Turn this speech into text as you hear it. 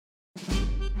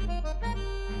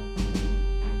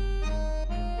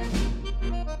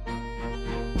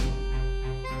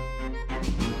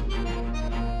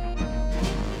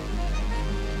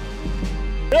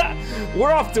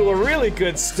We're off to a really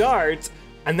good start,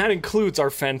 and that includes our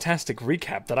fantastic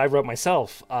recap that I wrote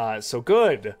myself. So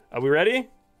good. Are we ready?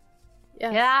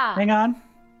 Yeah. Hang on.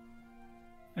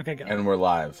 Okay, go. And we're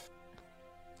live.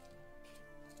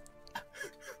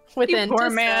 Within Poor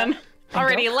just man.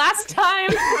 Already last time.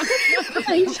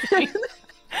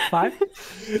 5.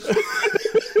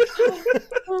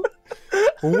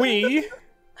 We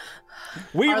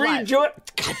Our live. rejoin.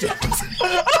 God damn it.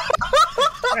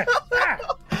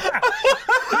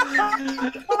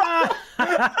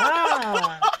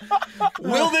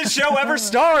 Will this show ever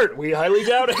start? We highly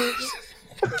doubt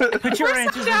it. Put your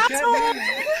answers in chat.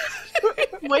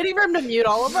 Waiting for him to mute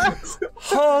all of us.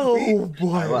 Oh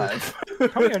boy. Live.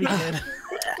 Probably already did.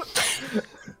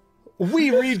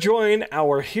 We rejoin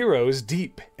our heroes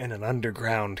deep in an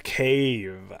underground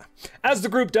cave. As the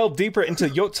group delved deeper into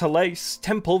Yotale's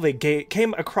temple, they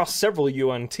came across several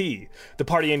UNT. The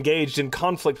party engaged in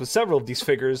conflict with several of these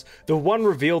figures, though one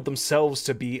revealed themselves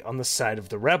to be on the side of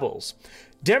the rebels.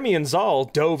 Demi and Zal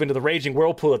dove into the raging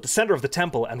whirlpool at the center of the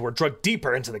temple and were dragged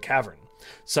deeper into the cavern.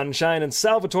 Sunshine and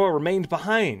Salvatore remained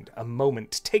behind a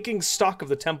moment, taking stock of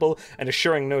the temple and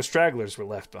assuring no stragglers were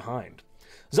left behind.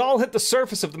 Zal hit the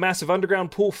surface of the massive underground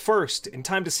pool first, in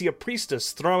time to see a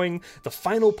priestess throwing the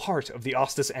final part of the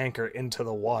Ostis anchor into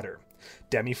the water.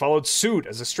 Demi followed suit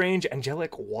as a strange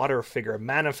angelic water figure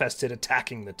manifested,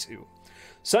 attacking the two.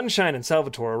 Sunshine and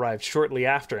Salvatore arrived shortly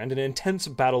after, and an intense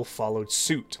battle followed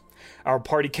suit. Our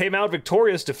party came out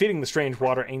victorious, defeating the strange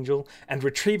water angel and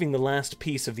retrieving the last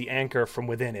piece of the anchor from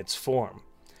within its form.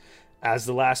 As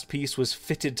the last piece was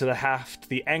fitted to the haft,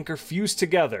 the anchor fused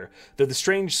together, though the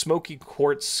strange smoky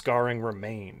quartz scarring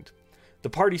remained. The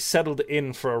party settled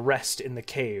in for a rest in the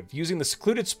cave, using the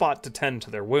secluded spot to tend to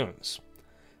their wounds.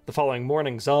 The following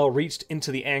morning, Zal reached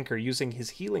into the anchor using his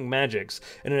healing magics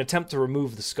in an attempt to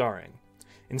remove the scarring.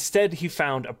 Instead, he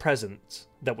found a presence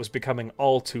that was becoming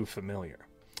all too familiar.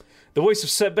 The voice of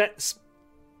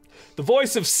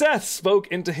Seth spoke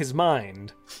into his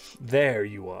mind. There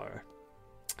you are.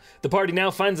 The party now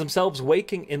finds themselves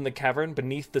waking in the cavern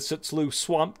beneath the Sutslu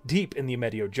swamp deep in the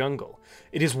Amedio jungle.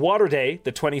 It is Water Day,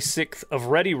 the 26th of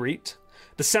Ready Reet.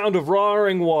 The sound of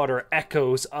roaring water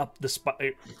echoes up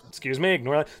the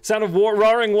ignore that. Sound of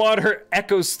roaring water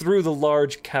echoes through the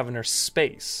large cavernous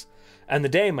space. And the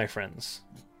day, my friends,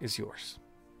 is yours.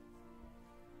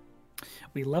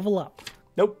 We level up.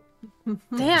 Nope.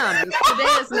 Damn, today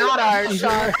is not our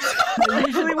shot. It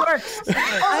usually works.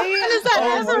 How does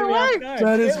that ever work?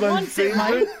 That is my Once it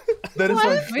favorite. That is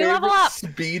my We level favorite up.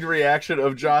 speed reaction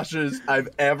of Josh's I've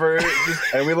ever.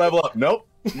 And we level up. Nope.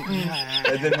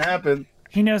 That didn't happen.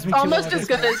 He knows me too Almost well. as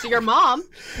good as your mom.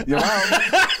 Your mom.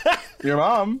 Your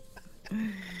mom.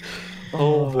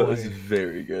 Oh, That was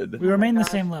very good. We remain the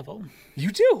same level. You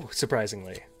do,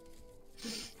 surprisingly.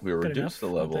 We Good reduced the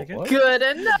enough. I'll level. take it. What? Good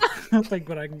enough. I'll take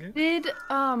what I can get.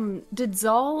 Did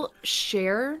Zal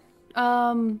share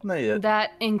Not yet.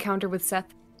 that encounter with Seth?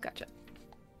 Gotcha.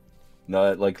 No,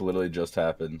 that like literally just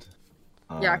happened.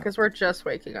 Yeah, because we're just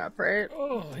waking up, right?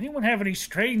 Oh, anyone have any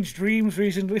strange dreams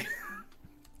recently?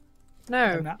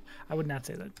 No. I would not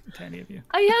say that to any of you.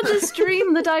 I had this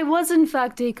dream that I was in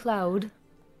fact a cloud.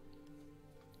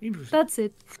 Interesting. That's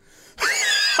it.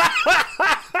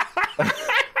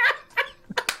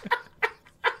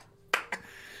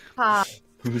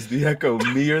 Who's the echo?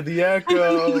 Me or the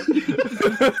echo?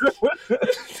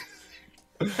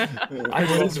 I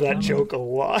love that joke a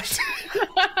lot.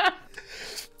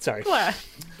 Sorry. What?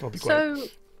 I'll be quiet. So,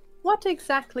 what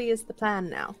exactly is the plan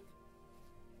now?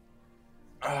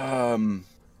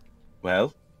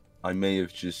 Well, I may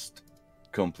have just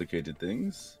complicated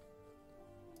things.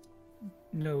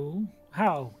 No.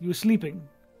 How? You were sleeping.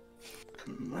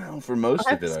 Well, for most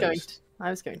of it, I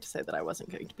was going to say that I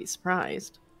wasn't going to be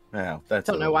surprised. Wow, that's.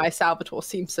 Don't know why Salvatore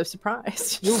seems so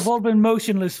surprised. You've all been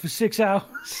motionless for 6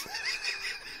 hours.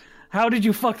 How did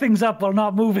you fuck things up while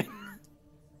not moving? It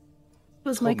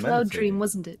was my called cloud meditating. dream,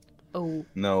 wasn't it? Oh.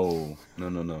 No.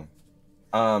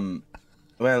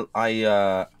 Well,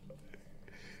 I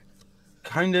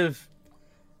kind of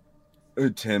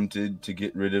attempted to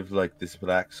get rid of like this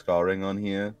black scarring on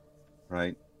here,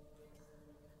 right?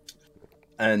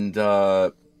 And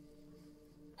how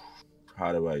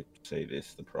do I say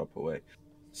this the proper way?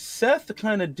 Seth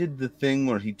kind of did the thing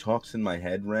where he talks in my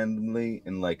head randomly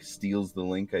and like steals the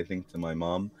link, I think, to my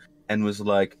mom, and was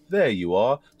like, "There you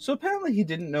are." So apparently he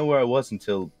didn't know where I was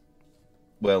until,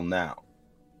 well, now.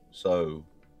 So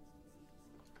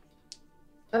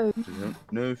Oh, I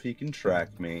don't know if he can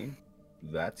track me.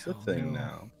 That's a Oh, thing no.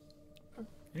 now.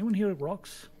 Anyone hear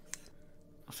rocks?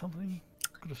 Or something?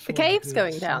 the cave's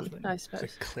going down, I It's a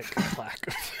suppose. click clack.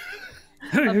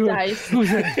 dice. Who's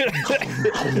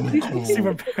that?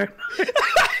 Super paranoid.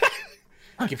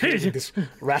 Keep hearing this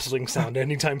rattling sound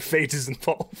anytime fate is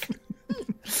involved.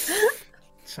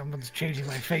 Someone's changing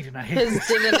my fate, and I hate His this.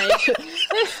 divination.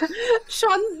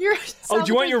 Sean, your Oh,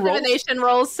 do you want your roll? divination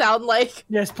rolls sound like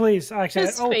Yes, please. Actually,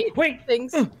 his oh fate wait,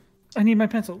 things. I need my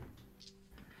pencil.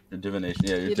 Your divination,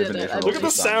 yeah, your You did it. divination. I Look at the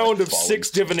rolls sound sound like of falling 6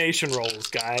 stone. divination rolls,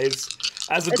 guys.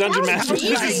 As a It dungeon sounds master,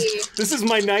 easy. this is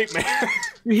my nightmare.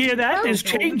 You hear that? There's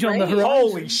Oh, change on the great. horizon.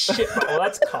 Holy shit! Well,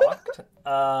 that's cocked. Write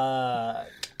that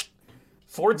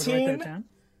 14, down.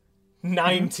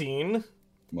 19,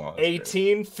 Well, that's great.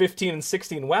 18, 15, and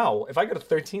 16. Wow, if I got a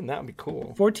 13, that would be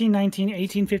cool. 14, 19,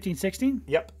 18, 15, 16?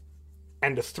 Yep.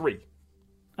 And a 3.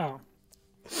 Oh.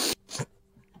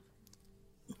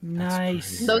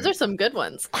 Nice. Those are some good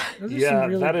ones. Those are Yeah, some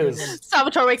really that good is- ones.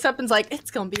 Salvatore wakes up and's like,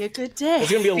 it's gonna be a good day. There's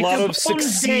gonna be a lot a of Bones Day,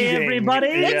 succeeding. everybody.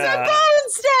 It's a Yeah.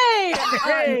 Bones Day!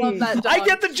 I love that dog. I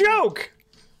get the joke.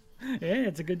 Yeah,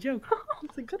 it's a good joke.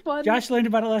 It's a good one. Josh learned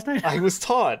about it last night. I was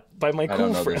taught by my I cool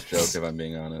don't know friends. this joke if I'm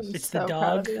being honest. It's so the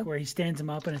proud of dog you. where he stands him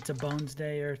up and it's a Bones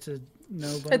Day or it's a no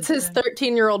Bones It's his Day.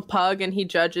 13-year-old pug, and he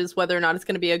judges whether or not it's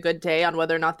going to be a good day on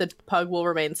whether or not the pug will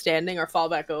remain standing or fall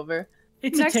back over.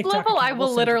 It's a Next TikTok level, I account. will We'll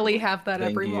send literally have that Thank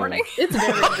every you. morning. It's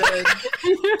very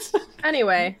good.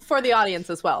 Anyway, for the audience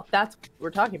as well. That's what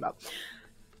we're talking about.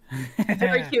 it.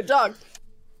 Very cute dog.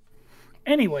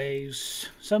 Anyways,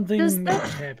 something Does that-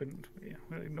 else happened. Yeah,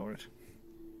 we'll ignore it.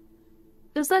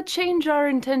 Does that change our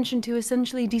intention to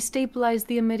essentially destabilize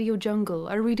the Amedio jungle?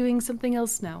 Are we doing something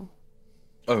else now?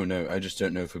 Oh no, I just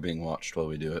don't know if we're being watched while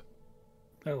we do it.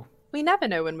 Oh. We never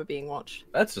know when we're being watched.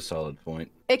 That's a solid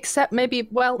point. Except maybe,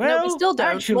 no, we Well, still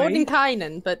don't. actually-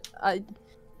 Mordenkainen, but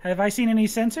Have I seen any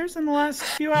sensors in the last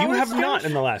few hours? You have not Josh?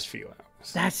 in the last few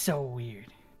hours. That's so weird.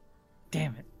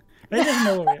 Damn it. They doesn't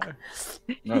know where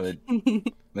we are. No,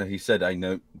 no, he said, "I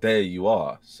know." There you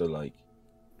are. So like,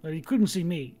 But he couldn't see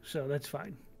me, so that's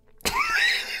fine.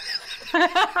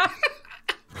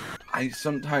 I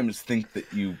sometimes think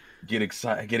that you get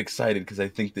excited. I get excited because I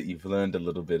think that you've learned a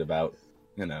little bit about,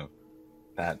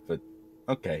 that. But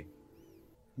okay.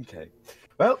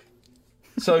 Well,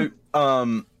 so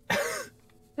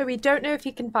so we don't know if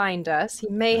he can find us. He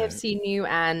may have No. seen you,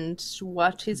 and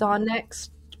what is our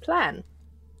next plan?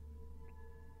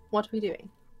 What are we doing?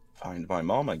 find my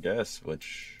mom, I guess.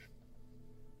 Which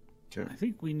I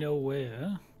think we know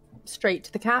where. Straight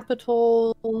to the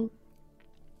capital.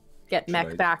 Get Mech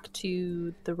Right. back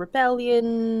to the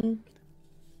rebellion.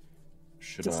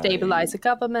 should To stabilize the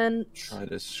government. try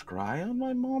to scry on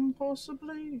my mom,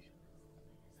 possibly?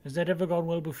 Has that ever gone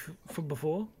well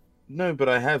before? No, but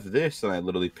I have this, and I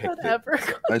literally picked it. Whatever.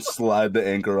 I slide the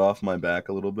anchor off my back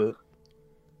a little bit.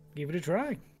 Give it a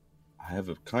try. I have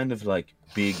a kind of like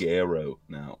big arrow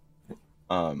now.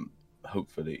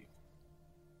 Hopefully.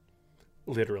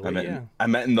 Literally, I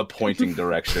meant in the pointing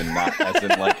direction, not as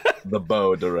in like the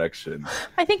bow direction.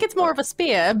 I think it's more of a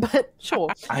spear, but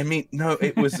sure. I mean, no,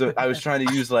 it was. I was trying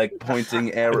to use like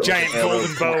pointing arrow. A giant arrow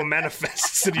golden bow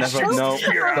manifests and he Never, shoots no, the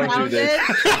spear out. don't do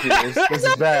this. Don't do this. This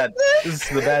is bad. This is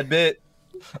the bad bit.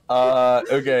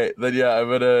 Okay, then yeah, I'm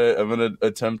gonna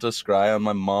attempt to scry on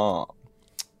my mom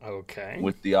Okay.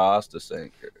 with the Ostis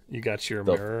anchor, You got your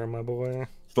The- mirror, my boy.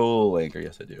 full anchor.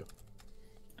 Yes, I do.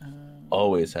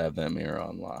 Always have that mirror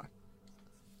on lock.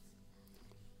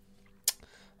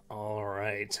 All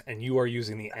right. And you are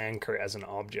using the anchor as an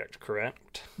object,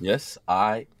 correct? Yes,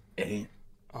 I am.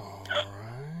 All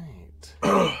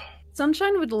right.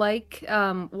 Sunshine would like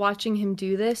watching him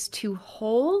do this to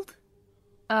hold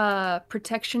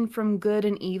protection from good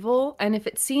and evil, and if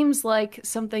it seems like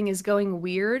something is going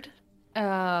weird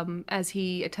as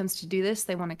he attempts to do this,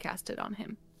 they want to cast it on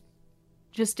him.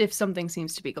 Just if something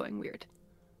seems to be going weird.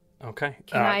 Okay.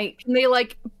 Can they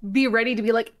like be ready to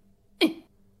be like "Eh."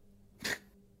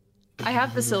 I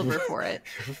have the silver for it.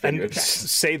 And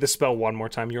say the spell one more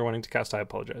time you're wanting to cast. I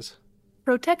apologize.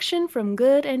 Protection from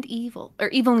good and evil. Or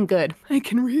evil and good. I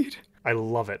can read. I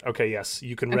love it. Okay, yes.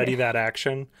 You can ready Okay. that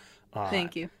action.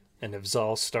 Thank you. And if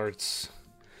Zal starts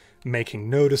making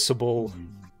noticeable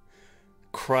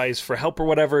cries for help or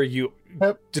whatever, you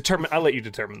determine. I'll let you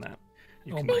determine that.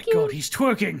 You Oh can- my god, he's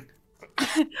twerking!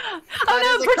 Oh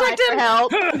no, protect him!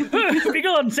 Help. Be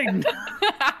gone, Satan! Be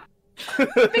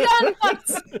gone,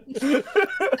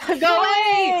 fucks! Go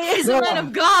away! He's a man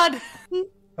of God!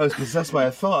 I was possessed by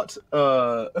a thought.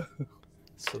 So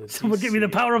the Someone give me the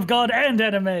DC power of God and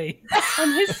anime!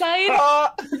 On his side.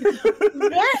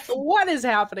 What is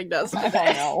happening to us? I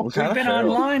don't know. What kind We've of been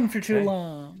feral? online for too Okay.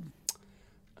 long.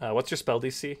 What's your spell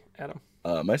DC, Adam?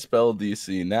 My spell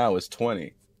DC now is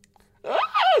 20.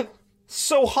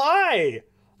 So high!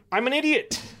 I'm an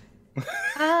idiot.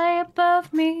 High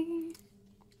above me.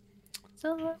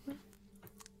 So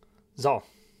Zal,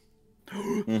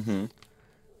 Mm-hmm.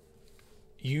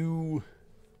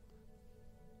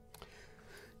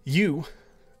 you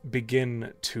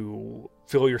begin to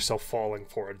feel yourself falling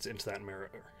forwards into that mirror.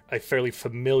 A fairly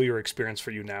familiar experience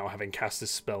for you now, having cast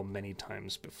this spell many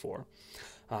times before.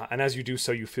 And as you do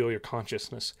so, you feel your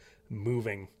consciousness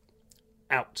moving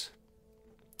out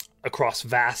across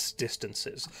vast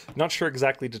distances. Not sure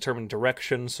exactly determined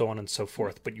direction, so on and so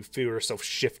forth, but you feel yourself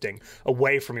shifting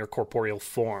away from your corporeal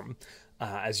form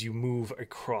as you move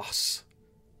across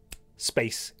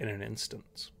space in an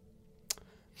instant.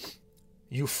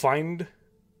 You find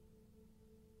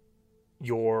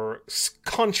your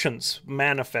conscience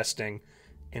manifesting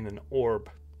in an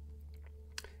orb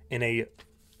in a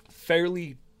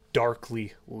fairly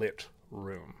darkly lit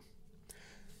room.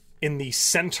 In the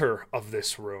center of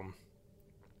this room,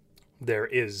 there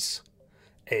is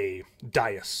a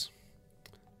dais.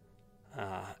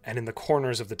 And in the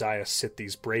corners of the dais sit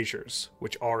these braziers,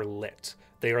 which are lit.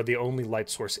 They are the only light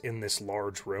source in this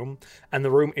large room, and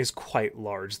the room is quite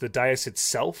large. The dais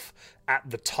itself, at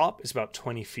the top, is about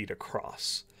 20 feet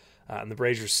across, and the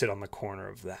braziers sit on the corner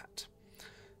of that.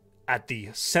 At the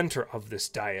center of this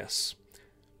dais,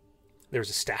 there's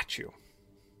a statue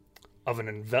of an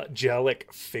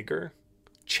angelic figure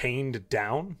chained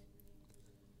down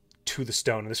to the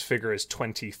stone. This figure is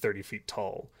 20, 30 feet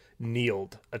tall,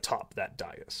 kneeled atop that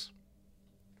dais.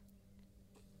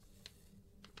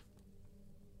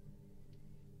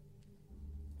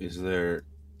 Is there...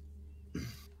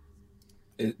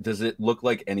 Does it look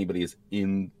like anybody is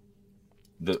in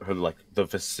the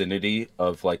vicinity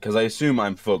of, like... Because I assume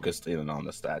I'm focused in on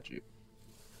the statue,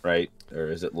 right? Or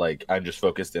is it like I'm just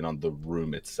focused in on the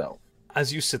room itself?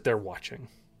 As you sit there watching,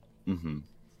 Mm-hmm.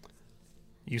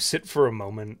 you sit for a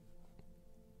moment.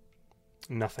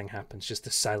 Nothing happens, just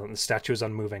the silence. The statue is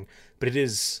unmoving, but it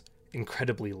is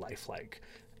incredibly lifelike.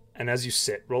 And as you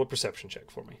sit, roll a perception check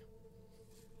for me.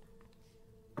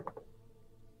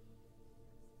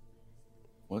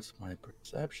 What's my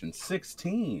perception?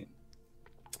 16.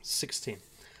 16.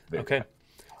 Very Okay.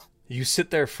 You sit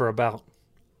there for about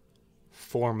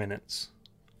 4 minutes.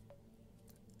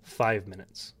 5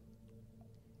 minutes.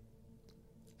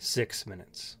 6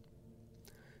 minutes.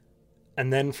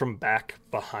 And then from back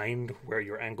behind where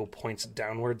your angle points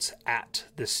downwards at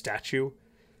this statue,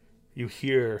 you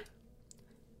hear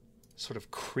sort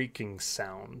of creaking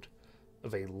sound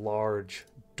of a large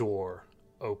door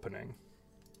opening.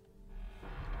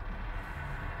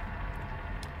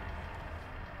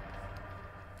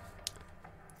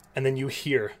 And then you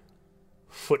hear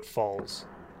footfalls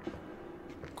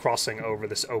crossing over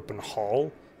this open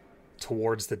hall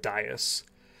towards the dais.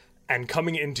 And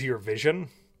coming into your vision,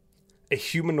 a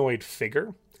humanoid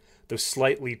figure, though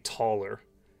slightly taller,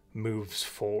 moves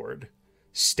forward,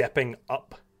 stepping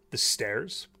up the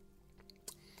stairs.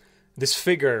 This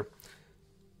figure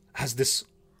has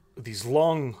these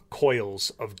long coils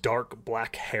of dark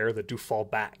black hair that do fall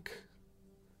back.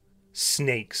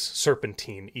 Snakes,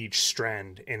 serpentine, each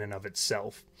strand in and of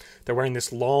itself. They're wearing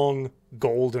this long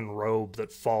golden robe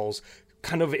that falls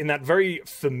kind of in that very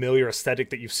familiar aesthetic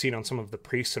that you've seen on some of the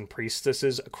priests and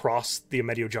priestesses across the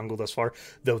Amedio jungle thus far,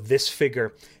 though this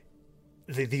figure,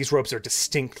 these robes are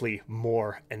distinctly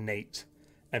more innate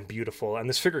and beautiful, and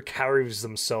this figure carries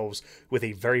themselves with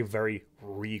a very, very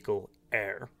regal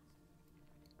air.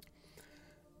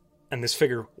 And this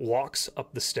figure walks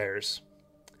up the stairs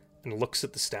and looks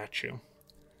at the statue,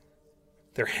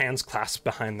 their hands clasped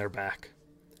behind their back,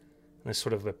 and there's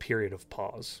sort of a period of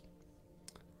pause.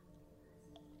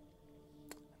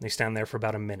 They stand there for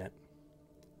about a minute.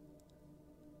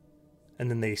 And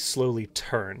then they slowly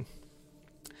turn.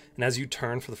 And as you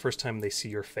turn for the first time, they see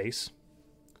your face.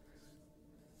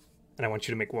 And I want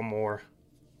you to make one more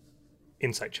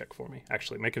insight check for me.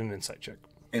 Actually, make it an insight check.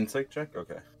 Insight check?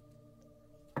 Okay.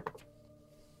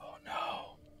 Oh,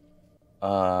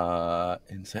 no.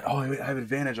 Insight. Oh, wait, I have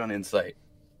advantage on insight.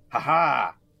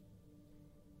 Haha!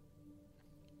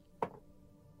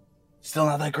 Still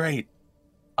not that great.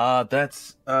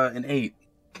 That's an 8.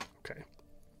 Okay.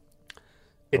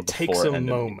 It takes before a end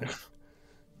of moment.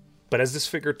 But as this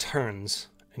figure turns,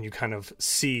 and you kind of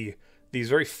see these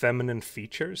very feminine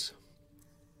features,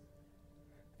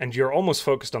 and you're almost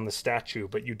focused on the statue,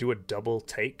 but you do a double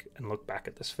take and look back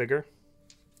at this figure.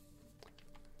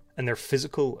 And their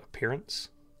physical appearance,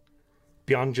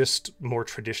 beyond just more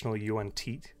traditional UNT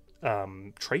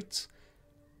traits,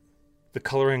 the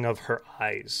coloring of her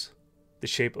eyes, the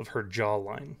shape of her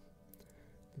jawline,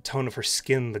 the tone of her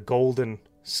skin, the golden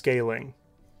scaling.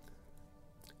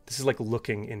 This is like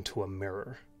looking into a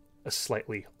mirror a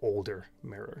slightly older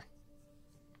mirror.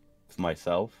 Of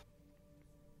myself?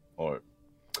 Or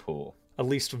cool? At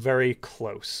least very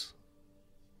close.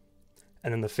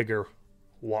 And then the figure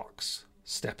walks,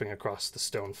 stepping across the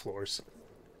stone floors,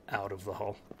 out of the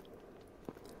hall.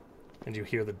 And you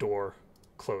hear the door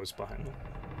close behind them.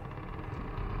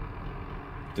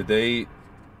 Did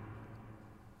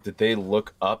they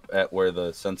look up at where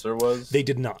the sensor was? They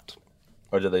did not.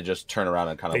 Or did they just turn around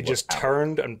and kind of They look just out?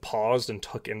 turned and paused and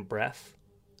took in breath,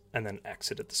 and then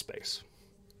exited the space.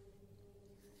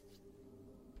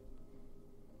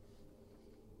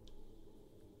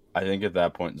 I think at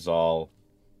that point Zal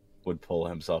would pull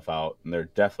himself out, and there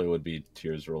definitely would be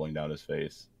tears rolling down his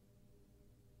face.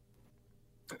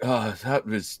 That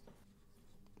was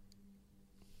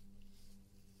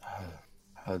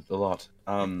a lot.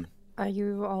 Are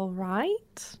you all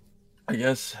right? I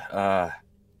guess.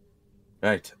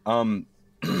 Right.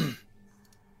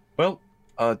 Well,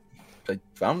 I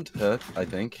found her. I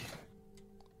think.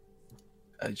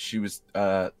 She was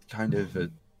kind of a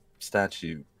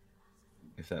statue,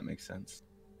 if that makes sense.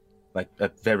 Like a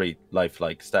very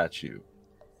lifelike statue.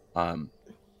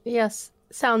 Yes.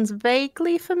 Sounds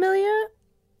vaguely familiar.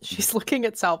 She's looking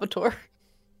at Salvatore.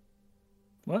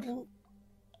 What?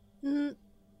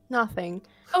 Nothing.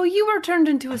 Oh, you were turned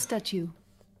into a statue.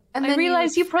 And I then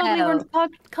realized you probably fell.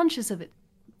 weren't conscious of it.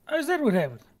 Oh, is that what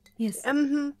happened? Yes.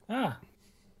 Ah,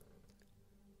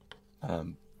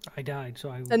 Um, I died, so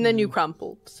I... And then you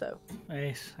crumpled, so.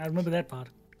 Yes, I remember that part.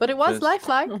 But it was Yes.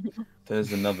 lifelike.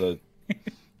 there's another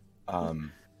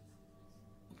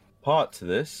part to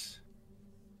this.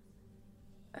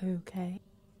 Okay.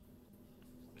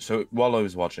 So while I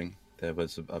was watching, there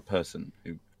was a person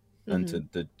who entered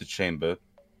the chamber.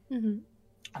 Mm-hmm.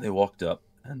 They walked up,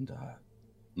 and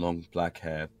long black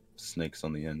hair, snakes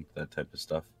on the end, that type of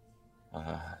stuff.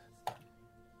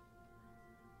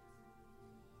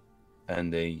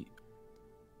 And they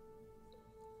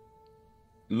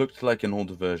looked like an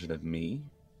older version of me.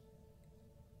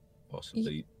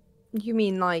 Possibly. You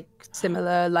mean like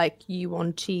similar, like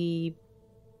Yuan-Chi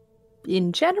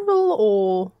in general,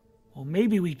 or? Or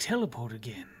maybe we teleport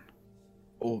again.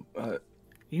 Or,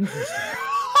 Interesting.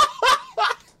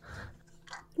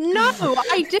 No,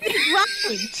 I did it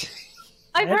right.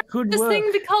 I've That heard could this work. thing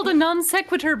be called a non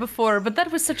sequitur before, but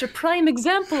that was such a prime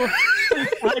example.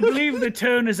 I believe the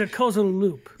term is a causal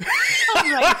loop.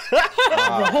 Alright.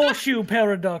 The horseshoe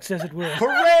paradox, as it were.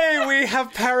 Hooray! We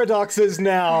have paradoxes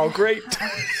now. Great.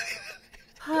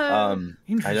 I don't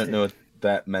Interesting. know what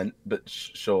that meant, but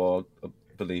sure, I'll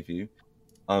believe you.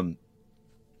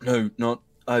 No, not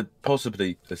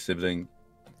possibly a sibling,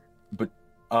 but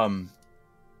Oh, not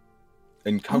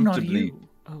uncomfortably, you.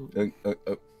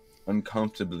 Oh,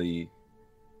 uncomfortably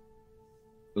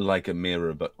like a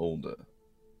mirror, but older.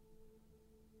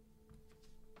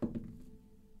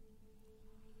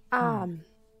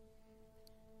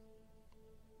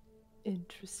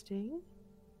 Interesting.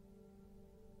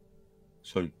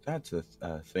 So that's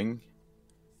a thing.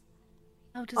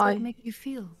 How does I- that make you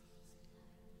feel?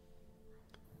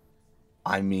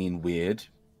 I mean, weird,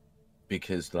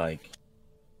 because like,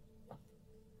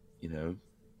 you know,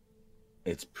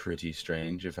 it's pretty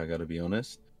strange if I gotta be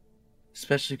honest.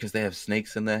 Especially because they have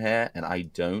snakes in their hair and I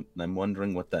don't, and I'm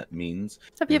wondering what that means.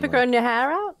 Have you ever Like- grown your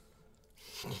hair out?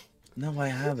 No, I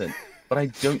haven't. But I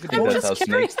don't think I'm that's how just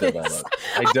snakes curious. develop.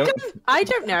 I don't. I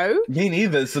don't know. Me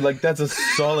neither. So like, that's a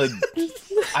solid.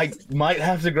 I might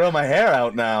have to grow my hair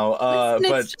out now.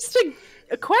 Listen, But it's just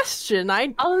a question.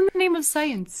 All in the name of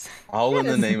science. all in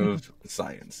the name of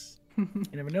science. you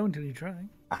never know until you try.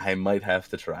 I might have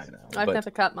to try now. I've but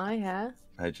never cut my hair.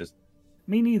 I just.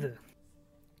 Me neither.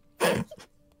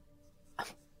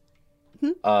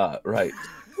 Right.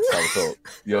 Salvatore,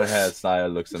 your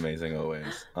hairstyle looks amazing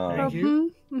always. Thank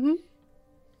you. Mm-hmm.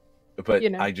 But You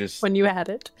know, I just. When you had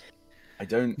it. I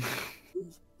don't.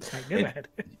 I never had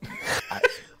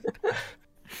it.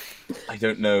 I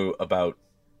don't know about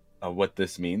what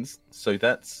this means. So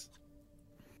that's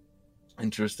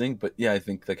interesting. But yeah, I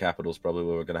think the capital's probably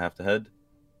where we're going to have to head.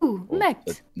 Ooh, Or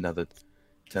Mect, another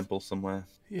temple somewhere.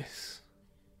 Yes.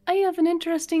 I have an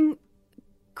interesting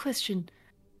question.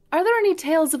 Are there any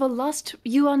tales of a lost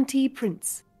Yuan-Ti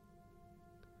prince?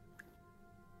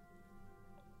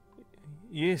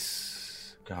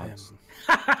 Yes. God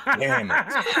Um, damn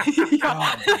it.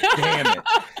 God damn it.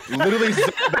 Literally,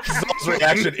 Zol's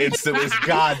reaction instantly is,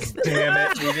 God damn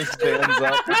it. He just stands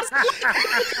up,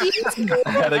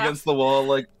 head against the wall,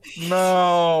 like,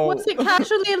 no. Was it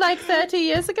casually like 30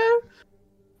 years ago?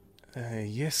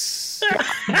 Yes.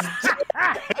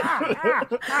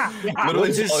 Literally, What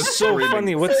is Zal so screaming.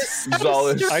 funny? What's Zal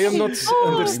is I am not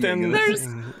Oh, understanding. there's-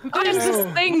 There's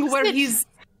this thing where it- he's.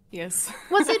 Yes.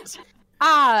 Was it?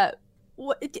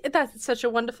 That's such a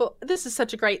wonderful. This is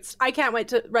such a great. I can't wait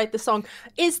to write the song.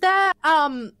 Is there?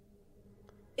 Was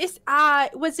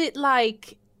it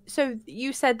like? So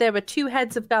you said there were two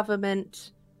heads of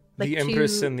government. Like the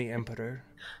Empress two- and the Emperor.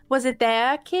 Was it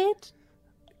their kid?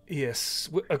 Yes.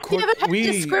 Do you ever have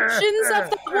descriptions of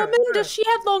that woman? Does she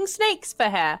have long snakes for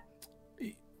hair?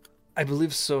 I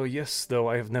believe so, yes, though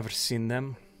I have never seen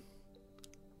them.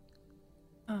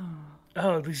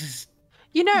 Oh, this is.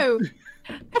 You know,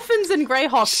 Griffins and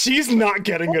Greyhawks. She's not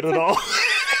getting it at all.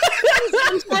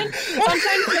 Sometimes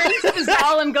turns to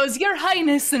Zal and goes, "Your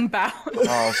Highness," and bows.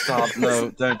 Oh, stop!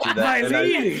 No, don't do that. My And I-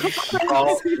 lady!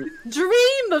 Oh,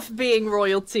 Dream of being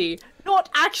royalty, not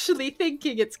actually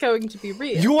thinking it's going to be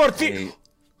real. You are the. hey.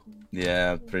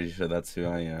 Yeah, pretty sure that's who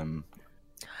I am.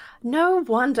 No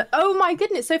wonder. Oh my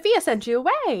goodness, Sophia sent you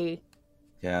away.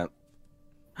 Yeah.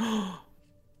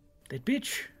 That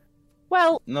bitch.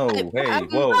 Well, No, hey,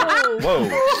 whoa. whoa.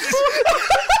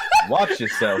 Watch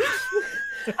yourself.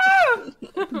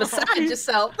 beside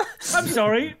yourself. I'm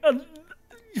sorry.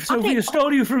 Sophia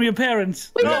stole you from your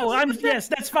parents. No, I'm. Yes,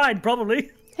 that's fine,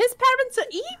 probably. His parents are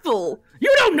evil.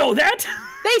 You don't know that!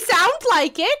 They sound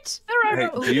like it. Hey,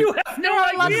 do You you have no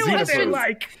lots idea of what they're questions.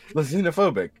 like! they're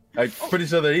xenophobic? I'm pretty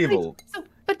sure they're evil.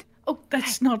 But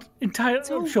That's not entirely.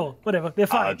 Oh, sure, whatever. They're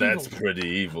fine. That's evil. pretty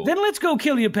evil. Then let's go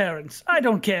kill your parents. I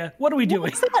don't care. What are we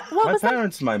doing? What My was that?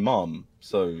 parents, my mom.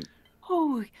 So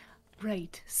oh,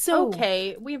 right. So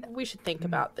Okay, we should think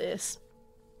about this.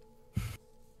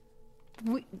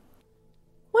 we,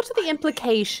 What are the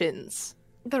implications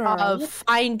there are a of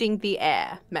finding the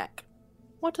heir, Mech?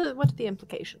 What are the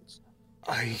implications?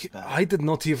 I did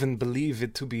not even believe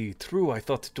it to be true. I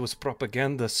thought it was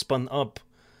propaganda spun up.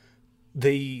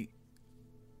 Their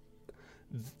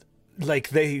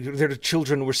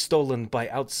children were stolen by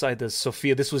outsiders,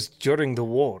 Sophia. This was during the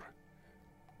war.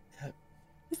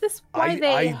 Is this why I-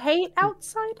 they I- hate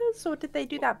outsiders, or did they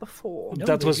do that before? No,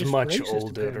 that they're was just much racist,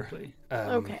 older. apparently.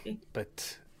 Okay.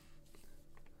 But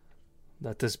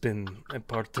that has been a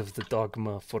part of the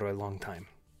dogma for a long time.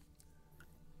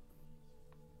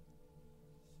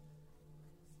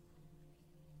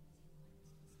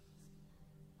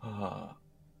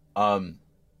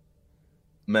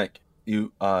 Mech,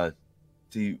 you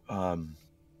do you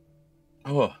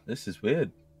oh, this is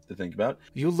weird to think about.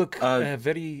 You look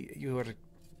you are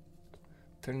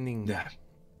turning Yeah.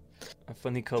 a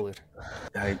funny color.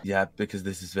 Yeah, because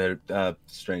this is very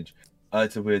strange.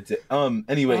 It's a weird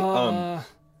anyway,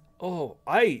 Oh,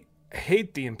 I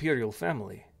hate the imperial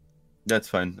family. that's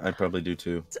fine. I probably do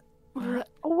too.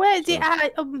 Where did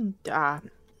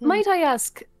might I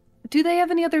ask, do they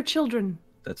have any other children?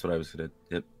 That's what I was gonna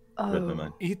read my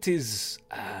mind. It is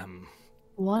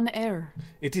One heir.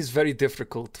 it is very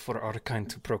difficult for our kind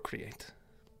to procreate.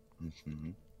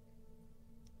 Mhm.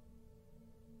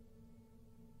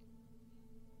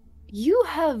 You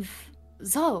have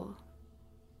Zal.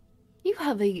 You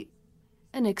have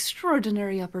an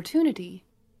extraordinary opportunity.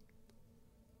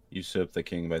 Usurp the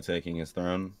king by taking his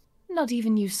throne. Not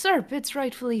even usurp, it's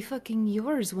rightfully fucking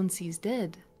yours once he's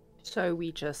dead. So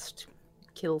we just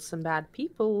kill some bad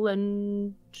people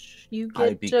and you I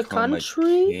get a become a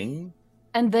country? king.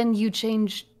 And then you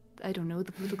change, I don't know,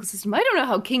 the political system. I don't know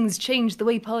how kings change the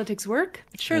way politics work,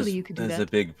 but surely There's- you could do There's that.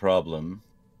 a big problem,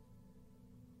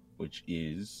 which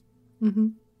is, Mm-hmm.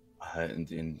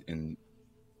 in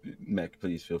Mech,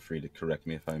 please feel free to correct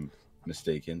me if I'm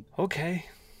mistaken. Okay.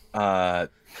 Uh,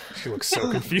 She looks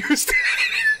so confused.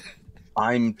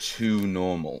 I'm too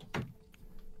normal.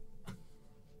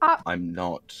 Uh, I'm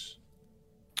not.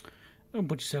 Don't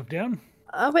put yourself down.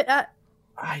 But,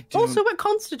 I don't. also, what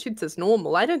constitutes as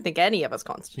normal? I don't think any of us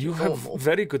constitute You have normal.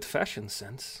 very good fashion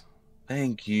sense.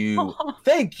 Thank you.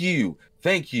 Thank you.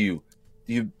 Thank you.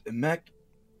 You, Mech.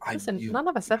 Listen, you- none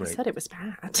of us ever great. said it was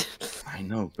bad. I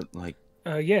know, but like,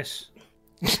 Yes.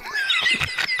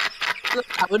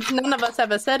 Howard, none of us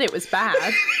ever said it was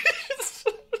bad.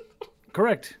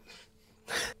 Correct.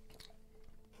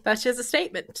 That's just a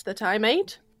statement that I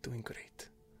made. Doing great.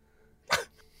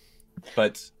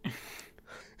 but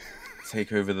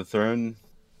take over the throne.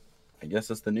 I guess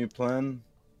that's the new plan.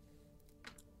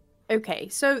 Okay,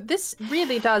 so this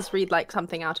really does read like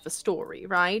something out of a story,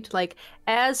 right? Like,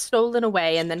 heir's stolen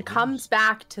away and then comes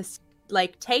back to,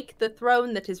 like, take the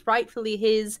throne that is rightfully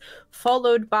his,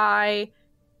 followed by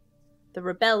the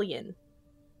rebellion.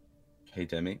 Hey,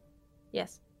 Demi.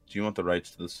 Yes. Do you want the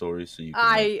rights to the story so you can?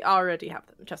 Like... I already have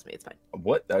them. Trust me, it's fine.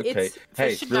 What? Okay. It's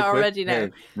Hey, for real sure quick. already now.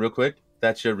 Hey, real quick.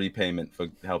 That's your repayment for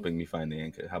helping me find the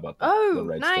anchor. How about that? The Oh,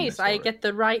 rights to my nice! I story. get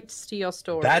the rights to your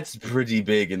story. That's pretty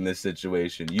big in this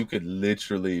situation. You could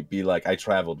literally be like, I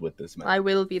traveled with this man. I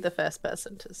will be the first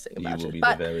person to sing You about will it. be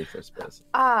But the very first person.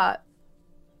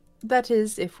 that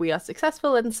is if we are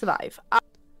successful and survive.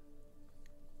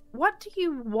 What do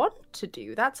you want to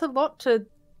do? That's a lot to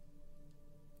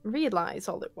realize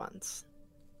all at once.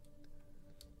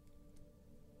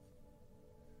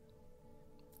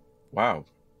 Wow.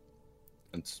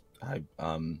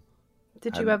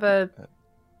 Did you ever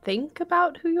think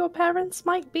about who your parents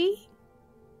might be?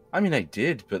 I mean, I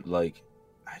did, but like,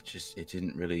 it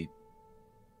didn't really.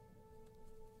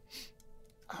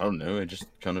 I don't know. It just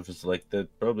kind of was like they're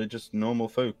probably just normal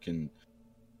folk, and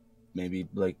maybe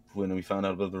like when we found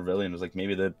out about the rebellion, it was like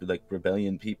maybe they're like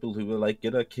rebellion people who were like,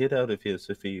 "Get our kid out of here,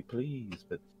 Sophie, please."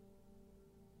 But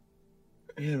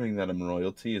hearing that I'm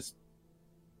royalty is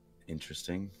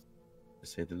interesting, to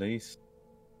say the least.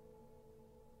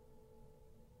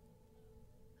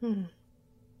 Hmm.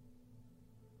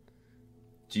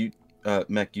 Do you,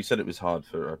 Mech? You said it was hard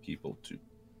for our people to,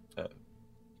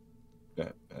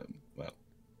 well,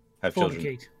 have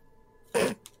children.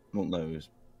 Fornicate. Well, no, it was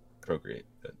procreate.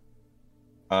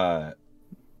 But,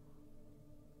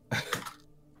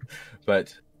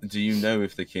 but do you know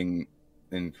if the king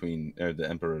and queen, or the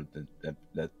emperor,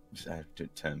 that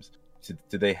terms,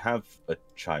 did they have a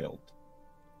child,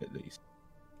 at least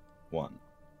one?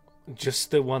 Just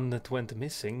the one that went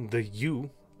missing, the you,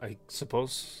 I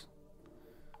suppose.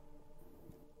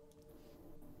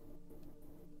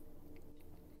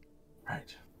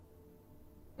 Right.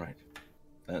 Right.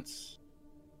 That's...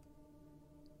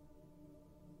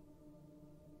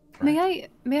 May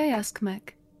I ask,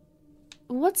 Mech,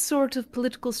 what sort of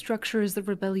political structure is the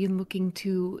rebellion looking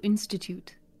to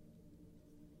institute?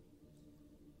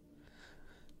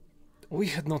 We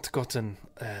had not gotten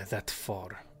that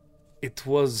far. It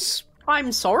was...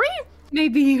 I'm sorry?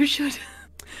 Maybe you should.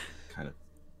 kind of...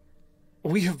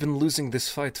 We have been losing this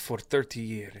fight for 30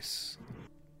 years.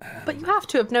 But you have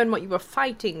to have known what you were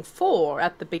fighting for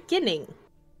at the beginning.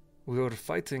 We were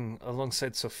fighting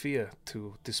alongside Sophia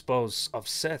to dispose of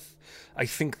Seth. I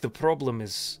think the problem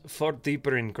is far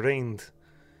deeper ingrained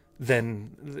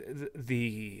than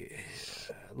the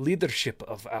leadership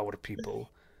of our people.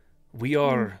 We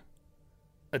are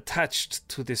attached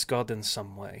to this god in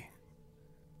some way.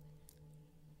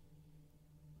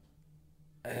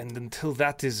 And until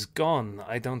that is gone,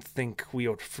 I don't think we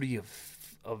are free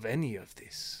of any of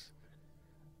this.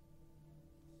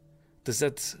 Does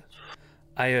that...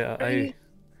 I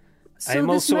am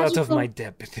also out of my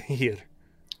depth here.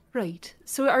 Right.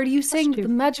 So are you saying true. the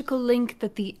magical link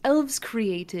that the elves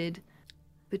created,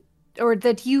 or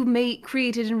that you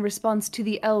created in response to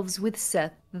the elves with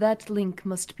Seth, that link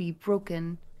must be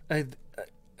broken?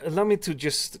 Allow me to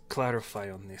just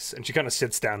clarify on this. And she kind of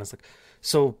sits down and is like,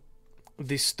 so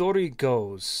the story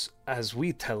goes, as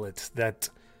we tell it, that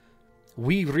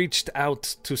we reached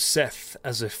out to Seth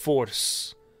as a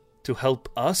force to help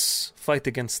us fight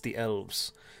against the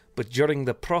elves. But during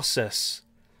the process,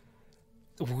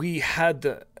 we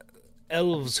had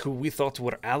elves who we thought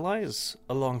were allies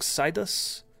alongside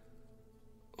us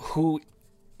who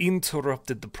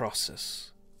interrupted the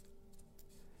process.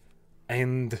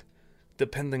 And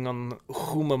depending on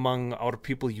whom among our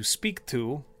people you speak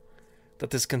to,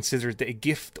 that is considered a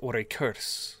gift or a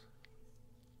curse.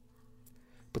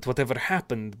 But whatever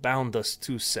happened bound us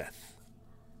to Seth.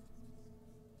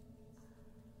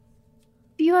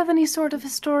 Do you have any sort of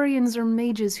historians or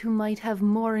mages who might have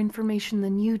more information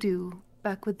than you do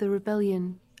back with the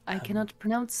rebellion? I cannot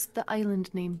pronounce the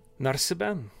island name.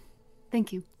 Narsiban.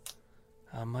 Thank you.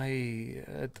 My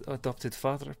adopted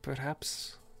father,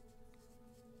 perhaps?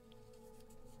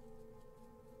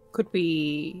 Could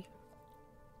we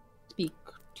speak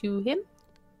to him?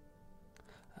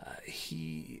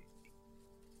 He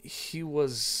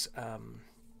was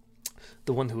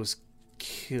the one who was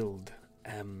killed,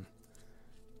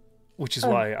 which is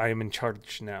why I am in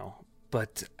charge now.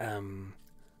 But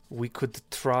we could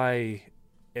try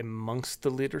amongst the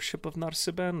leadership of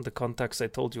Narsiban, the contacts I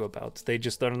told you about. They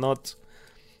just are not...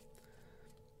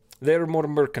 They're more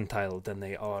mercantile than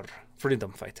they are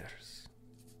freedom fighters.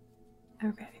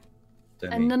 Okay.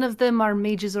 And none of them are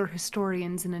mages or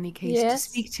historians in any case Yes. to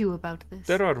speak to about this.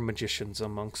 There are magicians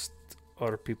amongst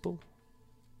our people.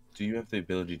 Do you have the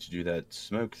ability to do that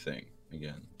smoke thing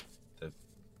again? The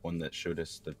one that showed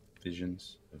us the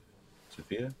visions of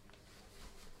Sophia?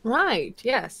 Right,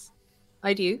 yes.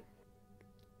 I do.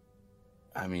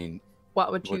 I mean,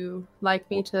 What would What- you like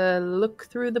me to look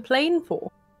through the plane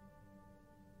for?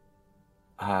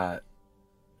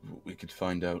 We could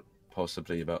find out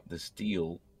possibly about this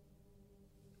deal,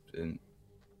 and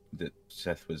that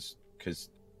Seth was, because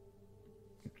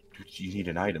you need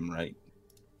an item, right?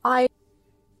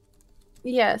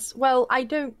 Yes, well, I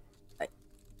don't...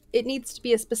 It needs to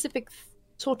be a specific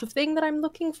sort of thing that I'm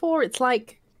looking for. It's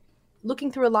like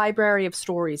looking through a library of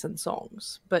stories and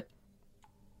songs, but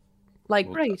like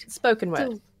Right. spoken word.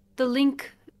 So the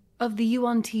link of the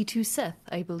Yuan-Ti to Seth,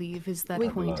 I believe, is that We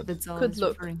point could that Zal look. is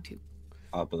referring to.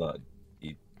 Our blood.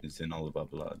 It's in all of our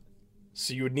blood.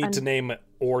 So you would need to And- name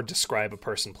or describe a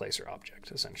person, place, or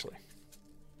object, essentially.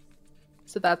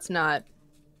 So that's not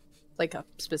like a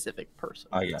specific person.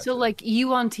 I got So like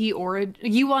Yuan-Ti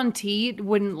Yuan-Ti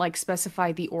wouldn't like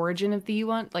specify the origin of the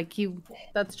Yuan, like you.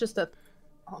 That's just a...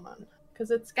 Hold on. Because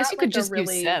it's I guess got you could like, just a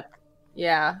really... use Seth.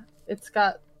 Yeah, it's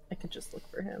got... I could just look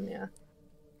for him, yeah.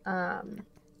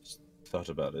 thought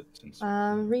about it since.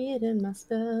 I'm reading my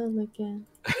spell again.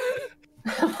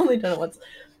 I've only done it once.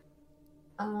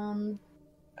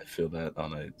 I feel that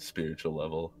on a spiritual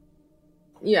level.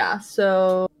 Yeah,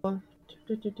 so...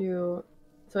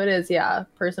 So it is, yeah,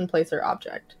 person, place, or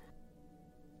object.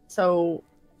 So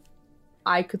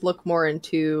I could look more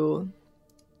into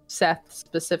Seth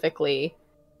specifically,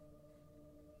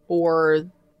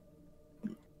 or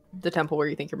the temple where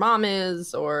you think your mom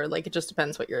is, or like it just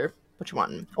depends what you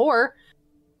want. Or,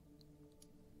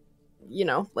 you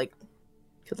know, like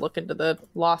could look into the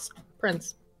lost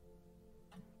prince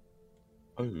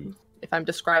Oh, if I'm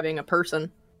describing a person.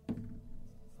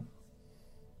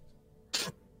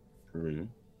 true.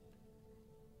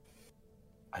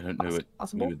 I don't know what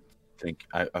Possible. you would think.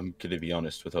 I'm going to be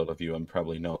honest with all of you. I'm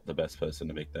probably not the best person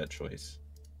to make that choice.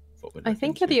 What would I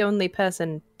think you're the only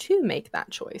person to make that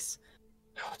choice.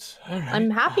 I'm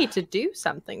happy to do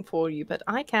something for you, but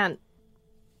I can't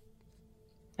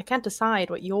decide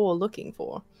what you're looking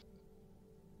for.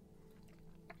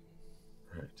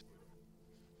 Right.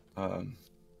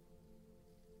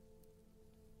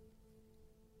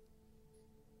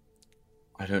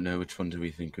 I don't know which one do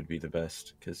we think would be the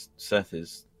best, because Seth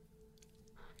is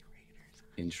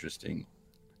interesting.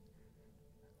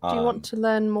 Do you want to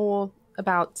learn more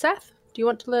about Seth? Do you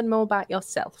want to learn more about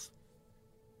yourself?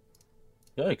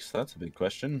 Yikes, that's a big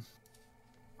question.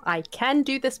 I can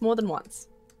do this more than once.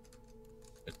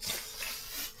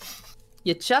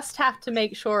 You just have to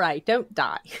make sure I don't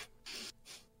die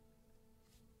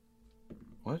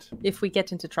What? if we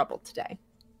get into trouble today.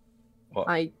 What?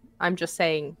 I'm just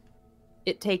saying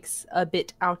it takes a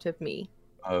bit out of me.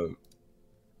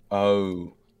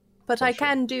 Oh. But I Gotcha.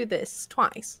 can do this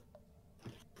twice.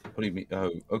 What do you mean?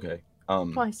 Oh, okay.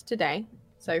 Twice today.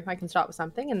 So I can start with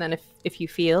something, and then if you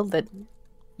feel that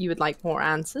you would like more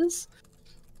answers,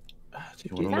 Do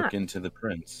you do want to look that. into the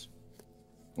prince?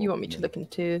 you want me to look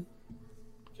into...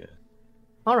 Yeah.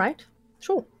 All right,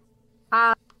 sure.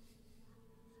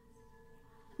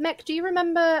 Mech, do you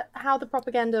remember how the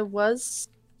propaganda was?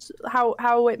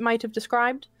 How it might have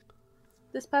described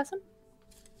this person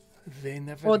They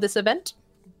never or this event?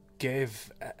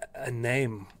 gave a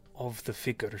name of the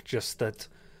figure, just that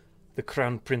the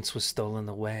crown prince was stolen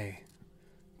away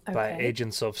by Okay.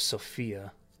 agents of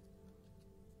Sophia.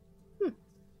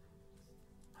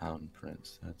 Hound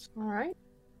prince. That's All right.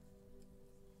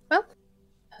 Well,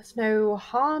 there's no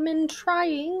harm in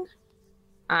trying.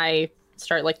 I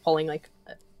start like pulling like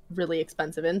really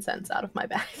expensive incense out of my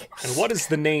bag. And what is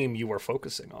the name you are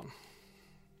focusing on?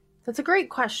 That's a great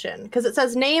question because it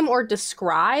says name or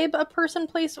describe a person,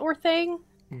 place, or thing.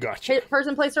 Gotcha.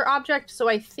 Person, place, or object. So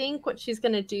I think what she's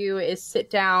gonna do is sit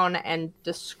down and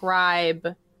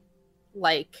describe,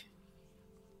 like,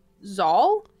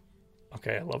 Zal,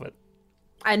 Okay, I love it.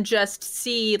 and just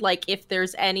see like if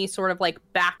there's any sort of like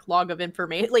backlog of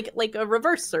information, like a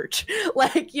reverse search.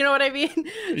 Like, you know what I mean?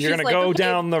 You're She's gonna like, go okay,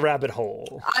 down the rabbit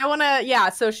hole. I want to, yeah.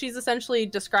 So she's essentially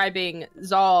describing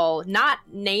Zal, not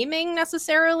naming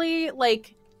necessarily.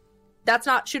 Like, that's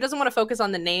not. She doesn't want to focus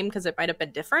on the name because it might have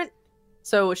been different.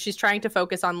 So she's trying to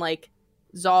focus on like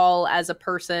Zal as a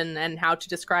person and how to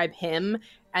describe him,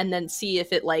 and then see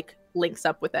if it like links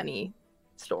up with any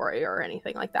story or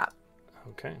anything like that.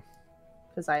 Okay.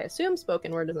 Because I assume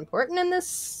spoken word is important in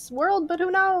this world, but who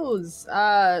knows?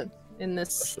 In this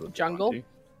Especially with jungle. Monty.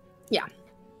 Yeah.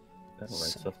 That'll write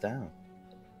So- stuff down.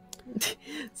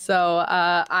 So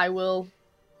I will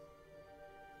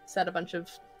set a bunch of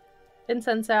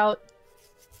incense out,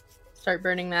 start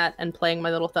burning that, and playing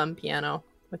my little thumb piano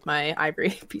with my ivory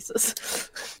pieces.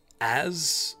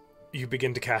 As you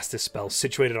begin to cast this spell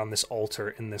situated on this altar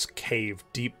in this cave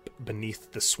deep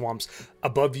beneath the swamps.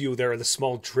 Above you, there are the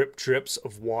small drips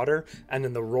of water, and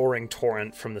then the roaring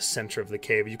torrent from the center of the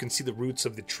cave. You can see the roots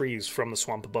of the trees from the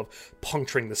swamp above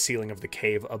puncturing the ceiling of the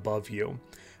cave above you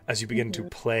as you begin to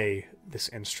play this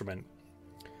instrument.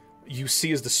 You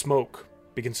see as the smoke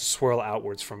begins to swirl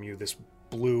outwards from you, this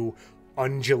blue,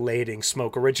 undulating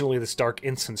smoke, originally this dark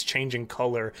incense, changing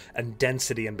color and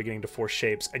density and beginning to form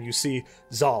shapes, and you see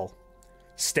Zal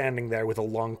standing there with a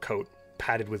long coat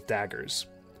padded with daggers,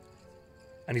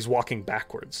 and he's walking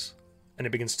backwards, and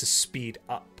it begins to speed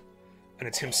up, and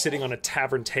it's him sitting on a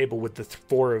tavern table with the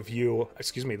three of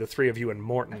you and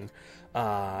Morton,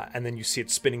 and then you see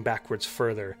it spinning backwards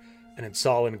further, and it's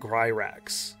Zal and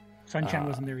Gryrax. Sunshine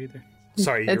wasn't there either.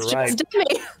 Sorry, you're It's right. just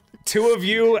Demi. Two of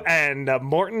you and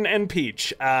Morton and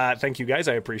Peach. Thank you guys,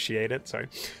 I appreciate it. Sorry.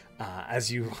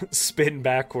 As you spin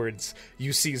backwards,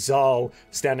 you see Zal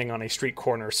standing on a street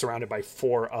corner surrounded by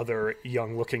 4 other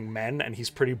young-looking men, and he's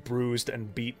pretty bruised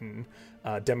and beaten.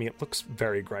 Demi, it looks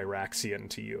very Gryraxian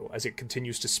to you as it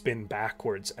continues to spin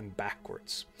backwards and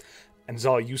backwards. And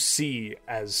Zal, you see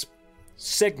as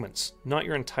segments, not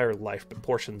your entire life, but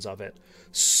portions of it,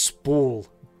 spool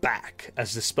back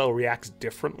as the spell reacts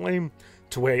differently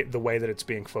to the way that it's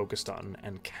being focused on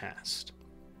and cast.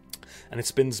 And it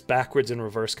spins backwards and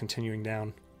reverse, continuing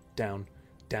down, down,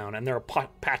 down. And there are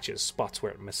patches, spots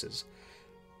where it misses.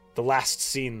 The last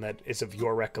scene that is of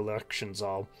your recollections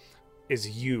all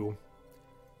is you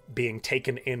being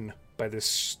taken in by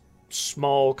this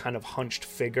small kind of hunched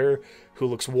figure who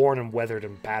looks worn and weathered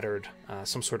and battered,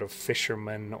 some sort of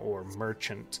fisherman or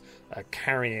merchant,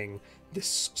 carrying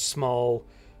this small,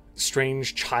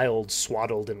 strange child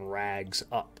swaddled in rags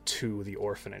up to the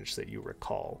orphanage that you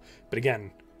recall. But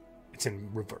again, it's in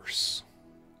reverse.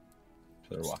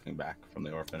 So they're walking back from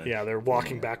the orphanage. Yeah, they're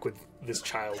walking back with this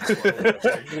child.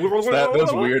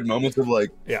 Those weird moments of like,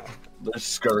 Yeah. they're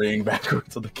scurrying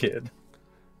backwards with the kid.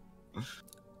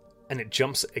 And it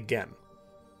jumps again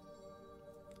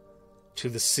to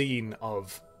the scene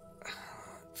of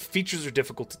features are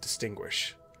difficult to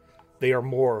distinguish. They are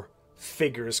more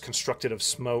figures constructed of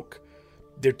smoke.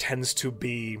 There tends to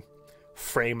be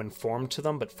frame and form to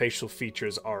them, but facial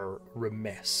features are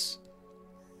remiss.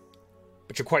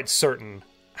 But you're quite certain,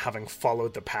 having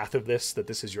followed the path of this, that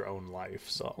this is your own life,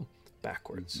 so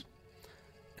backwards.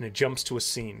 And it jumps to a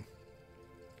scene.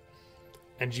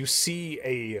 And you see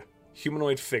a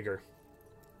humanoid figure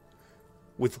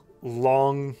with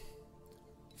long,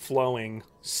 flowing,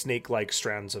 snake-like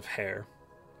strands of hair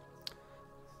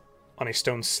on a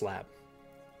stone slab,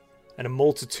 and a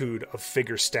multitude of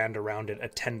figures stand around it,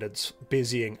 attendants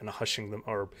busying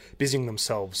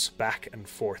themselves back and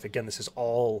forth. Again, this is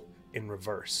all in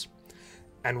reverse.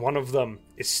 And one of them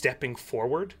is stepping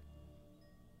forward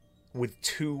with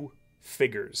 2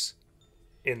 figures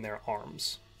in their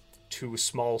arms, 2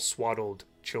 small swaddled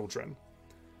children.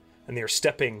 And they are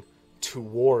stepping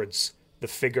towards the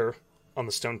figure on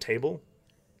the stone table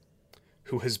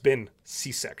who has been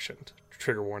C-sectioned.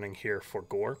 Trigger warning here for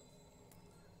gore.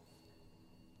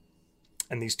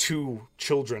 And these 2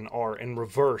 children are in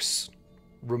reverse,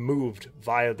 removed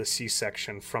via the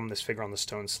C-section from this figure on the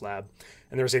stone slab.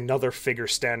 And there's another figure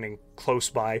standing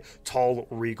close by, tall,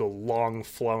 regal, long,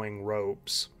 flowing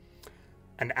robes.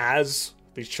 And as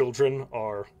these children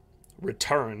are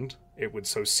returned, it would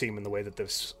so seem in the way that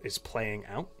this is playing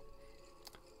out,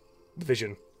 the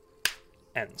vision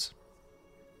ends.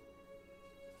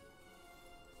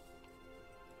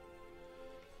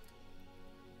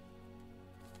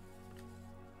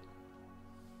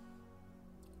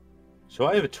 So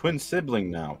I have a twin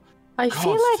sibling now. I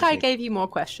feel like I Constantine. gave you more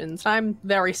questions. I'm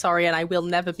very sorry, and I will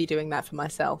never be doing that for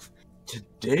myself.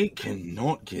 Today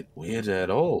cannot get weird at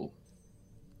all.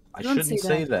 I Don't shouldn't say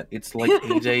say that. It's like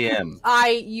 8 a.m.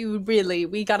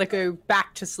 We gotta go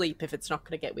back to sleep if it's not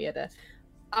gonna get weirder.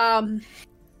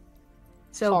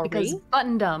 So, because Sorry?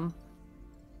 Buttondum,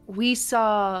 we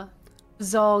saw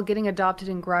Zal getting adopted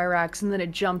in Gryrax, and then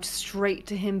it jumped straight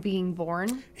to him being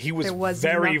born. He was, There was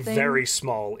very, nothing? very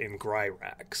small in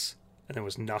Gryrax, and there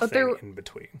was nothing there- in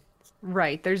between.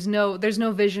 Right. There's no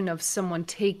vision of someone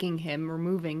taking him,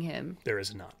 removing him. There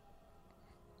is not.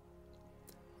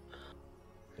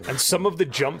 And some of the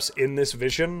jumps in this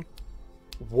vision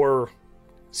were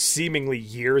seemingly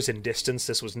years in distance.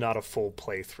 This was not a full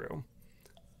playthrough.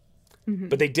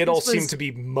 But they did all This seem was- to be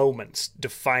moments,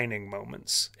 defining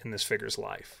moments in this figure's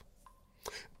life.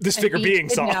 This And figure being being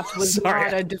Saul. kidnapped was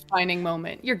Sorry. not a defining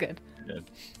moment. You're good.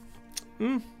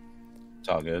 It's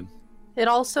all good. It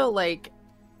also, like,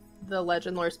 the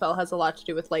legend lore spell has a lot to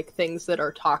do with like things that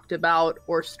are talked about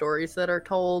or stories that are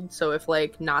told. So if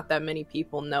like not that many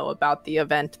people know about the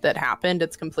event that happened,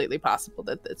 it's completely possible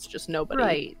that it's just nobody.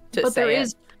 Right. To But say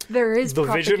there is The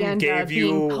vision propaganda gave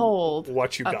being you told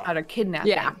what you got. about a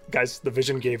kidnapping. Yeah. Guys, the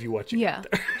vision gave you what you Yeah.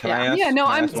 got there. Can I ask, Yeah, no,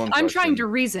 can I I'm ask one I'm trying question? to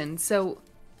reason. So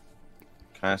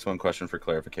Can I ask one question for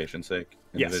clarification's sake?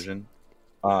 In Yes. the vision?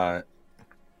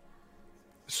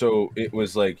 So it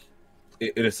was like,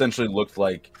 it essentially looked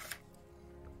like,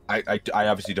 I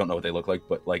obviously don't know what they look like,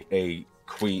 but like a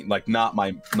queen, like not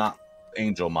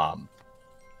angel mom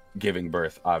giving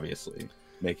birth, obviously.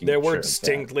 Making There were sure of that.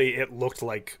 distinctly, it looked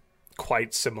like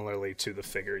quite similarly to the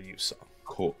figure you saw.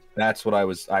 Cool. That's what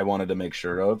I wanted to make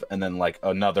sure of. And then like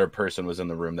another person was in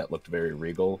the room that looked very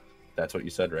regal. That's what you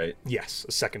said, right? Yes,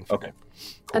 a second figure. Okay.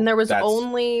 And there was That's-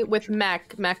 only with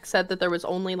Mech. Mech said that there was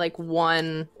only like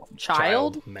one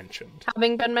child mentioned.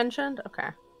 having been mentioned. Okay.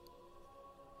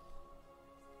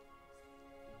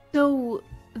 So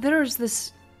there's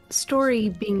this story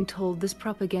being told, this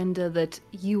propaganda that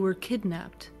you were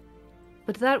kidnapped.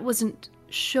 But that wasn't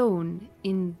shown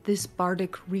in this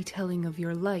bardic retelling of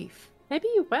your life. Maybe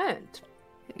you went.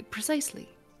 Precisely.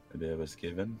 Maybe I was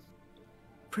given.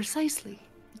 Precisely.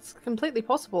 It's completely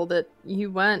possible that you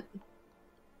went.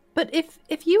 But if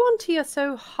UNT are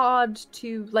so hard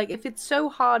to like, if it's so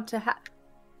hard to have,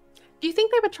 do you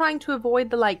think they were trying to avoid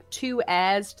the like two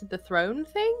heirs to the throne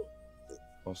thing?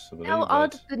 Possibly. How but-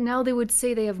 odd that now they would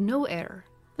say they have no heir.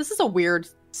 This is a weird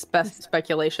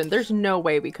speculation. There's no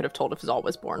way we could have told if Zal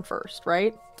was born first,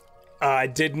 right? I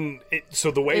didn't.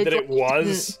 So the way It that it didn't-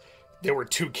 was, there were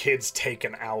two kids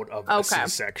taken out of a Okay.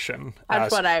 C-section.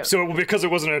 That's what I- So because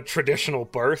it wasn't a traditional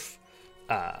birth,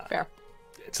 Fair.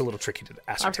 it's a little tricky to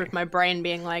After ascertain. my brain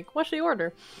being like, what's the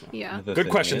order? Yeah. Another Good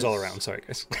thing questions all is- around. Sorry,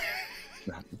 guys.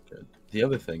 Not good. The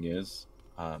other thing is,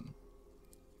 that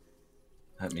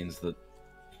means that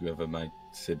whoever my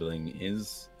sibling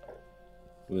is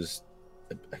was,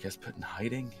 I guess, put in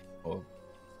hiding, or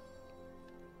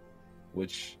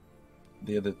which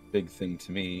the other big thing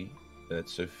to me that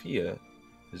Sophia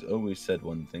has always said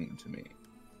one thing to me.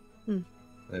 Hmm.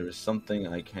 There is something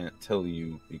I can't tell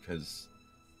you because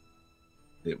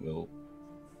it will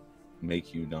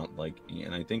make you not like me,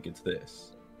 and I think it's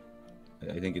this.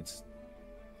 I think it's.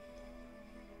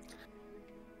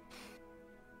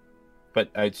 But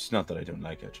it's not that I don't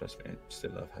like her. Trust me, I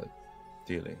still love her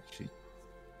dearly.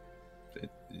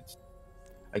 It's.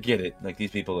 I get it. Like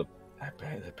these people are,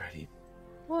 they're pretty.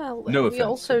 Well, No we offense.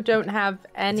 also don't have is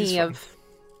any fine. of.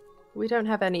 We don't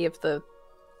have any of the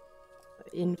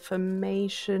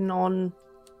information on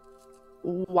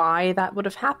why that would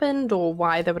have happened or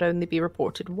why there would only be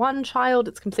reported one child.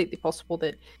 It's completely possible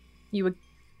that you were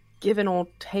given or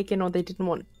taken, or they didn't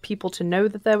want people to know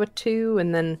that there were two.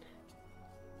 And then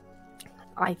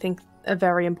I think a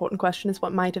very important question is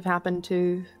what might have happened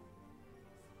to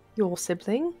your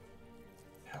sibling.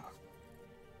 Yeah.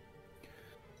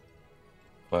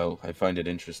 Well, I find it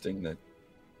interesting that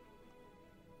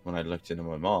when I looked into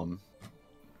my mom,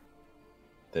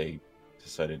 they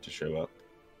decided to show up.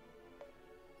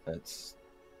 That's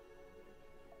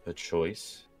a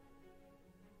choice.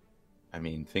 I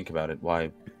mean, think about it. Why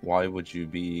would you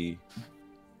be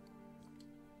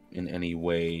in any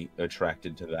way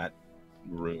attracted to that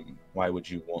room? Why would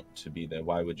you want to be there?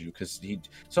 Why would you? Because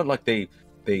it's not like they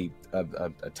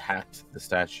attacked the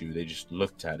statue. They just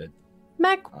looked at it.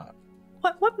 Meg,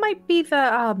 what might be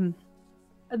the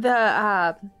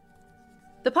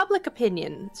public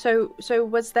opinion? So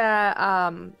was there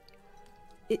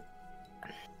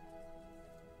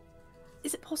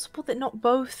is it possible that not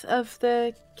both of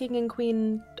the king and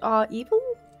queen are evil?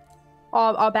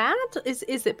 Are bad? Is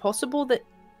it possible that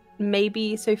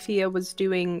maybe Sophia was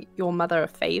doing your mother a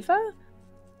favor?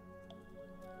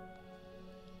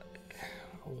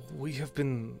 We have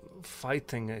been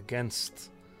fighting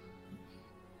against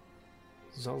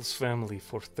Zal's family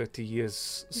for 30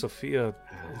 years. Sophia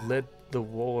led the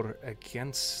war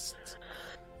against.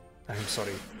 I'm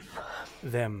sorry,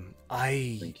 them.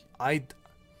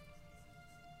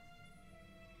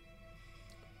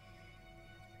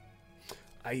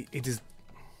 It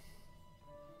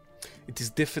is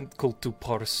difficult to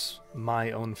parse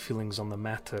my own feelings on the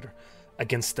matter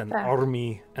against an Fair.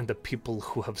 army and the people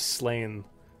who have slain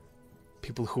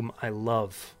people whom I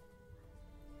love.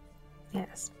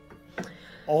 Yes.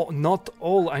 Not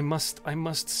all, I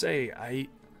must say,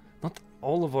 not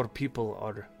all of our people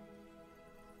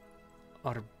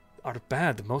are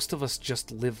bad. Most of us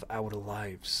just live our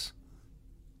lives.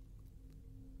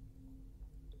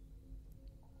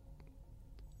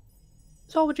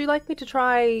 So would you like me to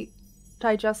try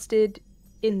digested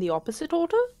in the opposite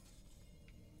order?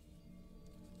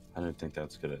 I don't think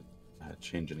that's gonna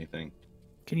change anything.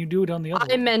 Can you do it on the other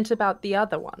I one? meant about the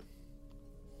other one.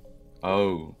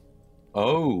 Oh.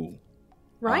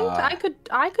 Right? Ah.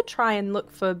 I could try and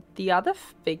look for the other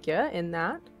figure in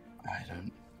that. I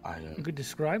don't. You could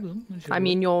describe them. It should I work.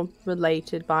 mean, you're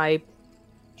related by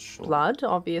Sure. blood,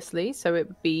 obviously, so it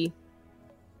would be.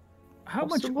 How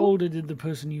much possible? older did the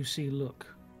person you see look?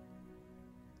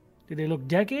 Did they look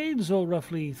decades or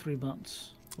roughly 3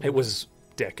 months? It was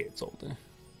decades older.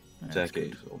 That's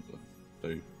Decades good. older. So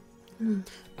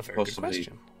A very Possibly- good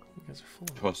question. You guys are full.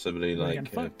 possibly We're like.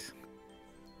 getting fucked.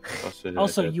 Possibly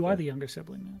Also, like you are the younger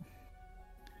sibling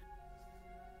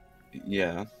now.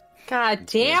 Yeah. God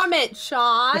damn it,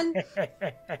 Sean!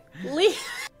 Leave.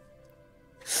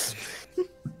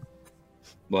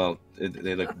 Well,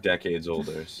 they look decades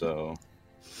older, so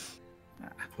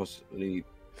possibly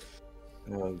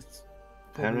Probably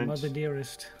parent mother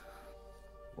dearest.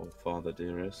 or father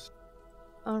dearest.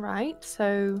 All right,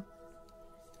 so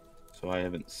So I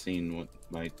haven't seen what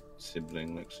my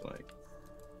sibling looks like.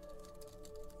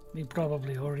 You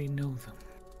probably already know them.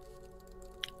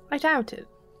 I doubt it.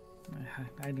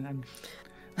 I'm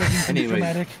looking to be Anyway.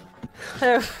 dramatic.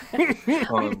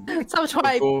 Um, That's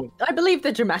why before, I believe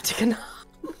they're dramatic enough.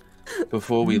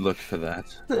 before we look for that,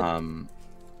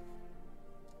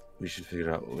 we should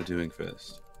figure out what we're doing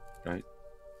first, right?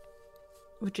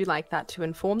 Would you like that to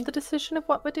inform the decision of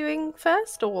what we're doing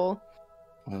first, or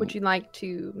Well, would you like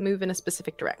to move in a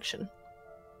specific direction?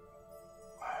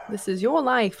 This is your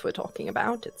life we're talking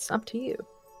about. It's up to you.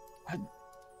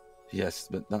 Yes,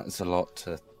 but that's a lot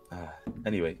to.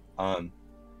 Anyway,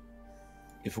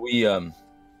 if we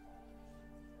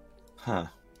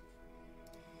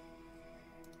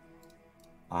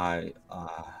I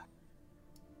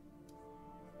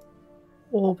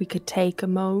Or we could take a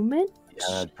moment yeah,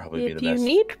 that'd probably be if the you best.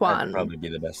 need That'd one. probably be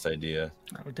the best idea.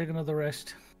 I'll take another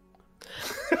rest.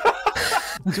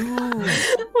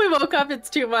 We woke up, it's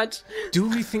too much. Do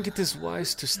we think it is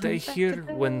wise to stay Back to here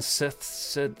bed. when Seth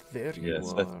said there you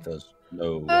Yes, are? that does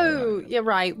no. Oh, you're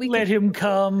right. We Let could... him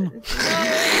come.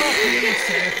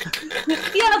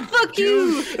 Yeah, fuck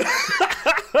you!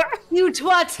 You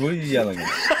twat! Who are you yelling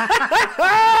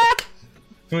at?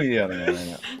 Who are you yelling at right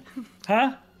now?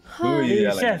 Huh? Who are you Hey,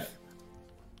 yelling at? Seth.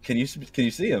 Can you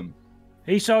see him?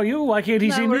 He saw you. Why can't he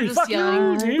No, see we're me? just Fuck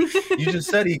yelling. you, dude. You just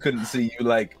said he couldn't see you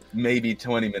like maybe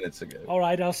 20 minutes ago. All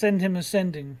right, I'll send him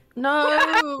ascending.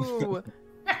 No!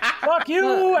 Fuck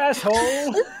you, asshole.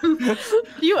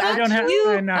 You I don't have.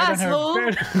 You no, asshole. I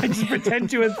don't have. I just pretend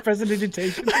to as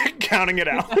prestidigitation. Counting it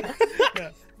out.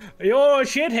 You're a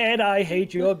shithead. I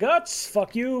hate your guts.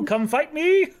 Fuck you. Come fight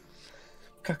me.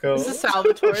 Cucko. This is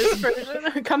Salvatore's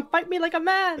version. Come fight me like a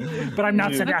man. But I'm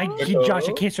not sending. Josh,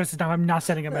 in case stressed now, I'm not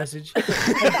sending a message.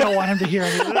 I don't want him to hear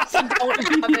any of this. Don't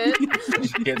have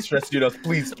it. Can't stress you enough.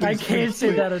 Please, I please. can't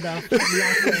say that enough.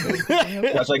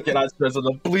 Gosh, I cannot stress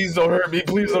enough. Please don't hurt me.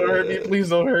 Please don't hurt me. Please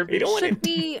don't hurt me. You don't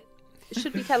want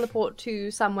Should we teleport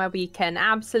to somewhere we can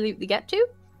absolutely get to?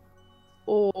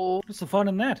 Or What's the fun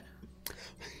in that?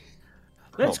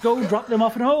 Let's go drop them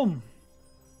off at home.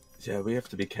 Yeah, we have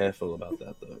to be careful about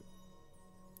that, though.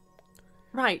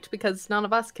 right, because none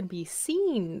of us can be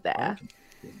seen there.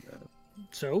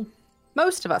 So,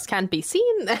 Most of us can be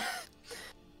seen there.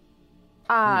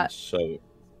 So,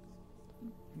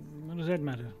 what does that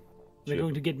matter? They're Sure.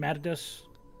 going to get mad at us.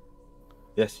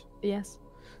 yes. Yes.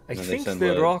 I And they think send the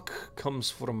word. rock comes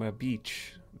from a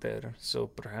beach there, so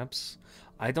perhaps.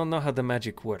 I don't know how the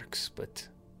magic works, but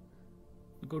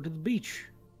We go to the beach.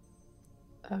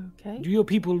 Okay. Do your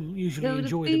people usually Go to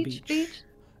enjoy the the beach, beach?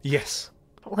 yes.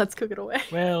 Let's cook it away.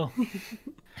 Well,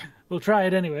 we'll try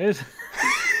it anyways.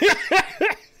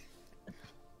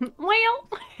 Well,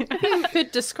 You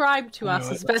could describe to us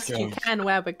Oh, as let's best you go. can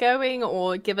where we're going,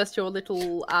 or give us your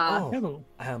little Oh,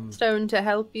 Hello. stone to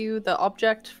help you, the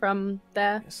object from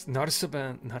there. yes.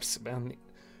 Narciban.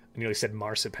 I nearly said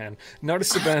marzipan.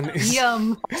 Narciban is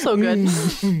yum. So good.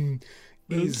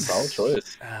 Solid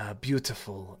choice.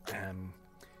 beautiful.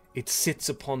 It sits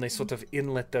upon a sort of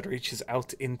inlet that reaches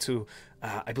out into,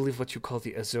 I believe, what you call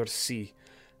the Azure Sea.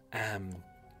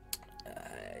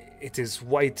 It is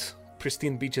white,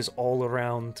 pristine beaches all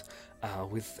around,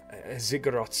 with a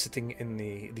ziggurat sitting in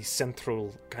the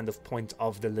central kind of point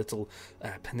of the little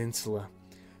peninsula.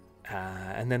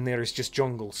 And then there is just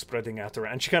jungle spreading out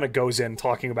around. She kind of goes in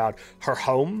talking about her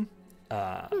home.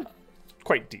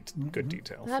 Quite good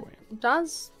detail That for you.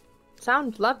 does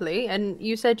sound lovely. And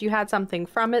you said you had something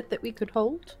from it that we could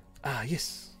hold?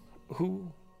 Yes. Who?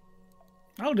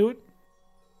 I'll do it.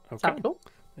 Okay. Salvador?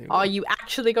 There you Are go. you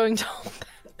actually going to hold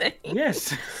that thing?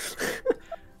 Yes.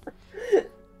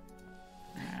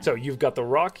 So you've got the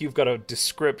rock, you've got a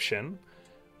description.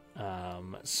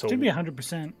 So Should be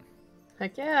 100%.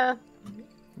 Heck yeah.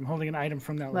 I'm holding an item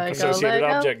from that Like location. associated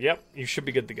Lego. object. Yep, you should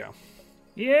be good to go.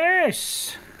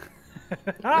 Yes!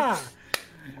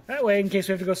 That way, in case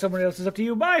we have to go somewhere else, it's up to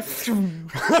you. Bye!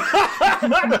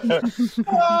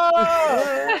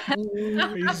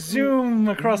 We zoom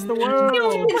across the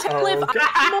world. Tell if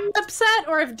I'm more upset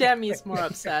or if Demi's more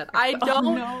upset. I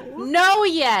don't know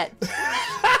yet.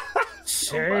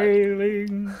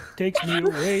 Sailing takes me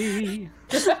away.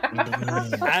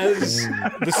 As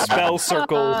the spell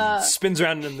circle spins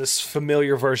around in this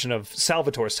familiar version of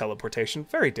Salvatore's teleportation,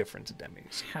 very different to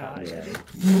Demi's.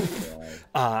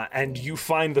 And you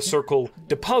find the circle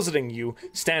depositing you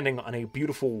standing on a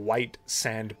beautiful white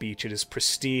sand beach. It is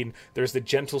pristine. There's the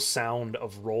gentle sound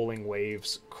of rolling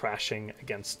waves crashing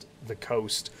against the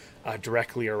coast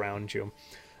directly around you.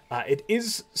 It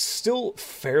is still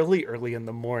fairly early in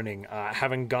the morning,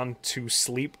 having gone to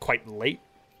sleep quite late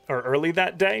or early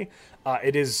that day.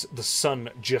 It is the sun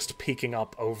just peeking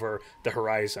up over the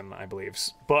horizon, I believe.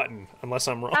 Button, unless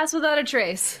I'm wrong. Pass without a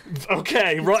trace.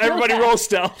 Okay, everybody roll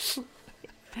stealth.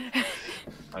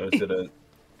 I was gonna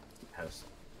pass.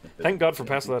 Thank God for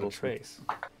pass without a trace.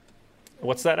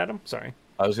 What's that, Adam? Sorry.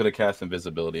 I was gonna cast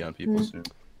invisibility on people soon.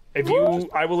 If you,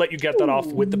 I will let you get that off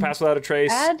with the pass without a trace.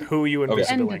 Add Who are you End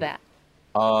invisibiling? that.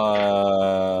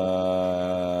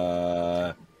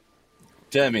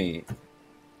 Demi,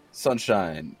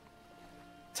 Sunshine,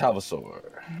 Talvasaur.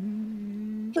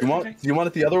 Do you want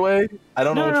it the other way? I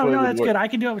don't know which way. No, would that's work. good. I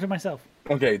can do it to myself.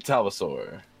 Okay,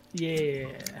 Talvasaur. Yeah.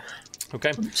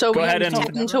 Okay. So Go we ahead and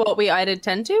tend to what we added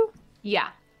 10 to? Yeah.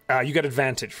 you get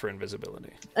advantage for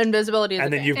invisibility, Invisibility is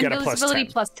and then okay. you've got a plus Invisibility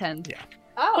 10. plus 10. Yeah.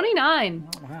 Oh. 29.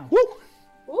 Oh, wow. Woo!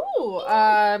 Ooh,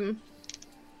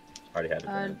 Already had it.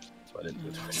 So I didn't do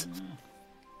it twice.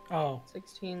 Oh.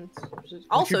 16.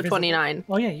 Also visible? 29.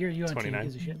 Oh, yeah, you're UNT. 29.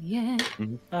 Gives a shit.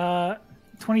 Yeah.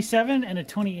 27 and a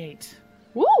 28.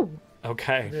 Woo!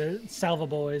 Okay. The Salva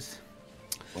boys.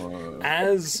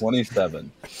 As 27.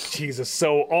 Jesus,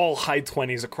 so all high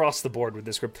 20s across the board with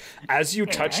this group. As you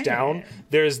touch down,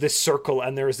 there's this circle,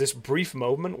 and there is this brief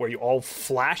moment where you all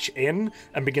flash in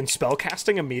and begin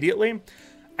spellcasting immediately.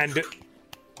 And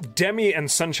Demi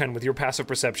and Sunshine, with your passive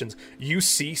perceptions, you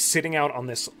see sitting out on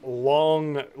this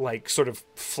long, like, sort of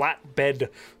flat bed,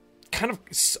 kind of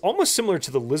almost similar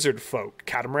to the lizard folk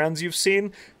catamarans you've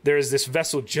seen. There is this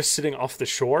vessel just sitting off the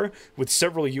shore with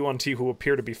several UNT who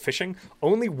appear to be fishing.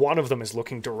 Only one of them is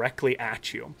looking directly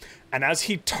at you. And as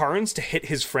he turns to hit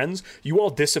his friends, you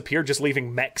all disappear, just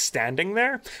leaving Mech standing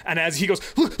there. And as he goes,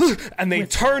 and they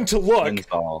turn to look,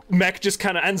 Enzal. Mech just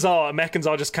kind of, Mech and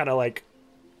Zal just kind of like,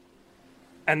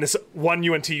 and this one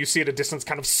UNT you see at a distance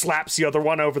kind of slaps the other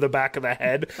one over the back of the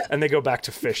head, and they go back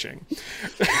to fishing.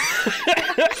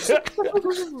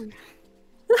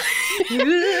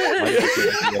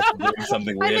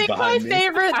 Something I weird think my behind me.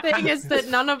 favorite thing is that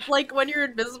none of, like, when you're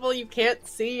invisible, you can't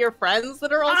see your friends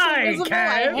that are also I invisible.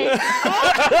 can.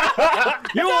 I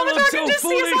hate You all look I so can just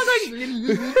see foolish.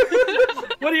 something.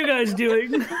 What are you guys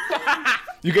doing?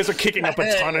 You guys are kicking up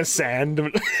a ton of sand.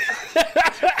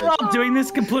 We're all doing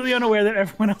this completely unaware that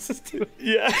everyone else is doing.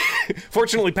 Yeah.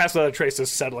 Fortunately, Pass Without a Trace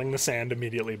is settling the sand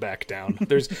immediately back down.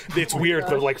 It's weird,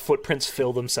 the like footprints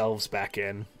fill themselves back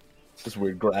in. This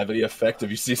weird gravity effect of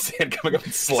you see sand coming up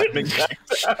and slamming back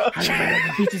down.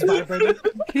 The beach is vibrating.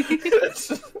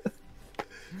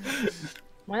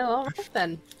 Well, all right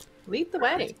then. Lead the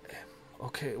way.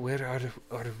 Okay, where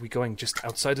are we going? Just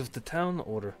outside of the town,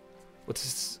 or what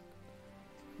is?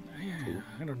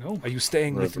 I don't know. Are you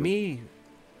staying with Wherever. me?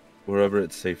 Wherever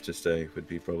it's safe to stay would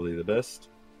be probably the best.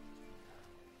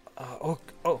 Oh.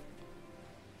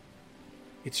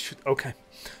 It should okay.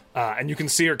 And you can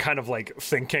see her kind of like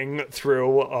thinking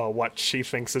through what she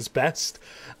thinks is best.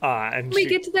 And We she,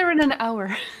 get there in an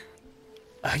hour.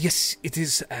 yes, it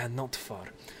is not far.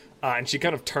 And she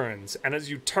kind of turns, and as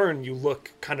you turn, you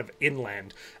look kind of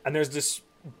inland, and there's this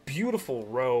beautiful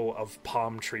row of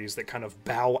palm trees that kind of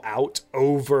bow out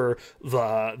over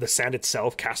the sand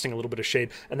itself, casting a little bit of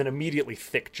shade, and then immediately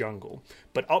thick jungle.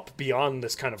 But up beyond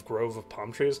this kind of grove of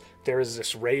palm trees, there is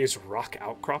this raised rock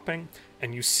outcropping,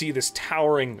 and you see this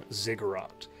towering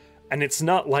ziggurat. And it's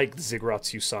not like the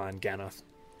ziggurats you saw in Ganoth.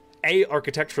 A,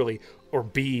 architecturally, or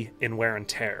B, in wear and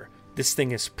tear. This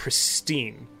thing is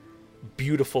pristine,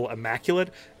 beautiful,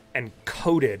 immaculate, and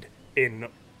coated in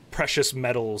precious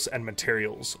metals and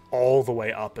materials all the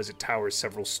way up as it towers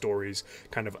several stories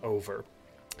kind of over.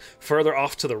 Further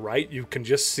off to the right, you can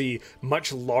just see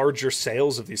much larger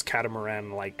sails of these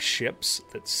catamaran-like ships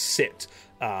that sit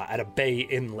at a bay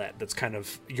inlet that's kind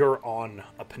of, you're on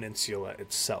a peninsula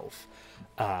itself.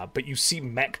 But you see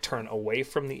Mech turn away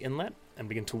from the inlet and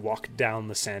begin to walk down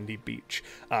the sandy beach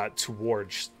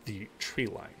towards the tree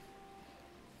line.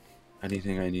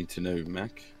 Anything I need to know,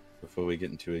 Mac, before we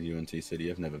get into a UNT city?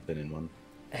 I've never been in one.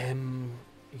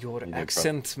 Your Maybe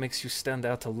accent makes you stand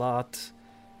out a lot.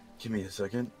 Give me a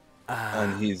second.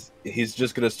 And he's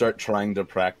just gonna start trying to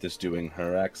practice doing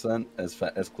her accent as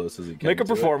close as he can. Make a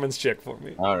to it. performance check for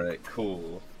me. All right,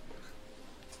 cool.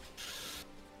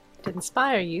 To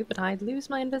inspire you, but I'd lose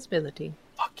my invisibility.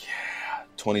 Fuck yeah.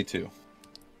 22.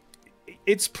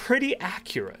 It's pretty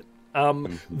accurate.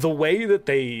 The way that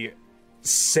they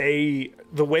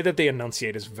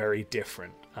enunciate is very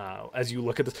different. As you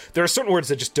look at this, there are certain words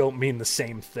that just don't mean the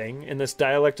same thing in this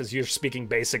dialect, as you're speaking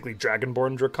basically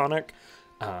Dragonborn Draconic.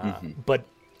 But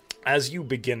as you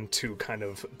begin to kind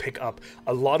of pick up,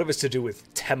 a lot of it's to do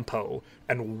with tempo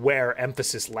and where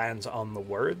emphasis lands on the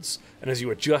words. And as you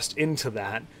adjust into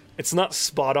that, it's not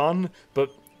spot on,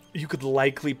 but you could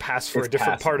likely pass for It's a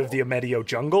different part of passable. the Amedio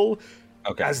jungle,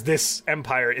 Okay. as this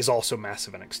empire is also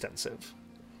massive and extensive.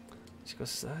 She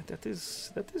goes, that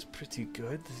is pretty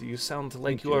good. You sound like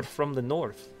Thank you you. are from the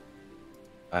north.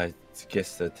 I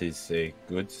guess that is a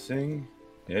good thing.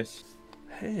 Yes.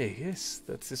 Hey, yes,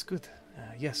 that is good.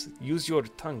 Yes, use your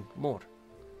tongue more.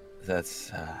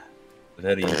 That's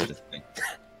very interesting.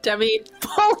 Demi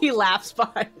fully laughs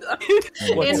behind them. What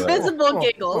do I- Invisible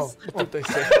giggles. What did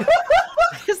they say?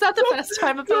 Is that the first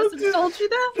time a person told you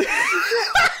that?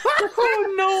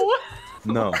 Oh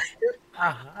No. no!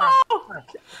 Oh,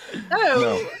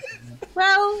 No.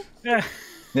 well, Yeah.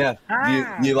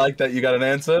 Yeah. You like that? You got an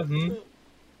answer? Hmm?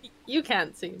 you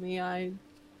can't see me.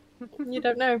 You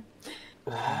don't know.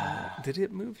 Did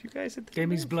it move you guys? At the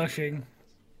Jamie's blushing.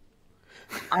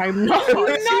 I'm not. You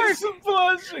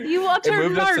It utter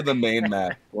moved us to narc. the main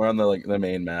map. We're on the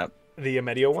main map. The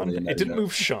Amedio one? The It didn't Amedio.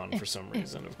 move Sean for some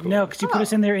reason, of course. No, because you put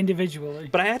us in there individually.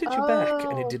 But I added you back,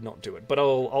 and Oh. it did not do it. But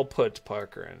I'll put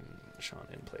Parker and Sean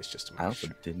in place just to I make also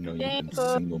sure. didn't know you could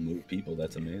Damn. single move people.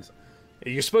 That's amazing.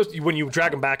 You're supposed when you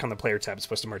drag them back on the player tab, it's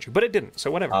supposed to merge you, but it didn't. So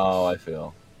whatever. Oh, I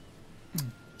feel.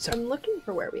 I'm looking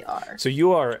for where we are. So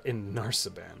you are in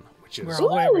Narsaban, which is We're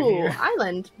all way over Ooh, here.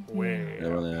 island. way.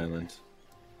 They're on the island.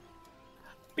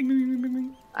 Bing, bing, bing, bing,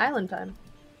 bing. Island time.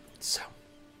 So,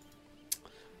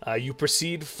 you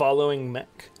proceed following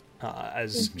Mech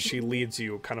as she leads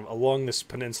you kind of along this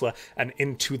peninsula and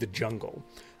into the jungle.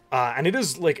 And it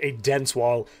is like a dense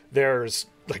wall. There's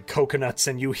like coconuts,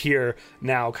 and you hear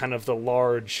now kind of the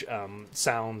large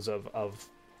sounds of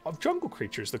jungle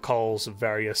creatures, the calls of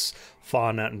various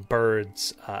fauna and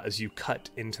birds as you cut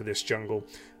into this jungle.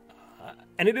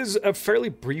 And it is a fairly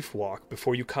brief walk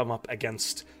before you come up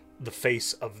against the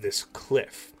face of this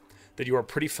cliff that you are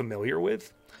pretty familiar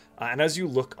with. And as you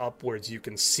look upwards, you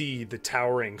can see the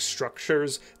towering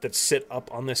structures that sit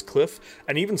up on this cliff,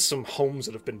 and even some homes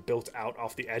that have been built out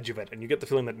off the edge of it. And you get the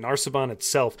feeling that Narsaban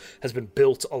itself has been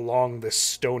built along this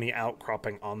stony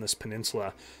outcropping on this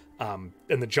peninsula. And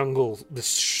the jungle,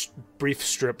 this brief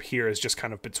strip here is just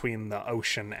kind of between the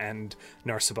ocean and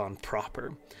Narsaban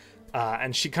proper.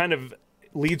 And she kind of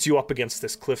leads you up against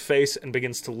this cliff face and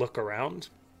begins to look around.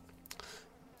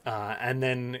 And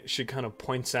then she kind of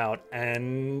points out,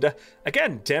 and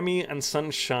again, Demi and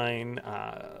Sunshine,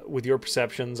 with your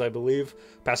perceptions, I believe,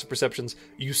 passive perceptions,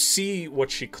 you see what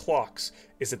she clocks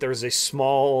is that there is a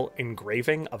small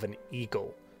engraving of an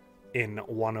eagle in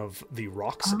one of the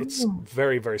rocks. It's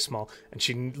very, very small. And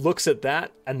she looks at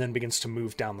that and then begins to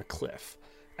move down the cliff.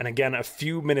 And again, a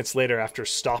few minutes later, after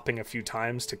stopping a few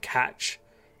times to catch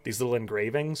these little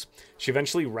engravings, she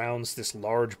eventually rounds this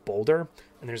large boulder,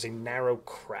 and there's a narrow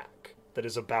crack that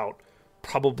is about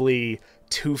probably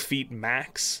 2 feet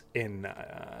max in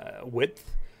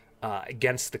width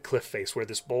against the cliff face, where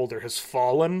this boulder has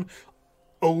fallen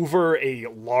over a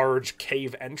large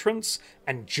cave entrance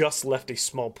and just left a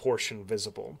small portion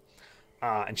visible.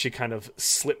 And she kind of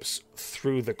slips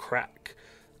through the crack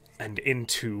and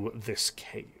into this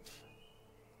cave.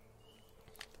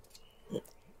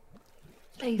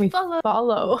 They follow.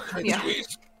 Follow. Yeah.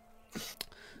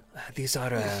 These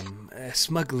are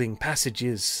smuggling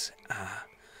passages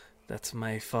that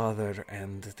my father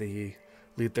and the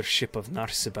leadership of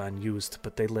Narsaban used,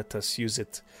 but they let us use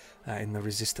it in the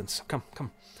resistance. So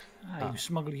come. You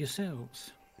smuggle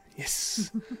yourselves.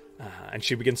 Yes. And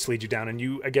she begins to lead you down, and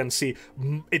you again see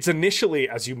it's initially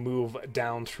as you move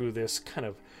down through this kind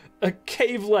of a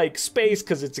cave-like space,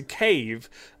 because it's a cave.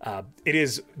 It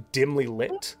is dimly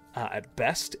lit at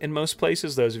best in most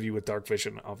places. Those of you with dark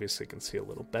vision obviously can see a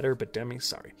little better, but Demi,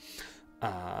 sorry.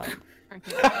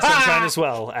 Sunshine as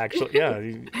well, actually. Yeah.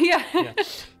 Yeah.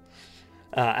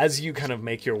 As you kind of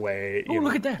make your way, Oh, you know,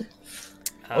 look at that.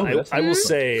 that's I will awesome.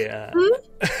 say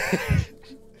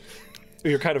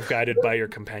you're kind of guided by your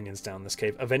companions down this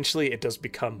cave. Eventually, it does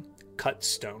become cut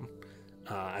stone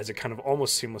as it kind of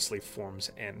almost seamlessly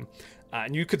forms in.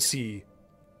 And you could see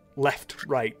left,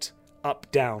 right,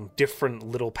 up, down, different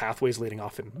little pathways leading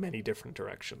off in many different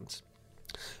directions.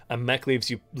 Mech leads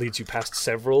you past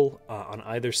several on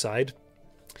either side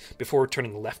before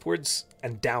turning leftwards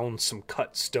and down some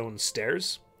cut stone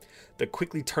stairs that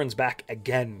quickly turns back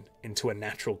again into a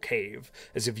natural cave,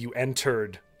 as if you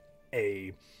entered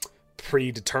a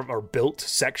predetermined or built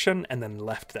section and then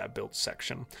left that built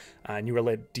section, and you were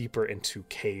led deeper into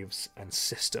caves and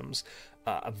systems.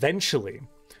 Eventually,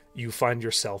 you find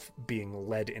yourself being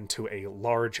led into a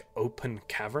large open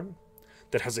cavern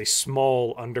that has a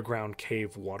small underground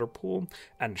cave water pool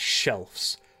and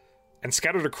shelves. And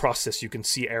scattered across this, you can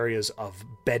see areas of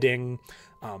bedding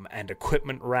and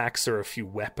equipment racks. There are a few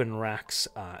weapon racks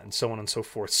and so on and so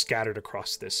forth scattered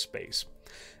across this space.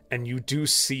 And you do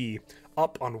see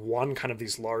up on one kind of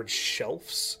these large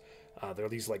shelves, there are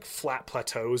these like flat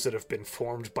plateaus that have been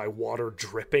formed by water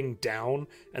dripping down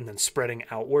and then spreading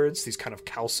outwards, these kind of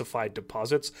calcified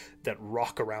deposits that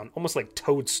rock around almost like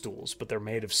toadstools, but they're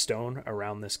made of stone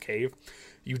around this cave.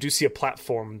 You do see a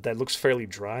platform that looks fairly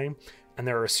dry, and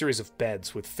there are a series of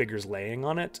beds with figures laying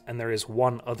on it, and there is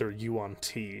one other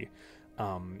Yuan-Ti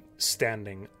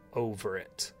standing over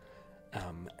it.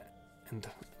 And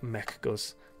Mech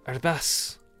goes,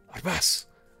 Arbas! Arbas!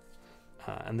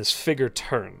 And this figure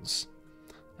turns.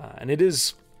 And it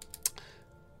is,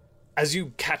 as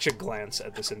you catch a glance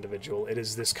at this individual, it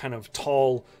is this kind of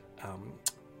tall,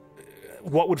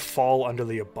 what would fall under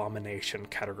the abomination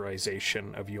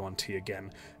categorization of Yuan-Ti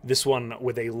again. This one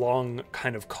with a long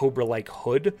kind of cobra-like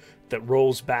hood that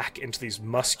rolls back into these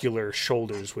muscular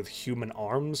shoulders with human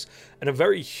arms and a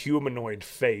very humanoid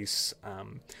face.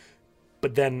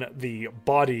 But then the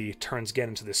body turns again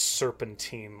into this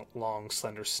serpentine, long,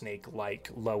 slender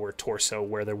snake-like lower torso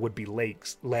where there would be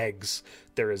legs.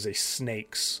 There is a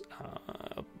snake's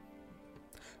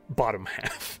bottom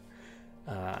half.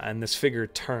 And this figure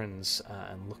turns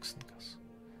and looks and goes,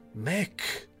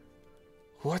 Mech!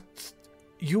 What?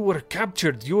 You were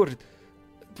captured. You were...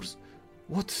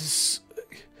 What is...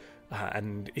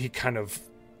 and he kind of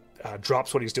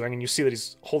drops what he's doing, and you see that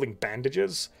he's holding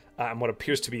bandages and what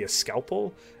appears to be a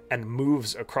scalpel, and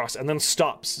moves across, and then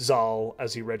stops Zal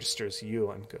as he registers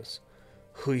you and goes,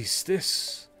 Who is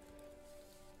this?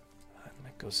 And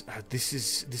Mech goes, This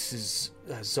is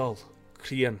Zal,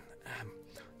 Krian.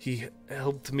 He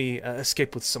helped me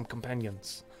escape with some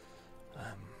companions.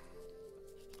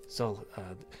 Zal,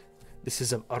 this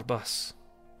is Arbas.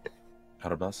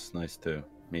 Arbas, nice to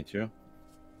meet you.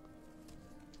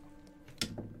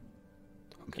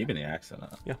 I'm keeping the accent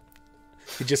up. Yeah.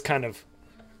 He just kind of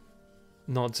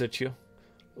nods at you.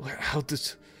 How did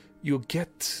you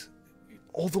get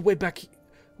all the way back?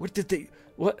 Where did they...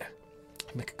 What?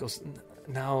 Mech goes,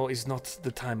 Now is not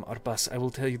the time, Arbas. I will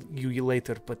tell you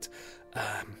later, but...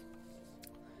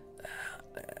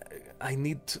 I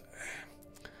need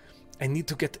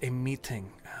to get a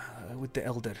meeting with the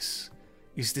elders.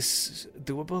 Is this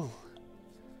doable?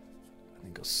 And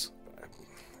he goes,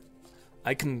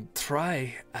 I can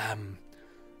try.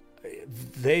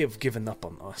 They have given up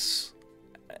on us.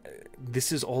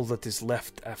 This is all that is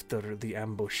left after the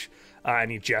ambush.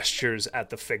 And he gestures at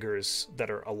the figures that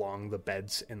are along the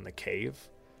beds in the cave.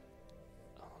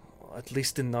 At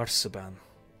least in Narsaban.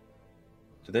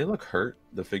 Do they look hurt,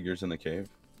 the figures in the cave?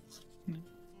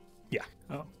 Yeah.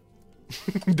 Oh.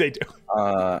 They do.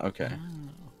 Okay. I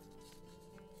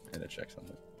had to check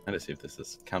something. I had to see if this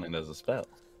is counting as a spell.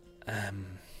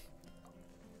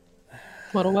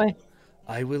 What away?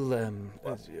 I will,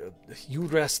 you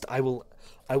rest. I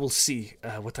will see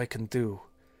what I can do.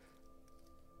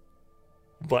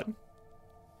 What?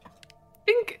 I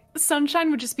think Sunshine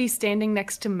would just be standing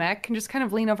next to Mech and just kind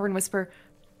of lean over and whisper,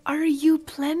 Are you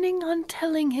planning on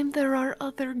telling him there are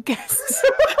other guests?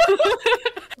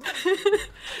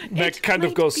 Mech kind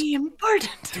of goes, Be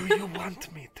important. Do you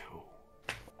want me to?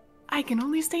 I can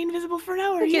only stay invisible for an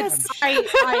hour, yes.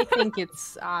 I think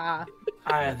it's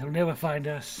They'll never find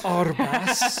us.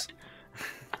 Arbas?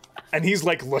 And he's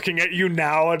like looking at you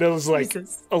now and it was like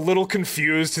Jesus. a little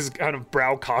confused. His kind of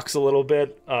brow cocks a little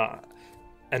bit.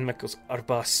 And Mech goes,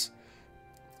 Arbas,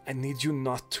 I need you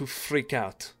not to freak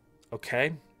out,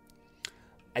 okay?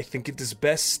 I think it is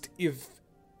best if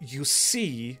you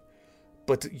see,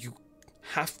 but you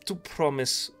have to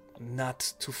promise not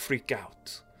to freak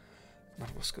out.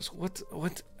 Arbas goes, what?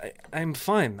 I'm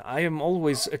fine. I am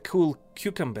always a cool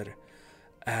cucumber.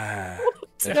 Demi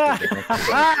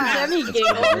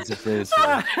giggles. That's a face.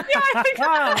 Yeah,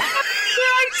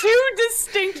 I two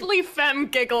distinctly femme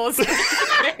giggles.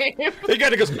 He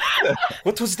kind of goes,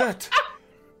 "What was that?"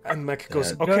 And Mech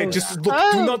goes, Yeah, "Okay, no. just look,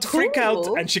 do Oh, not freak out."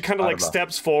 cool. And she kind of like Arba.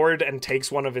 steps forward and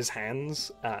takes one of his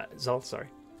hands. Zal, sorry.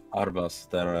 Arbas,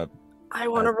 there I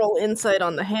want to roll insight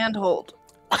on the handhold.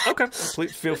 Okay,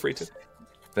 please feel free to.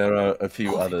 are a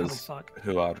few Oh, others fuck.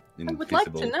 who are I would like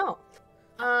invisible. to know.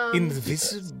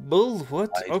 Invisible?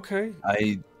 What? Okay.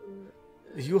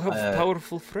 You have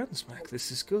powerful friends, Mech.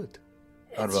 This is good.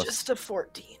 Arbas, Just a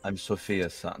 14. I'm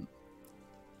Sophia's son.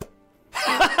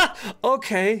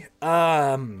 Okay.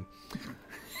 I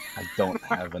don't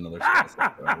have another spell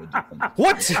slot where I would do something.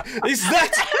 What is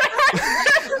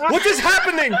that? What is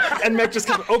happening? And Mech just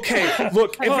goes, "Okay,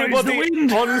 look, Oh, it's the everybody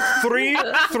wind." on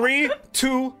 3,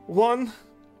 2, 1."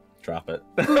 Drop it.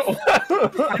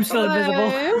 I'm still invisible.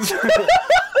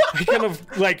 He kind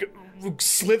of like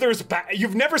slithers back.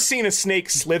 You've never seen a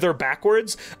snake slither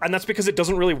backwards, and that's because it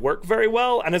doesn't really work very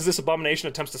well. And as this abomination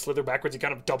attempts to slither backwards, he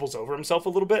kind of doubles over himself a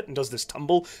little bit and does this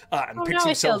tumble and Oh, picks now I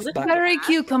himself feel back. Very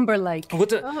cucumber-like.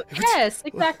 What? Oh, yes,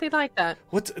 exactly like that.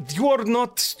 What? You are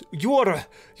not. You are.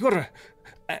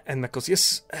 And Matt goes,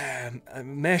 "Yes,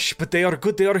 Mesh, but they are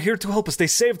good. They are here to help us. They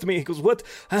saved me." He goes, "What?"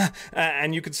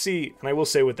 And you can see, and I will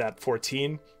say with that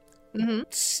 14,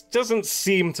 doesn't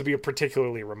seem to be a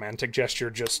particularly romantic gesture,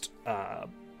 just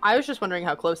I was just wondering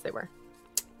how close they were.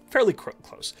 fairly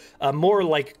close. More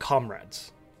like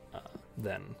comrades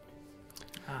than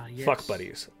Yes. fuck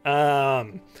buddies.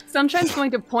 Sunshine's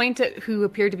going to point at who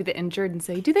appeared to be the injured and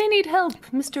say, "Do they need help,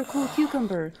 Mr. Cool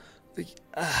Cucumber?"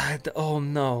 Oh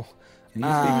no. Can you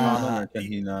speak common or can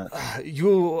he not?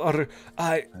 You are.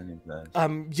 I need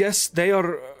that. Yes, they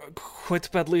are quite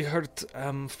badly hurt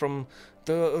from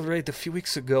the raid a few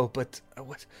weeks ago, but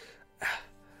what?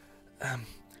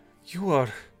 You are.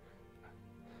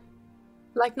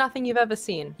 Like nothing you've ever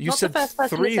seen. You Not said the first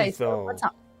person to 3, say so. though. What's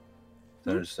up?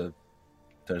 There's a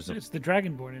It's the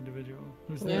Dragonborn individual.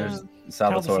 Who's Yeah. there's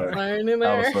Salvatore. Iron in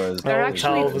there. Salvatore is They're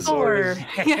actually Talvazor.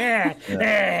 4. Yeah.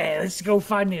 Hey, let's go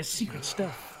find their secret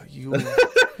stuff. You.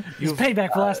 It's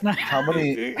payback for last night. How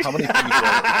many people?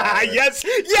 Yes,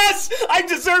 I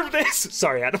deserve this.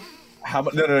 Sorry, Adam.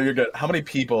 No, you're good. How many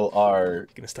people are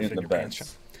Gonna stuff in in the your pants.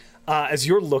 beds? As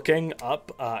you're looking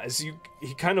up,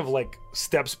 he kind of like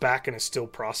steps back and is still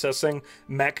processing.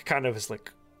 Mech kind of is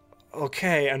like,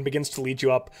 okay, and begins to lead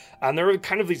you up. And there are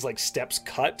kind of these like steps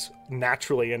cut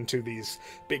naturally into these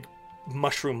big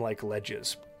mushroom-like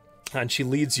ledges. And she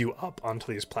leads you up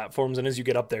onto these platforms. And as you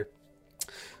get up there,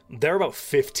 there are about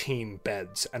 15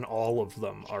 beds, and all of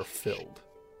them are filled.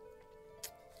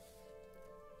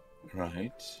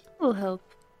 Right. Will help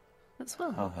as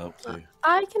well. I'll help too.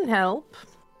 I can help.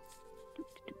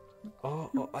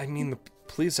 Oh, I mean,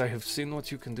 please, I have seen what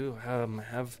you can do.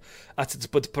 Have at it,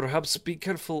 but perhaps be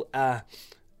careful.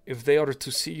 If they are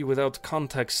to see you without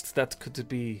context, that could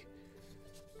be.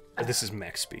 This is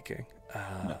Max speaking.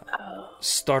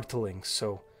 Startling.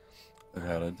 So,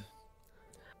 Valid.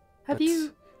 Have That's-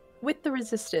 you, with the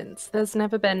resistance, there's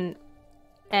never been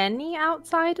any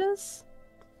outsiders?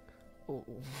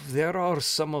 there are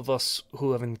some of us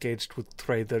who have engaged with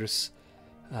traders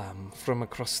from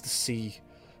across the sea,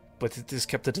 but it is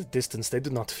kept at a distance. They do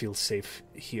not feel safe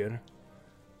here.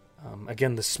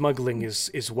 Again, the smuggling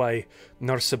is why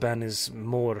Narsaban is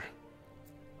more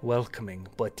welcoming,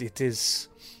 but it is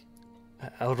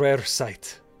a rare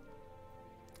sight.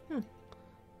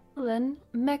 Well then,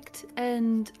 Mekt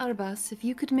and Arbas, if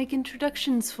you could make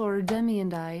introductions for Demi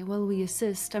and I while we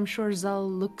assist, I'm sure Zal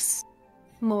looks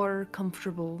more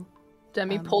comfortable.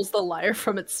 Demi pulls the lyre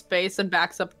from its space and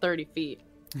backs up 30 feet.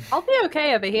 I'll be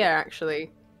okay over here, actually.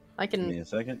 I Give me can. a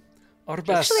second. Arbas,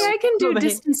 Actually, I can do Over here.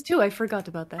 distance too. I forgot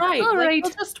about that. Right, All like, right.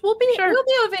 we'll be Sure. we'll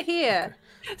be over here.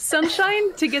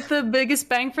 Sunshine, to get the biggest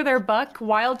bang for their buck,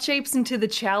 wild shapes into the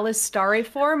chalice starry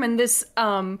form, and this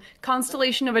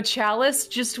constellation of a chalice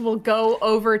just will go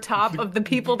over top of the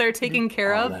people they're taking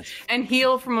care of that's- and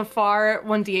heal from afar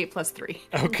 1d8 plus 3.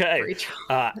 okay.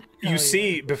 You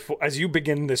see, before as you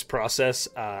begin this process,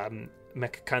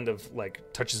 Mech kind of like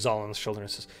touches Zal on the shoulder and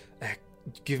says,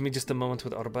 "Give me just a moment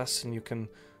with Arbas, and you can."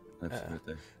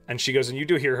 Absolutely. And she goes, and you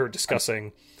do hear her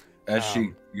discussing. As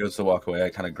she goes to walk away, I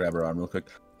kind of grab her arm real quick.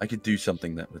 I could do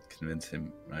something that would convince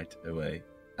him right away.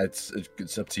 It's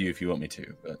up to you if you want me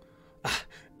to, but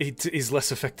It is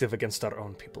less effective against our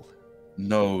own people.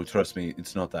 no, trust me,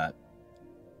 it's not that.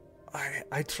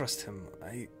 I trust him.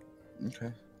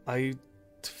 Okay, I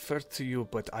defer to you,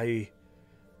 but I.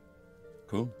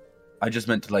 cool. I just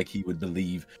meant like he would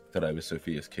believe that I was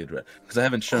Sophia's kid, right? Because I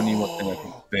haven't shown you one thing I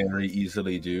can very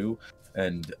easily do,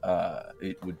 and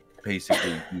it would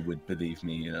basically you would believe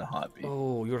me in a heartbeat.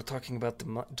 Oh, you're talking about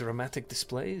the dramatic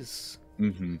displays.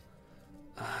 Mm-hmm.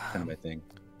 Kind of my thing.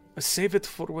 Save it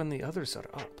for when the others are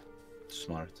up.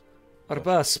 Smart.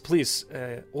 Arbas, please,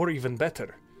 or even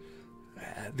better,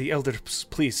 the elders,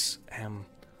 please,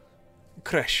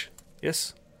 crash,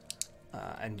 yes?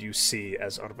 And you see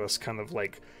as Arbas kind of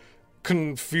like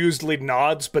confusedly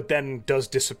nods, but then does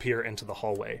disappear into the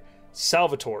hallway.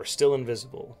 Salvatore, still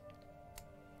invisible.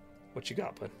 What you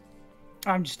got, bud?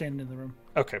 I'm just standing in the room.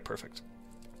 Okay, perfect.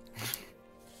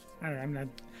 I'm not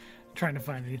trying to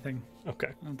find anything. Okay.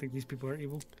 I don't think these people are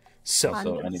evil. So, I'm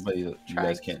So just anybody that you trying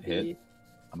guys to can't be- hit,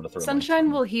 I'm gonna throw.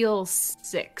 Sunshine will heal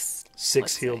 6. 6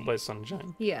 let's healed say. by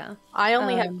Sunshine. Yeah. I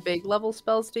only Um, have big level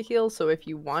spells to heal, so if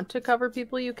you want to cover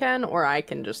people, you can, or I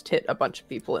can just hit a bunch of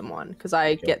people in one, because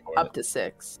I Go get for up it. to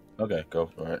 6. Okay, go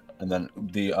for it. And then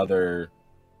the other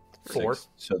 4. 6,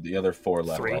 so the other 4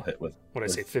 left, 3. I'll hit with. What did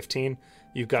I say, with 15?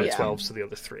 You've got Yeah. 12, so the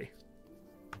other 3.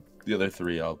 The other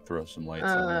 3, I'll throw some lights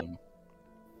on them.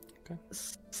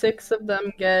 6 of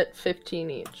them get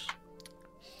 15 each.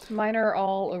 Mine are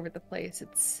all over the place.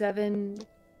 It's 7,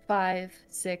 5,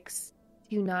 6,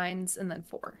 2 9s, and then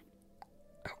 4.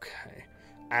 Okay.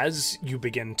 As you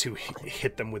begin to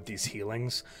hit them with these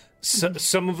healings,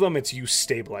 some of them it's you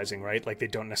stabilizing, right? Like they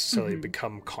don't necessarily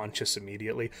become conscious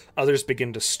immediately. Others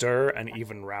begin to stir and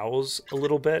even rouse a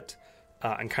little bit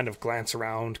and kind of glance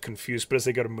around, confused. But as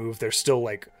they go to move, they're still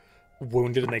like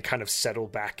wounded and they kind of settle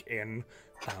back in,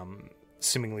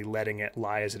 seemingly letting it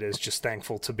lie as it is, just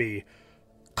thankful to be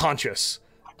conscious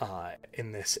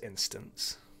in this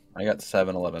instance. I got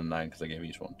 7, 11, 9 because I gave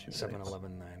each one 2. 7, lights.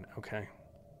 11, 9. Okay.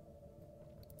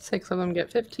 6 of them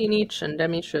get 15 each, and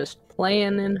Demi's just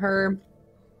playing in her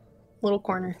little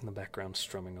corner. In the background,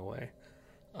 strumming away.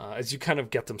 As you kind of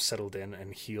get them settled in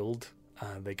and healed,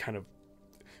 they kind of...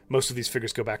 Most of these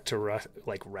figures go back to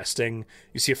resting.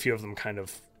 You see a few of them kind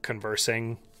of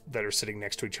conversing that are sitting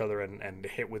next to each other and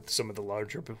hit with some of the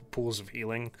larger pools of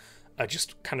healing.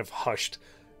 Just kind of hushed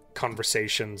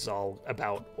conversations all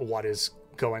about what is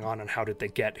going on and how did they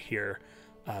get here.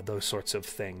 Those sorts of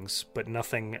things, but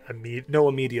nothing, no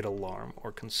immediate alarm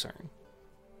or concern.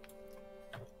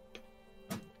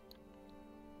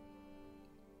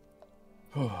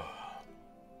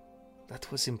 That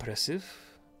was impressive.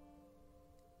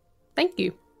 Thank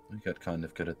you. I got kind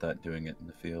of good at that, doing it in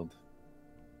the field.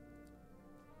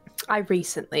 I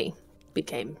recently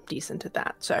became decent at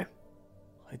that, so.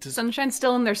 I just, Sunshine's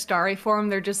still in their starry form.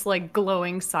 They're just like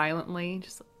glowing silently.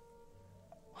 Just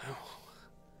wow.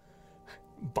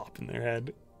 Bopping their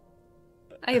head.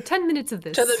 I have 10 minutes of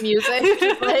this. To the music,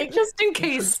 just like- just in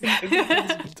case.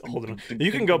 Hold on.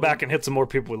 You can go back and hit some more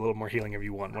people with a little more healing if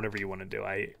you want. Whatever you want to do.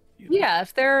 Yeah,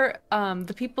 if they're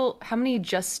the people, how many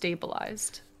just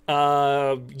stabilized?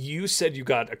 You said you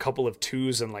got a couple of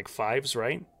 2s and like 5s,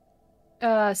 right?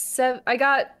 I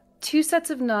got 2 sets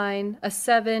of 9, a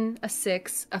 7, a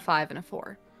 6, a 5, and a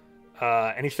 4.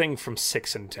 Anything from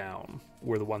 6 and down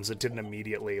were the ones that didn't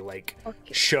immediately Okay.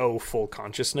 show full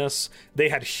consciousness. They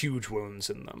had huge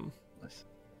wounds in them.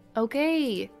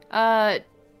 Okay.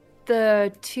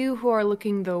 The 2 who are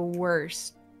looking the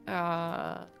worst.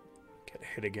 Get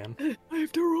hit again. I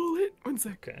have to roll it. 1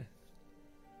 sec. Okay.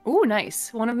 Ooh,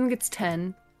 nice. One of them gets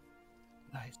 10.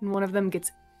 Nice. And one of them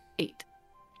gets 8.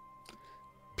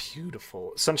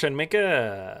 Beautiful. Sunshine, make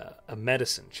a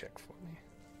medicine check for me.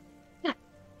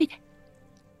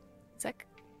 Sec.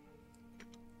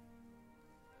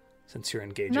 Since you're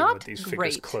engaging Not with these figures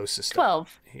great. closest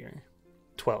 12. here.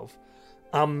 12.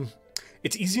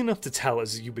 It's easy enough to tell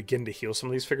as you begin to heal some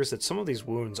of these figures that some of these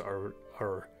wounds are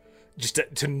just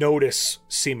to notice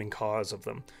seeming cause of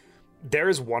them. There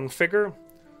is one figure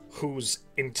whose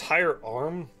entire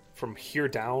arm from here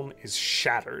down is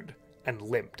shattered and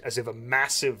limped, as if a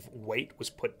massive weight was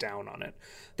put down on it.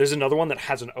 There's another one that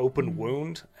has an open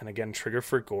wound, and again, trigger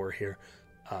for gore here,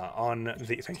 on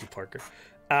the... Thank you, Parker.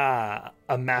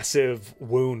 A massive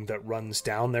wound that runs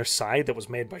down their side that was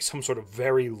made by some sort of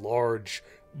very large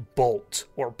bolt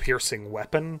or piercing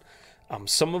weapon.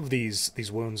 Some of these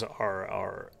wounds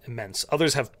are immense.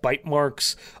 Others have bite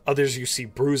marks. Others you see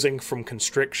bruising from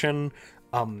constriction.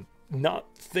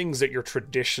 Not things that you're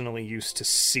traditionally used to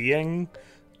seeing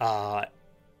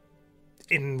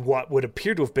in what would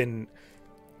appear to have been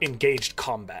engaged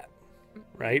combat,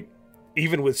 right?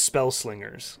 Even with spell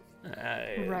slingers.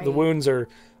 Right. The wounds are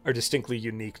distinctly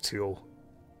unique to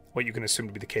what you can assume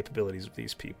to be the capabilities of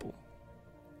these people.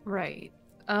 Right.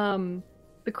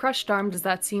 The crushed arm, does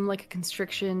that seem like a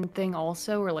constriction thing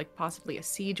also, or like possibly a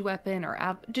siege weapon,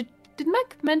 or did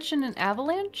Mech mention an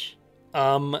avalanche?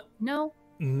 No.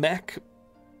 Mech,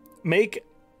 make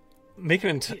make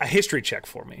a history check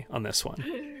for me on this one.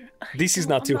 DC's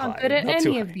not too I'm not high. good at not too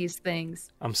any of high. these things.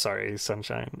 I'm sorry,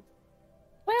 Sunshine.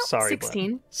 Well, Sorry,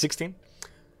 16. 16?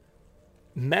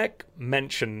 Mech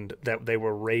mentioned that they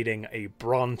were raiding a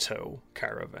Bronto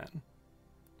caravan.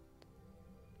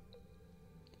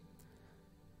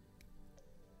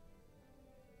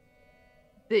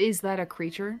 Is that a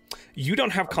creature? You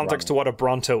don't have context to what a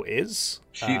Bronto is?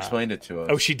 She explained it to us.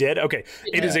 Oh, she did? Okay.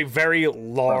 It is Yeah. a very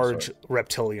large Brontosaurus.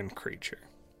 reptilian creature.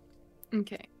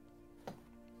 Okay.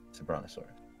 It's a brontosaurus.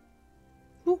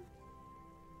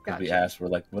 Gotcha. We asked, we're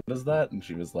like, what is that? And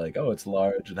she was like, oh, it's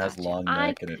large, it has Gotcha. long I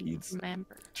neck, and it couldn't eats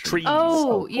remember. Trees.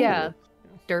 Oh, cool. yeah.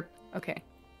 Derp. Okay.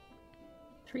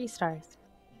 3 stars.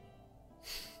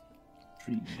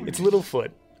 trees. It's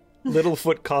Littlefoot.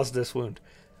 Littlefoot caused this wound.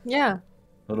 Yeah.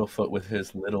 Littlefoot with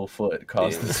his little foot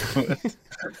caused this wound.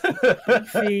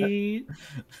 See,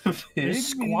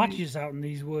 there's Pygmy. squatches out in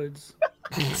these woods.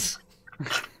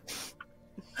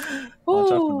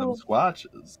 Watch out for them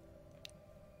squatches.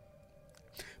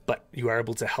 But you are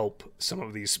able to help some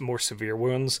of these more severe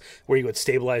wounds where you had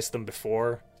stabilized them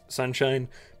before, Sunshine.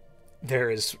 There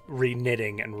is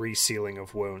reknitting and resealing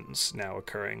of wounds now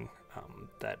occurring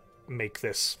that make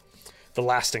the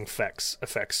lasting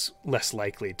effects less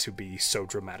likely to be so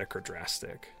dramatic or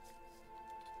drastic.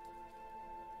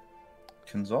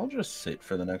 Can Zal just sit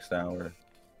for the next hour?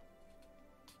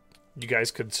 You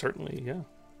guys could certainly, yeah.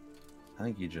 I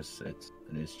think he just sits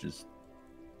and is just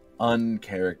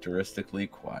uncharacteristically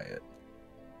quiet.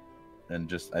 And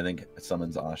just, I think,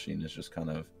 summons Ashi and is just kind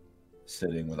of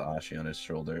sitting with Ashi on his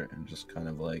shoulder and just kind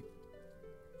of like,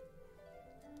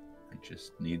 I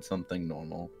just need something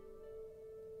normal.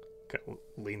 Kind of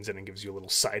leans in and gives you a little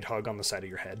side hug on the side of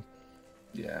your head.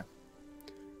 Yeah.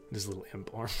 His little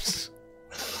imp arms.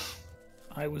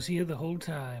 I was here the whole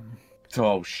time.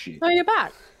 Oh, shit. Oh, you're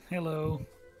back. Hello.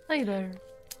 Hi there.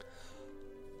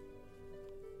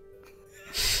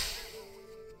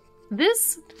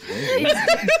 This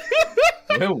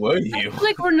Where were I you? feel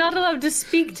like we're not allowed to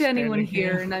speak to anyone Standing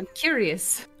here. here, and I'm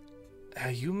curious.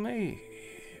 You may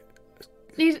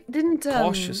Didn't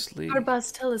Cautiously.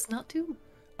 Arbas tell us not to?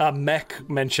 Mech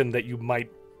mentioned that you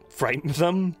might frighten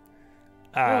them.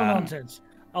 Oh, nonsense.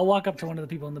 I'll walk up to one of the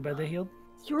people in the bed they healed.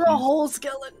 You're a whole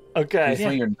skeleton. Okay.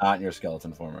 Definitely you're not in your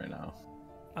skeleton form right now.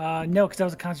 No, because that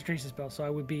was a concentration spell, so I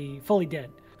would be fully dead.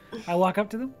 I walk up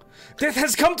to them. Death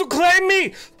has come to claim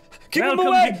me! Keep him Welcome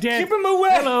away! to death. Keep him away!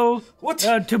 Hello. What?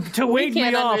 To wake me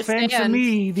can't off, answer understand.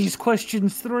 me these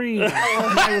questions 3, and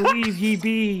I will leave ye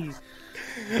be.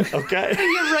 Okay.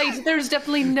 You're right. There's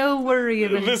definitely no worry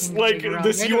of This anything like going wrong.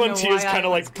 this I don't know UNT why is I kind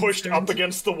of was like pushed up concerned.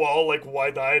 against the wall, like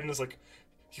wide-eyed, and is like,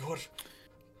 "You're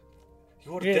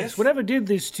Yes, death." whatever did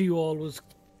this to you all was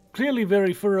clearly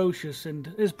very ferocious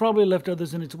and has probably left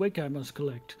others in its wake, I must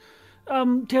collect.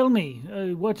 Tell me,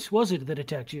 what was it that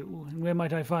attacked you, and where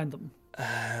might I find them?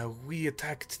 We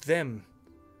attacked them,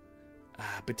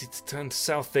 but it turned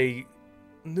south. They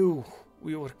knew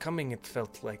we were coming. It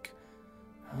felt like.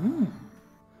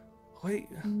 Wait.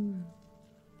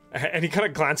 And he kind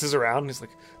of glances around. And he's like,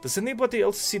 "Does anybody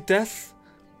else see death?"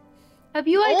 Have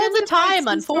you All the identified time,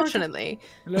 some sort of- unfortunately.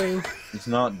 Hello? It's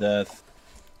not death.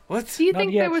 What? Do you Not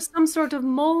think yet. there was some sort of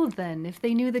mole then, if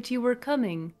they knew that you were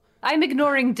coming? I'm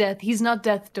ignoring death. He's not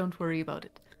death. Don't worry about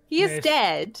it. He is Yes.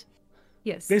 dead.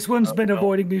 Yes. This one's been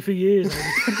avoiding me for years.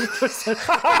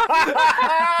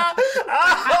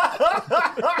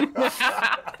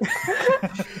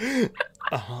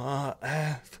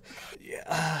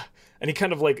 Yeah. And he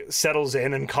kind of like settles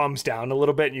in and calms down a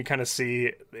little bit, and you kind of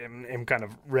see him kind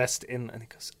of rest in, and he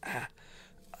goes,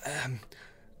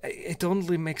 it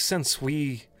only makes sense.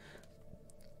 We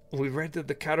raided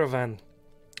the caravan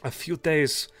a few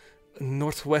days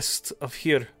northwest of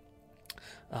here.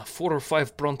 4 or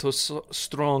 5 Brontos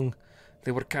strong.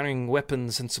 They were carrying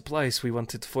weapons and supplies we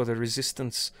wanted for the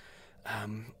resistance.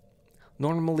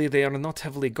 Normally they are not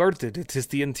heavily guarded. It is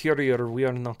the interior. We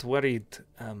are not worried.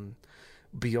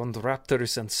 Beyond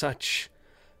raptors and such.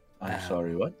 I'm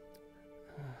sorry, what?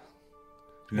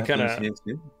 Do He have kinda-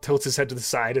 PTSD? Tilts his head to the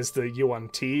side as the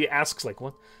UNT asks, like,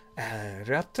 what?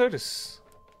 Raptors?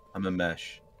 I'm a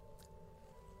mesh.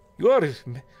 You are...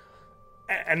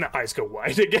 And the eyes go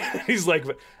wide again. He's like,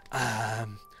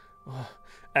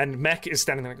 and Mech is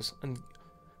standing there and goes,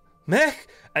 Mech?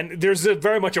 And there's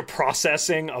very much a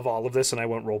processing of all of this, and I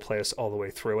won't roleplay us all the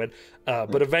way through it.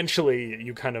 But eventually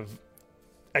you kind of,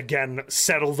 again,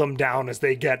 settle them down as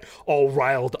they get all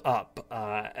riled up.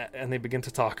 And they begin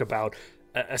to talk about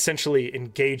essentially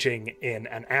engaging in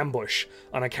an ambush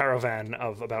on a caravan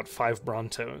of about 5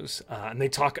 Brontos. And they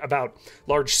talk about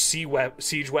large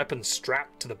siege weapons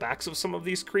strapped to the backs of some of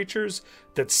these creatures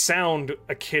that sound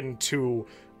akin to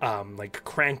like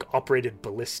crank-operated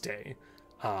ballistae.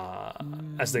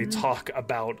 As they talk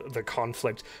about the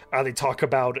conflict, they talk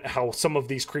about how some of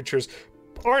these creatures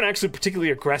aren't actually particularly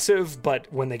aggressive, but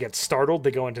when they get startled, they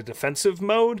go into defensive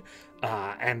mode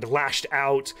and lashed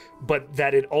out, but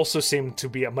that it also seemed to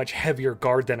be a much heavier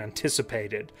guard than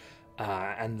anticipated,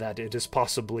 and that it is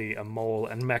possibly a mole.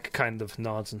 And Mech kind of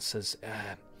nods and says,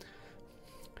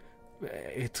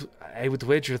 I would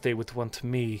wager they would want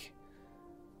me,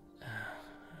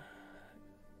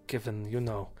 given,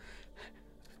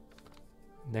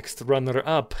 next runner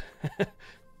up.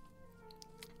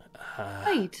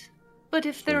 Right. But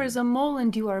if there is a mole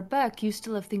and you are back, you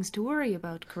still have things to worry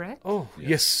about, correct? Oh,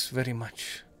 yes, very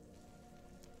much.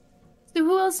 So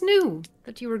who else knew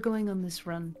that you were going on this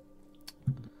run?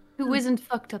 Who isn't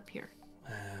fucked up here?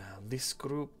 This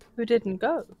group, Who didn't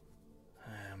go?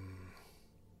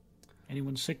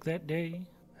 Anyone sick that day?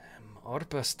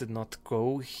 Arbas did not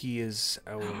go. He is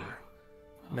our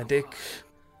medic.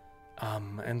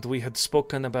 And we had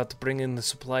spoken about bringing the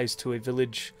supplies to a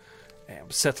village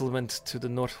settlement to the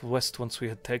northwest once we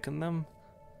had taken them.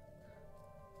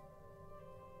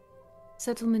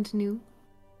 Settlement new?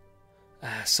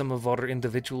 Some of our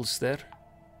individuals there.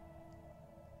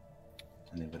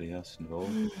 Anybody else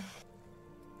involved?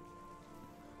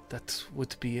 That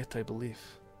would be it, I believe.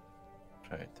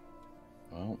 Right.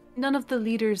 Well, None of the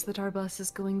leaders that Arbas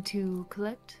is going to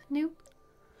collect knew?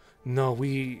 No,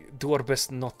 we do our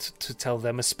best not to tell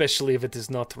them, especially if it is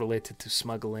not related to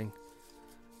smuggling.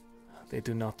 They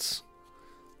do not.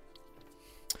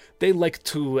 They like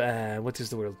to, what is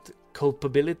the word?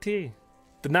 Culpability?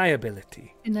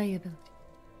 Deniability. Deniability.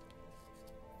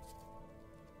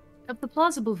 Of the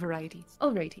plausible variety.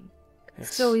 Alrighty.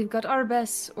 Yes. So we've got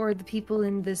Arbes, or the people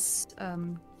in this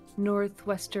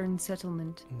northwestern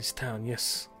settlement. In this town,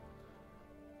 yes.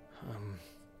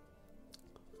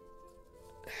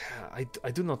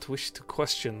 I do not wish to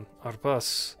question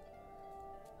Arbas.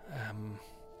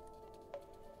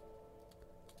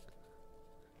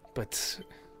 But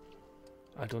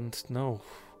I don't know.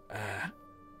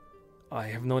 I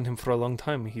have known him for a long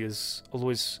time. He has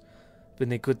always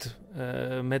been a good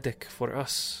medic for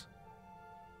us.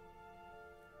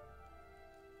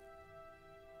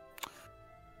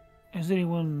 Has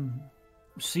anyone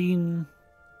seen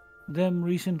them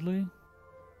recently?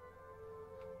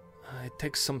 It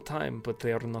takes some time, but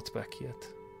they are not back yet.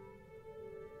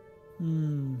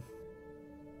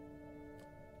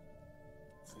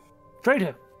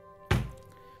 Traitor!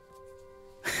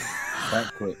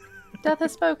 that quick. Death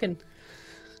has spoken.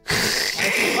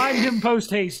 Find him post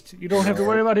haste. You don't have to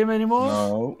worry about him anymore.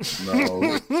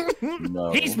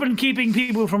 No. He's been keeping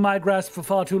people from my grasp for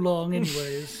far too long,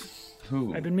 anyways.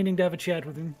 Who? I've been meaning to have a chat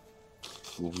with him.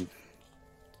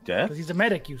 Death? Because he's a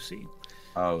medic, you see.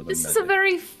 Oh, the This is a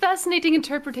very fascinating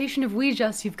interpretation of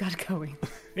Ouijas you've got going.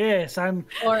 Yes, I'm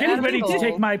Or getting ready to animal.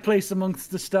 take my place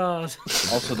amongst the stars.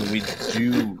 Also, that we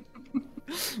do.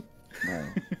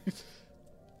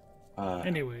 No.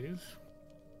 Anyways.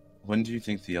 When do you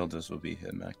think the elders will be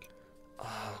here, Mac?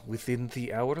 Within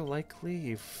the hour,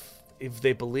 likely, if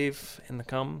they believe in the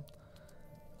come.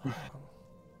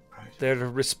 Their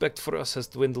respect for us has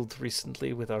dwindled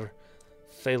recently with our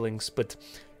failings, but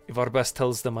if Arbas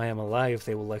tells them I am alive,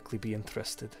 they will likely be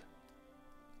interested.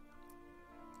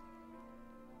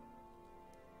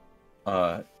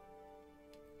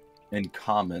 In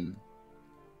common,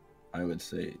 I would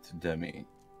say to Demi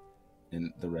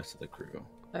and the rest of the crew.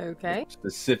 Okay.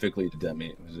 Specifically to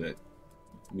Demi, was that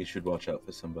we should watch out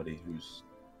for somebody who's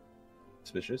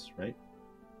suspicious, right?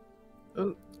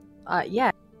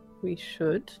 Yeah, we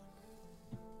should.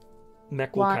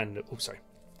 Mech will Why- kind of... Oh, sorry.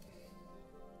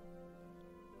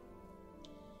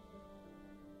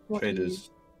 What do you-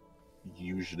 Traders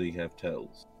usually have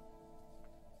tells.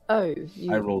 Oh, I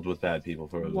you rolled with bad people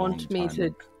for a long want time. me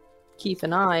to keep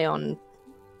an eye on...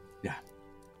 Yeah.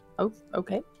 Oh,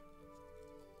 okay.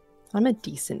 I'm a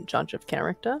decent judge of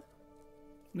character.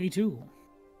 Me too.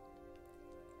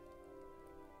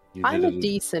 You I'm did a it-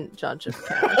 decent judge of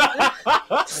character.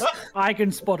 I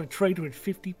can spot a traitor at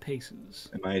 50 paces.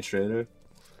 Am I a traitor?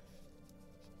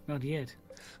 Not yet.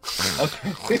 Okay.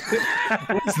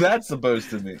 What's that supposed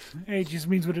to mean? It just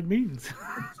means what it means.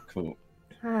 Cool.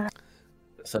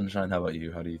 Sunshine, how about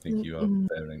you? How do you think you are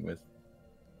faring with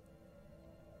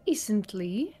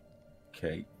Decently.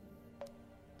 Kate?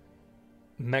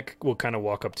 Mech will kind of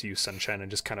walk up to you, Sunshine,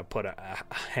 and just kind of put a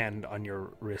hand on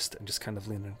your wrist and just kind of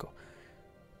lean in and go,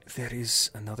 there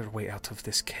is another way out of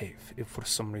this cave. If for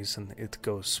some reason it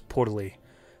goes poorly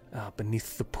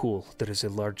beneath the pool, there is a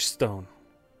large stone.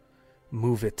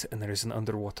 Move it, and there is an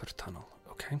underwater tunnel,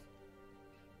 okay?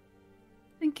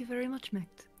 Thank you very much,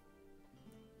 Mect.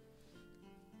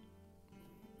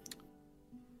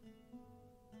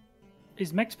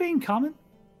 Is Mex being common?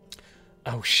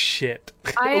 Oh, shit.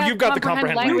 I You've got the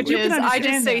comprehend languages. You can I just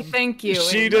understand say them. thank you.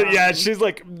 She and, does, yeah, she's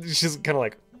kind of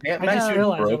like, Yeah, I just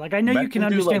realized it. Like, I know you can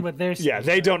understand what they're saying. yeah,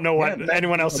 they don't know what Yeah,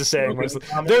 anyone else is saying.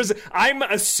 I'm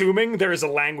assuming there is a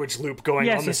language loop going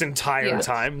Yes, on this yes. entire Yeah.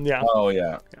 time. Yeah. Oh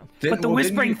yeah. But the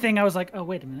whispering thing, I was like, oh,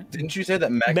 wait a minute. Didn't you say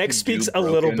that Meg Meg could speaks do a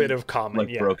little broken- bit of common, like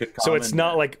yeah. broken So it's common?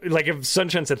 not like if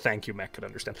Sunshine said thank you, Meg could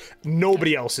understand.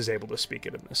 Nobody else is able to speak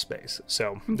it in this space,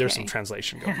 so there's some Okay.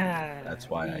 translation going on. That's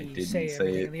why I We didn't say say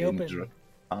everything it in the in open.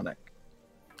 Draconic.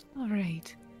 All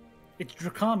right. It's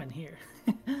Dracomin here.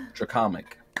 Dracomic,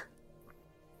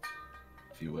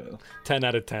 if you will. 10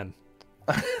 out of 10.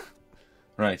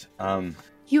 Right.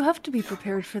 You have to be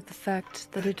prepared for the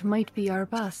fact that it might be our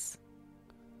bus.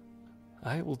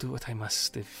 I will do what I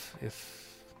must if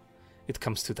it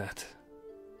comes to that.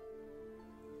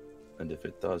 And if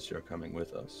it does, you're coming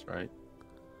with us, right?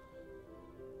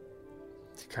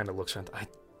 He kind of looks around. I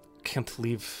can't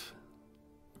leave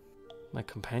my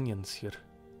companions here.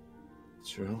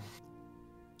 True.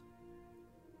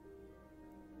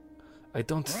 I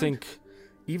don't think,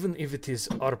 even if it is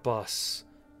our boss,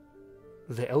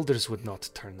 the elders would not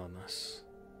turn on us.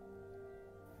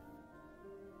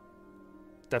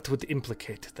 That would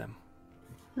implicate them.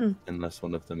 Unless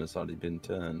one of them has already been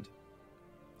turned.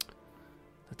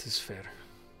 That is fair.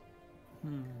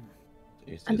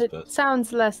 It And is, it but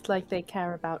sounds less like they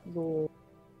care about your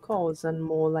cause and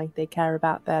more like they care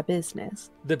about their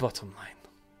business. The bottom line.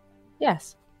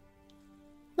 Yes.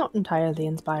 Not entirely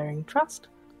inspiring trust.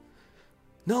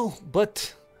 No,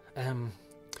 but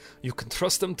you can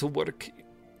trust them to work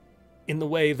in the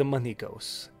way the money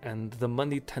goes, and the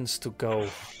money tends to go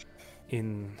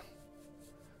in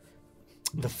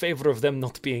the favor of them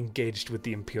not being engaged with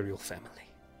the Imperial family.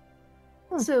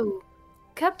 So,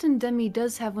 Captain Demi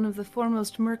does have one of the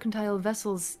foremost mercantile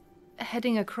vessels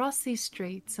heading across these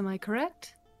straits, am I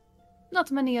correct?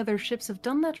 Not many other ships have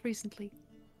done that recently.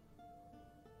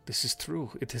 This is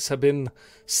true. It has been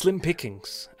slim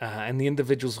pickings, and the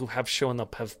individuals who have shown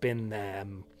up have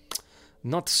been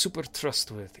not super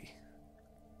trustworthy.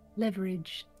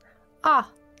 Leverage. Ah,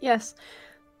 yes.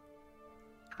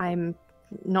 I'm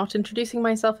not introducing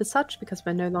myself as such because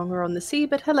we're no longer on the sea,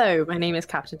 but hello, my name is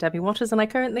Captain Debbie Waters, and I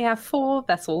currently have 4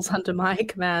 vessels under my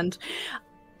command.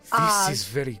 This is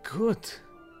very good.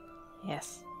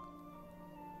 Yes.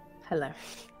 Hello.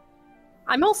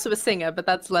 I'm also a singer, but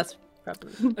that's less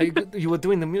prevalent. You were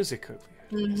doing the music earlier.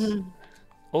 Yes. Mhm.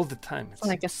 All the time. It's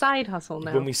like a side hustle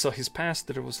now. When we saw his past,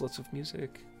 there was lots of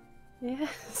music.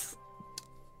 Yes.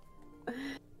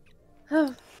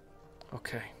 Oh,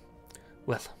 Okay.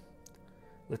 Well,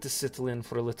 let us settle in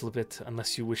for a little bit,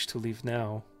 unless you wish to leave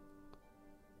now.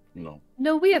 no.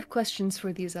 No, we have questions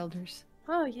for these elders.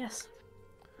 oh yes.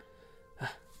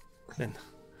 Then,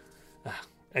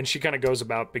 and she kind of goes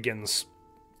about, begins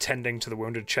tending to the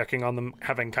wounded, checking on them,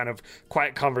 having kind of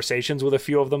quiet conversations with a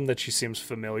few of them that she seems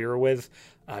familiar with,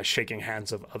 shaking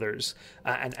hands of others.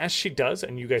 And as she does,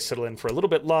 and you guys settle in for a little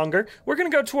bit longer, we're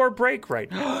going to go to our break right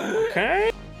now.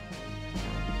 Okay?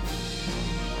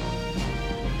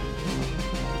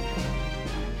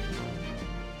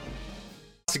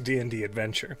 D&D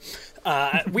adventure.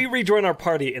 We rejoin our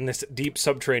party in this deep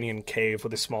subterranean cave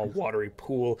with a small watery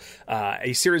pool.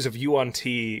 A series of UNT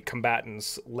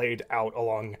combatants laid out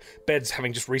along beds,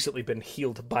 having just recently been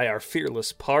healed by our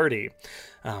fearless party.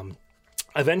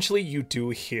 Eventually, you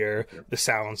do hear the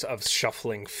sounds of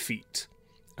shuffling feet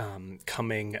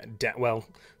coming down. Well,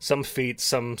 some feet,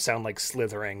 some sound like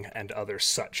slithering, and other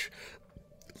such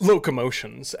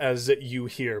locomotions as you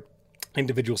hear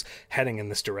individuals heading in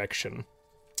this direction.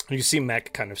 You see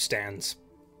Mech kind of stands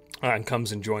and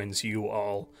comes and joins you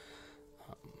all.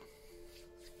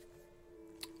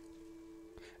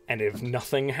 And if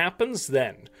nothing happens,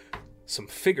 then some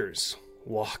figures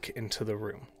walk into the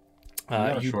room.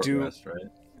 Not a You short do. rest, right?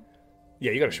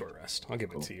 Yeah, you got a short rest. I'll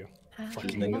give it to you. Thank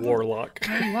Fucking you. warlock.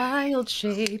 Wild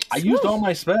shapes. I used all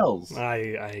my spells.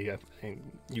 I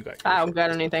you got. I don't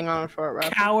got anything on for it,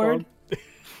 right? Coward.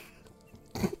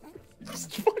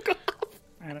 Fuck off.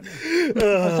 I don't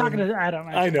know. I was talking to Adam.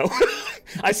 I know.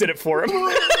 I said it for him.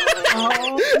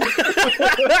 Oh,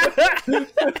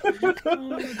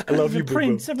 I love you, the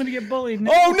prince. Boo-Boo. I'm gonna get bullied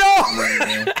now. Oh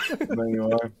no! There you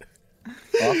are.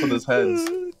 Off with his heads.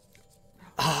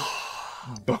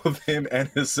 both him and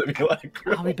his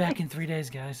simulacrum. I'll be back in 3 days,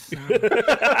 guys.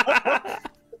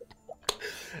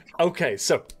 Okay,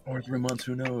 so Or 3 months,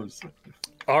 who knows?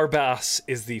 Arbas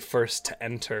is the first to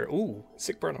enter. Ooh,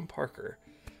 sick burn on Parker.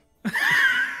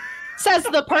 Says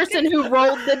the person who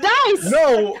rolled the dice.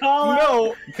 No,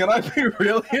 no. Can I be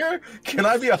real here? Can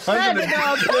I be 100? Says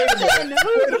the person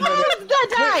who rolled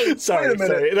the dice. Sorry, a minute.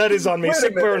 sorry. That is on me. Wait a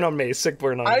Sick burn minute. on me. Sick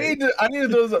burn on I me.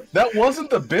 need those. That wasn't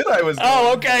the bit I was.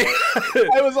 Oh, doing. okay.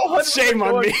 I was 100 Shame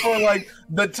on me. for like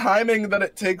the timing that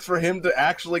it takes for him to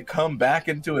actually come back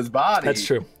into his body. That's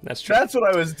true. That's true. That's what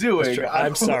I was doing. That's true.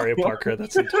 I'm sorry, Parker.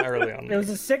 That's entirely on It me. was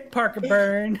a sick Parker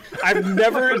burn. I've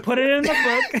never Put it in the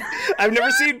book. I've never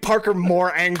seen Parker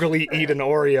more angrily eat an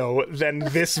Oreo than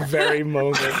this very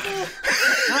moment.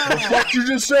 What you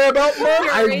just say about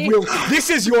murder? I will. This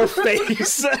is your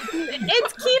face.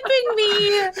 It's keeping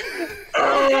me.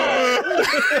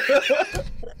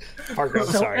 Parker, I'm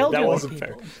So sorry. That elderly wasn't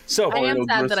people. fair. So I am Oreo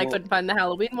sad that I gristle. couldn't find the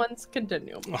Halloween ones.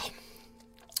 Continue.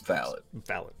 Valid.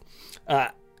 valid.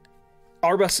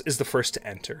 Arbas is the first to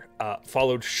enter,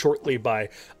 followed shortly by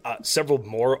several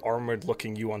more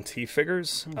armored-looking UNT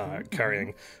figures,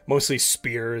 carrying mostly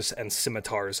spears and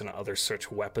scimitars and other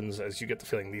such weapons, as you get the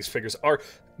feeling these figures are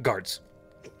guards.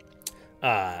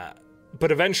 But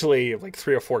eventually, like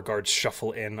 3 or 4 guards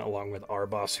shuffle in along with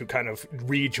Arbas, who kind of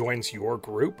rejoins your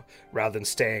group rather than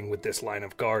staying with this line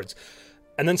of guards.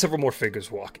 And then several more figures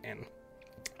walk in.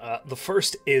 The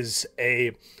first is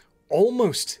a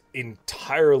almost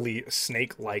entirely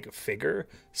snake-like figure,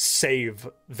 save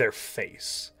their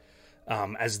face.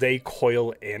 As they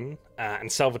coil in,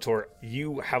 and Salvatore,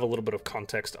 you have a little bit of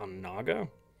context on Naga.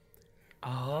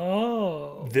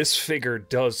 Oh. This figure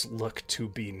does look to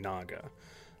be Naga.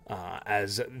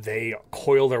 As they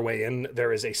coil their way in,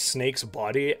 there is a snake's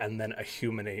body and then a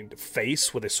humanoid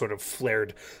face with a sort of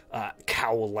flared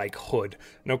cowl-like hood.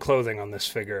 No clothing on this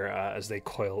figure as they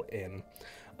coil in.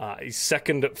 A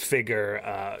second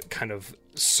figure kind of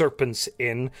serpents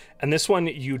in, and this one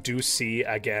you do see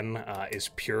again is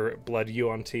pure blood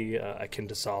UNT, akin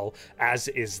to Zal, as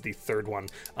is the third one.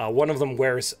 One of them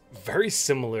wears very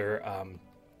similar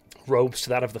robes to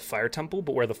that of the Fire Temple,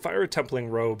 but where the Fire Templing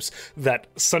robes that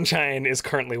Sunshine is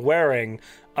currently wearing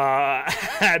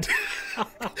had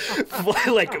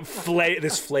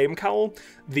this flame cowl.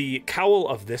 The cowl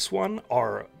of this one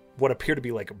are what appear to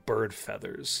be like bird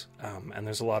feathers, and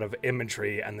there's a lot of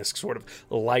imagery and this sort of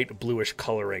light bluish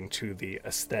coloring to the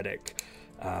aesthetic.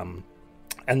 And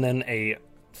then a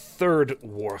third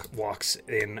walks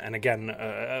in, and again,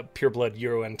 a pureblood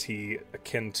UNT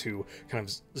akin to kind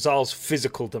of Zal's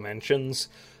physical dimensions,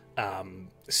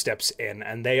 steps in,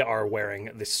 and they are wearing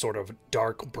this sort of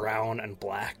dark brown and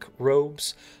black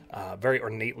robes, very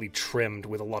ornately trimmed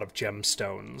with a lot of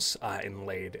gemstones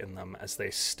inlaid in them as they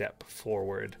step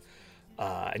forward.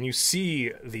 And you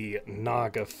see the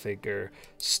Naga figure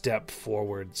step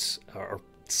forwards, or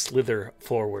slither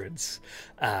forwards,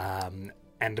 and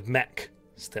Mech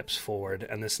steps forward,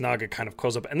 and this Naga kind of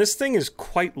coils up. And this thing is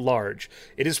quite large.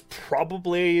 It is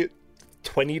probably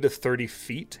 20 to 30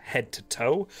 feet head to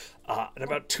toe, and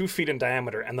about 2 feet in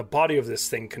diameter, and the body of this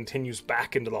thing continues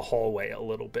back into the hallway a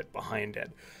little bit behind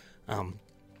it. And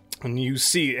you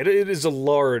see, it is a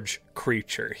large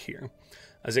creature here,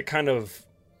 as it kind of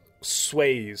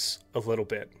sways a little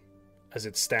bit as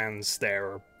it stands there,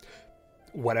 or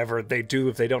whatever they do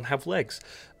if they don't have legs,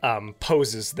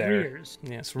 poses there. Rears.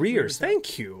 Yes, rears.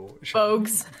 Thank you.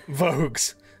 Folks.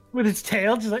 Vogues. With its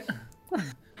tail, just like.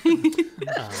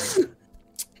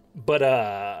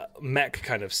 But Mech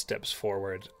kind of steps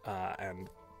forward and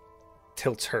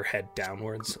tilts her head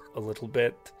downwards a little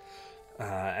bit.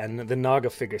 And the Naga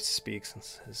figure speaks and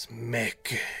says,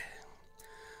 Mech,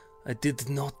 I did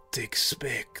not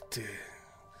expect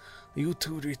you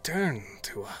to return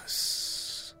to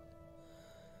us.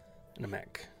 And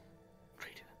Mech.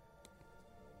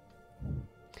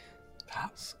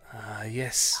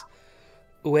 Yes.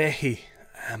 Uehi,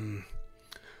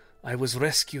 I was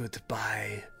rescued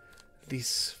by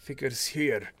these figures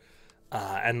here.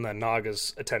 And the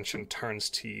Naga's attention turns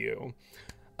to you.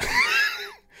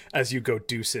 As you go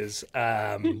deuces.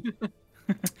 The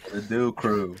do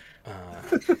crew.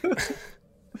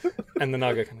 And the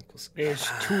Naga kind of goes, There's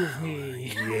 2 of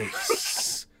me.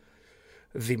 yes.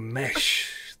 The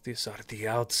mesh. These are the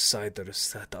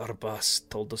outsiders that Arbas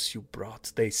told us you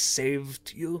brought. They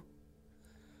saved you?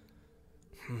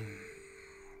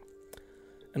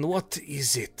 And what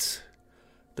is it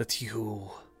that you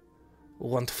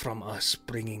want from us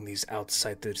bringing these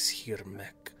outsiders here,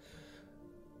 Mech?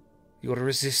 Your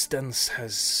resistance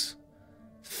has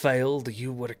failed.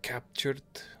 You were captured.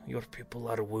 Your people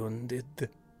are wounded.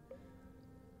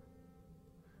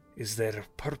 Is there a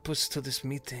purpose to this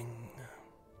meeting?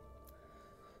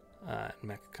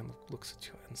 Mac kind of looks at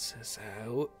you and says,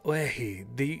 "Wehi,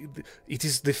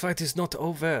 the fight is not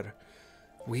over.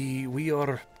 We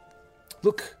are.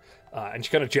 Look." And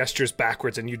she kind of gestures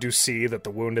backwards, and you do see that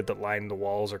the wounded that line the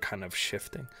walls are kind of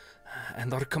shifting.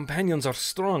 And our companions are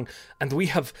strong, and we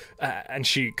have... and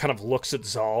she kind of looks at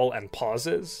Zal and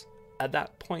pauses at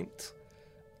that point,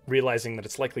 realizing that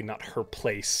it's likely not her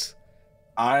place.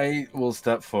 I will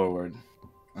step forward,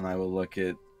 and I will look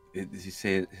at... Did he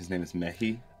say his name is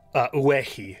Mehi?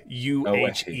 Uehi.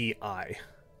 UHei.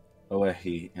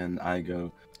 Oehi, and I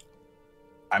go...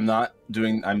 I'm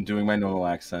doing my normal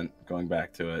accent, going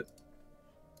back to it.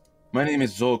 My name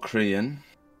is Zol Krian,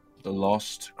 the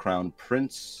lost crown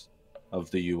prince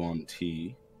of the Yuan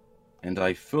Ti, and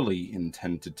I fully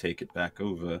intend to take it back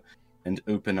over and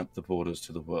open up the borders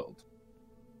to the world.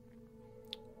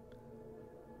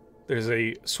 There's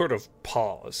a sort of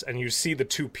pause, and you see the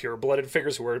two pure-blooded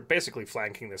figures who are basically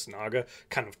flanking this Naga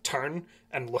kind of turn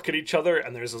and look at each other,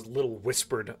 and there's this little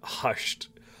whispered, hushed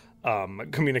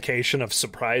communication of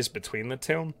surprise between the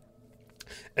two.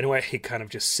 Anyway, he kind of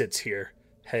just sits here,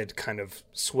 head kind of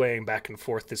swaying back and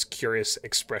forth, this curious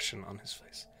expression on his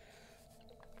face.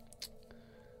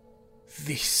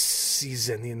 This is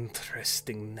an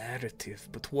interesting narrative,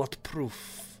 but what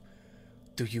proof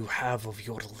do you have of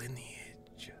your lineage?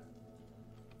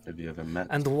 Have you ever met?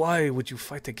 And why would you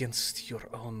fight against your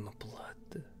own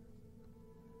blood?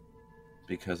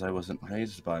 Because I wasn't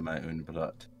raised by my own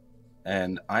blood.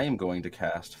 And I am going to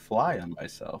cast Fly on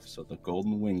myself, so the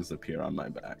golden wings appear on my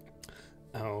back.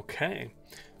 Okay.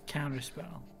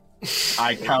 Counterspell.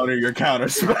 I counter your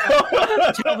counterspell.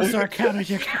 Telvasar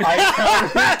counters your I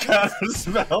counter your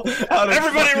counterspell.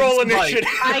 Everybody roll initiative.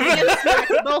 I can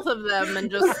smack both of them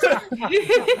and just.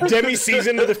 Demi sees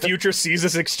into the future, sees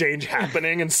this exchange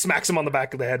happening, and smacks him on the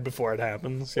back of the head before it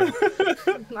happens. Yeah.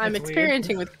 I'm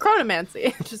experimenting with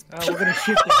chronomancy. Just. we're gonna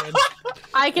shift again.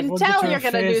 I can Everyone get tell your you're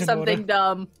gonna affairs do in something order.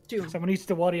 dumb. Someone needs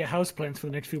to water your houseplants for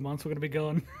the next few months. We're gonna be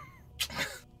gone.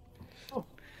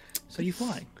 So you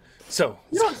fly. So,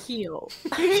 You don't heal.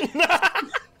 I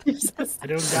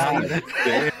don't die.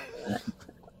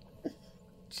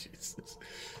 Jesus.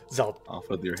 Zal, Off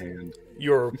with your hand.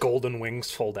 your golden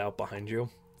wings fold out behind you,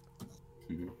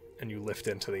 Mhm. and you lift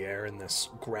into the air in this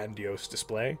grandiose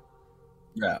display.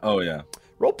 Yeah. Oh yeah.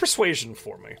 Roll persuasion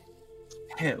for me.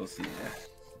 Hell yeah.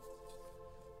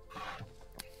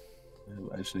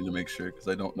 I just need to make sure because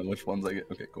I don't know which ones I get.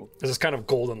 Okay, cool. There's this kind of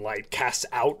golden light casts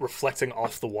out, reflecting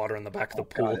off the water in the back of the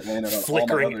pool, God, it landed on all my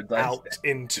flickering other dice. out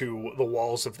into the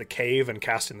walls of the cave and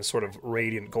casting this sort of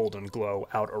radiant golden glow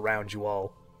out around you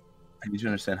all. I need you to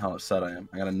understand how upset I am.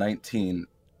 I got a 19.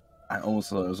 It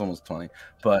was almost 20,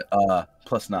 but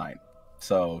plus 9,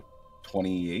 so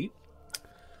 28.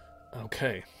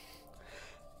 Okay.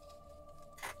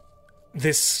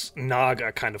 This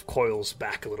Naga kind of coils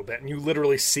back a little bit, and you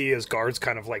literally see his guards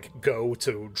kind of like go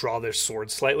to draw their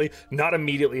swords slightly, not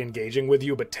immediately engaging with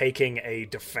you, but taking a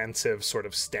defensive sort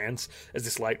of stance as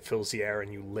this light fills the air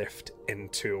and you lift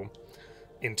into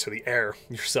the air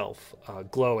yourself,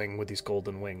 glowing with these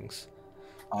golden wings.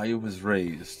 I was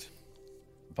raised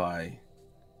by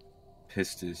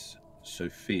Pistis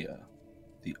Sophia,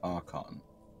 the Archon.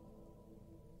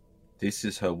 This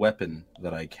is her weapon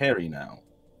that I carry now,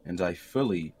 and I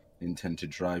fully intend to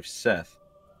drive Seth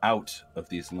out of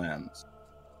these lands.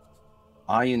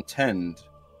 I intend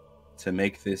to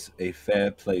make this a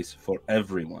fair place for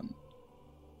everyone.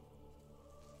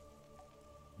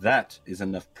 That is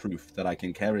enough proof that I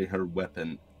can carry her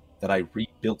weapon, that I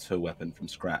rebuilt her weapon from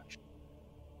scratch.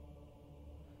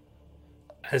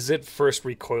 As it first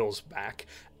recoils back,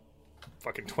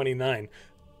 fucking 29,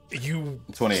 you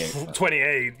 28.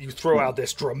 28, you throw out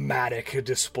this dramatic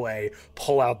display,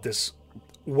 pull out this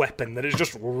weapon that is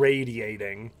just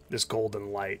radiating this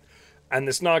golden light. And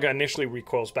this Naga initially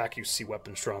recoils back. You see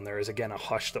weapons drawn. There is again a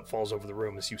hush that falls over the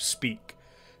room as you speak.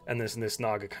 And this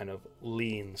Naga kind of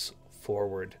leans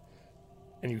forward.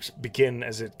 And you begin,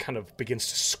 as it kind of begins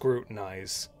to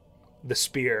scrutinize the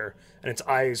spear, and its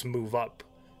eyes move up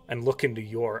and look into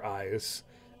your eyes.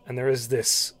 And there is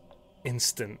this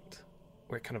instant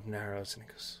where it kind of narrows, and he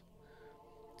goes,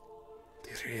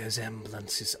 "The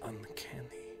resemblance is uncanny."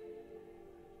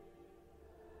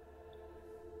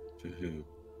 To who?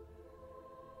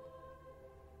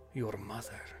 Your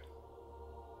mother.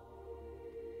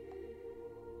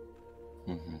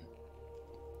 Mm-hmm.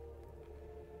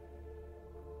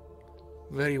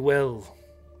 Very well,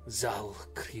 Zal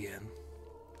Krien.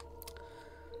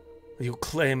 You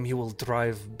claim you will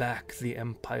drive back the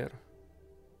Empire?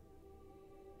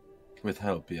 With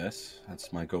help, yes.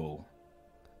 That's my goal.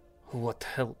 What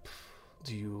help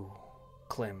do you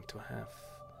claim to have?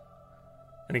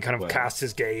 And he kind of Well- casts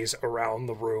his gaze around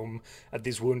the room at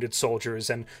these wounded soldiers,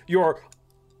 and your,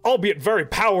 albeit very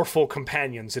powerful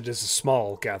companions, it is a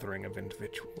small gathering of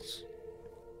individuals.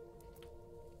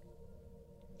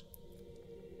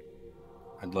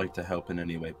 I'd like to help in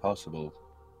any way possible.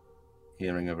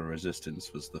 Hearing of a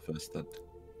resistance was the first that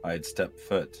I had stepped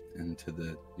foot into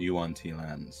the Yuan-Ti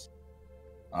lands.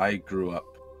 I grew up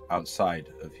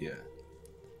outside of here.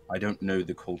 I don't know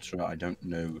the culture, I don't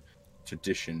know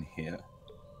tradition here.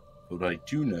 But what I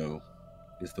do know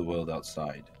is the world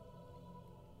outside.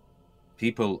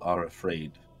 People are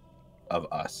afraid of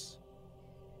us.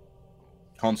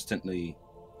 Constantly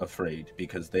afraid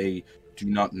because they do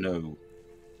not know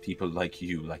people like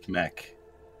you, like Mech.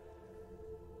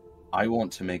 I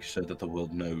want to make sure that the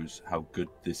world knows how good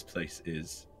this place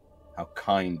is, how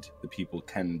kind the people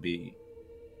can be.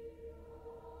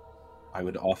 I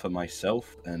would offer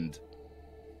myself, and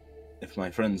if my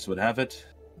friends would have it,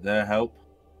 their help.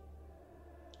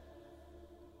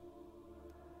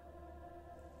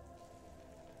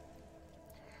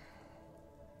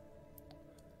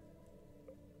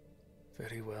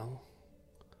 Very well.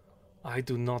 I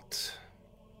do not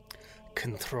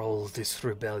control this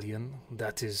rebellion.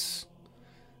 That is...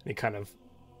 And he kind of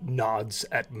nods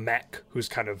at Mech, who's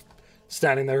kind of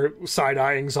standing there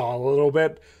side-eyeing Zal a little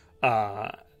bit,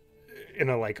 in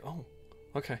a like, oh,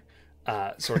 okay,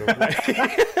 sort of way.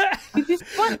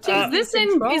 What Is this in?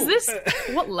 control? Is this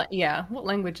what? What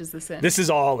language is this in? This is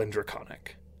all in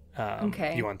Draconic.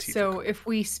 Okay. Yuan-Ti So Draconic. if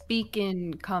we speak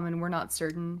in common, we're not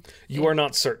certain. You are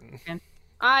not certain.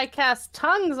 I cast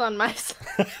tongues on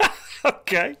myself.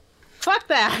 Okay. Fuck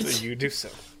that. So you do so.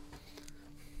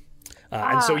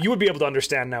 And so you would be able to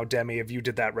understand now, Demi, if you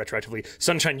did that retroactively.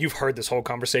 Sunshine, you've heard this whole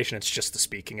conversation. It's just the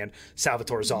speaking. And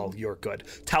Salvatore Zal, you're good.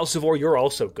 Talsivore, you're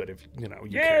also good if, you care.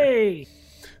 Yay!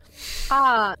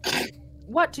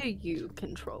 What do you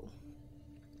control?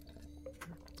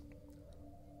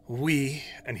 We,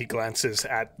 and he glances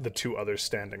at the two others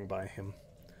standing by him,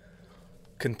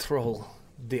 control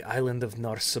the island of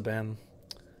Narsaban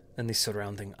and the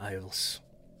surrounding isles.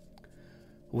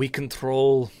 We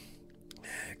control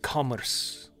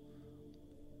commerce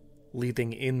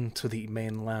leading into the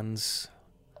mainlands,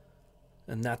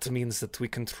 and that means that we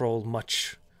control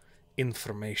much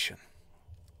information.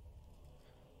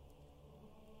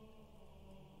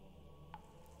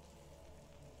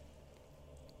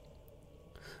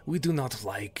 We do not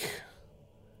like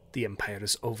the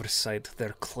Empire's oversight,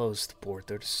 their closed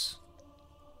borders.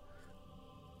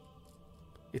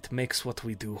 It makes what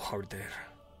we do harder,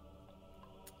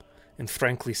 and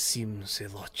frankly seems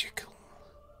illogical.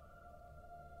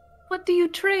 What do you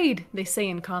trade? They say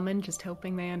in common, just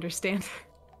hoping they understand.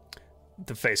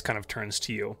 The face kind of turns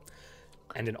to you,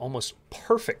 and in almost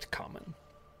perfect common,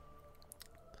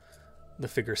 the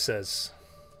figure says,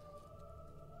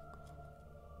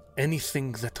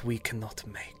 anything that we cannot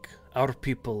make. Our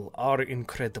people are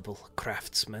incredible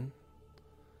craftsmen,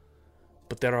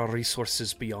 but there are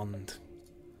resources beyond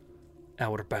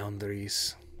our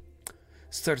boundaries.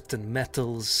 Certain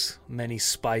metals, many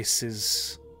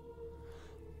spices,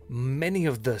 many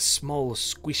of the small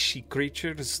squishy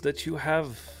creatures that you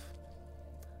have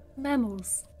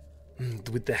Mammals.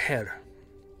 with the hair.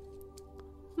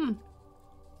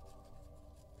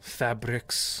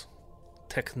 Fabrics,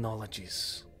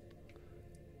 technologies.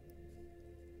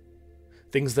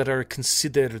 Things that are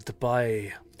considered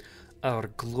by our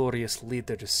glorious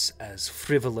leaders as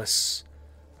frivolous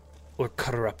or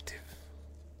corruptive.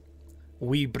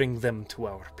 We bring them to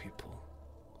our people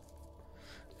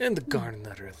and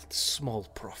garner a small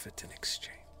profit in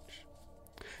exchange.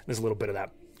 There's a little bit of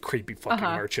that creepy fucking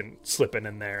merchant slipping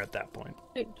in there at that point.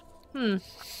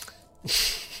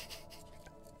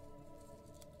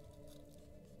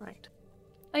 Right.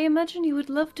 I imagine you would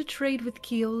love to trade with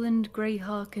Keel and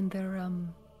Greyhawk and their,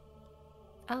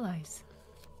 allies.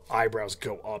 Eyebrows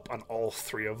go up on all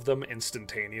three of them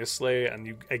instantaneously, and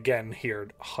you again hear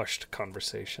hushed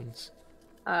conversations.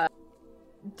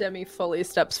 Demi fully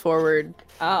steps forward.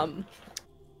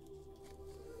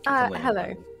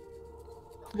 Hello.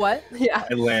 What? Yeah.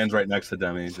 I land right next to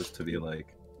Demi just to be like,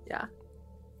 Yeah.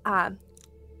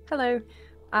 Hello.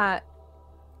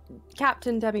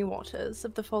 Captain Demi Waters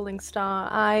of the Falling Star.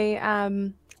 I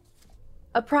am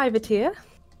a privateer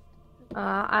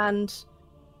and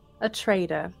a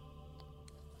trader.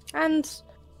 And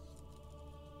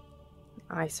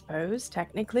I suppose,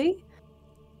 technically,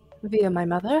 via my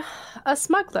mother, a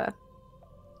smuggler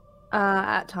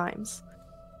at times.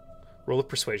 Roll a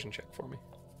persuasion check for me.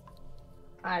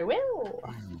 I will.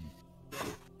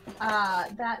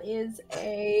 That is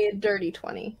a dirty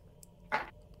 20.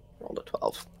 Rolled a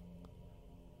 12.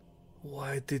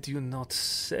 Why did you not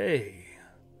say?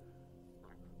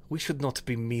 We should not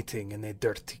be meeting in a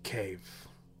dirty cave.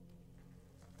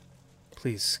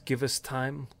 Please, give us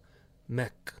time.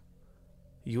 Mech,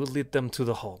 you will lead them to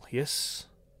the hall, yes?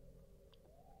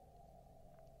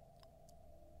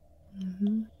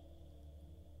 Mm-hmm.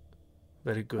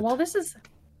 Very good. While this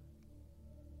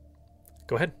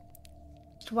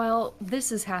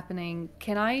is happening,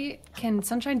 can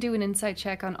Sunshine do an insight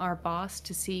check on our boss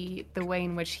to see the way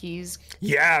in which he's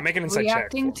Yeah, make an insight check.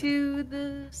 reacting to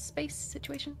the space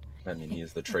situation? I mean, he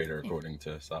is the traitor according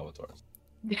to Salvatore.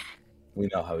 Yeah. We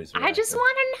know how he's. I just reacting.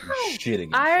 want to know. He's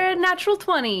shitting. Our himself. natural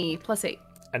 20 plus 8.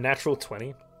 A natural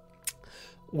 20.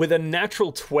 With a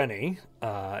natural 20,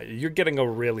 you're getting a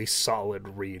really solid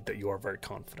read that you are very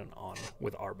confident on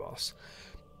with our boss.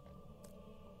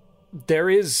 There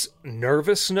is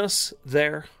nervousness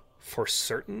there, for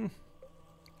certain.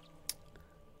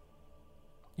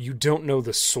 You don't know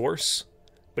the source,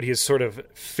 but he is sort of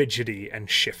fidgety and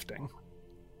shifting.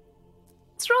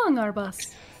 What's wrong, our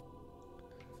boss?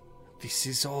 This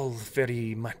is all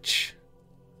very much...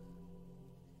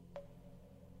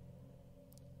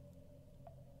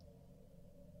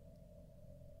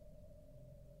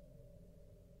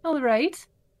 All right.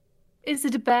 Is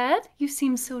it bad? You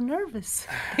seem so nervous.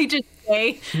 They just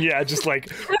say. Yeah, just like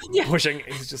pushing.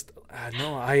 He's just,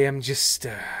 no, I am just...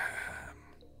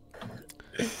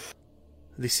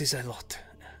 this is a lot.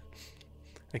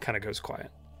 It kind of goes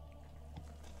quiet.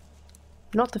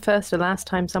 Not the first or last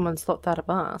time someone's thought that of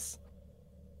us.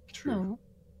 True. No.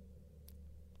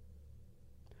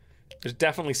 There's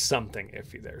definitely something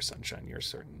iffy there, Sunshine, you're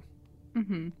certain.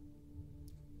 Mm-hmm.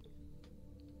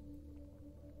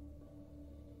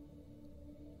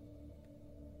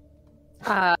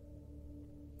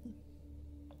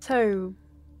 So,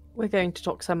 we're going to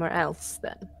talk somewhere else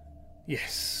then.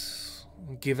 Yes.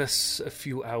 Give us a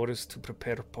few hours to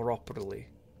prepare properly.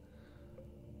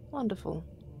 Wonderful.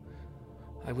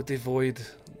 I would avoid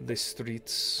the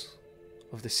streets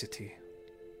of the city.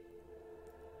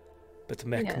 But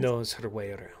Mech Yes. knows her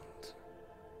way around.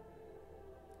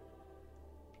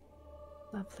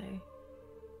 Lovely.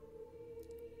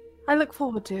 I look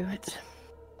forward to it.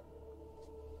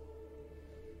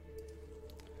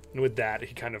 And with that,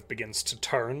 he kind of begins to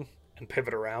turn and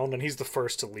pivot around, and he's the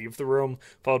first to leave the room,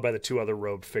 followed by the two other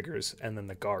robed figures, and then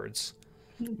the guards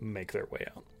make their way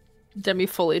out. Demi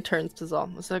fully turns to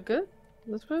Zom. Was that good?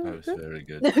 Was that That was good? very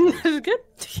good. Was it good?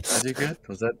 I did good.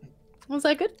 Was that? Was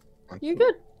that good? I You felt-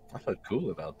 good? I felt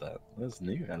cool about that. That's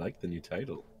new. I like the new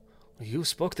title. You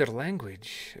spoke their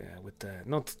language with the...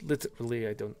 Not literally,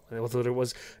 I don't... Although there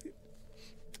was...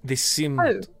 They seemed...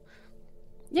 Oh.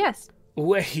 Yes.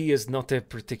 Well, he is not a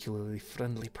particularly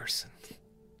friendly person.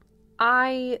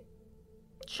 I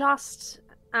just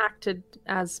acted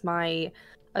as my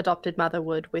adopted mother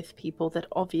would with people that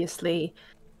obviously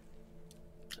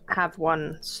have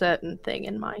one certain thing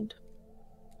in mind.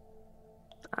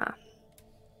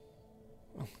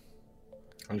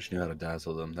 I just knew how to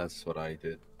dazzle them. That's what I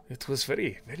did. It was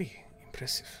very, very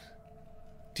impressive.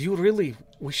 Do you really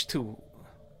wish to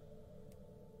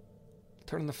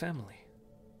turn the family?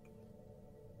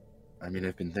 I mean,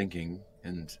 I've been thinking,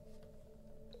 and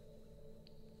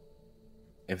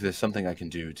if there's something I can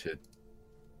do to,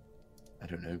 I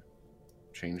don't know,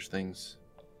 change things,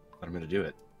 I'm going to do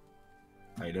it.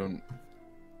 I don't...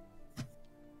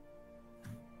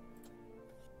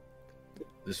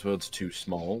 This world's too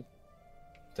small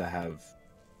to have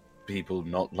people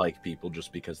not like people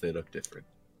just because they look different.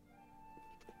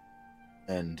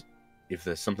 And if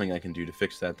there's something I can do to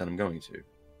fix that, then I'm going to.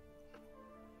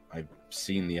 I've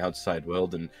seen the outside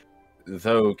world, and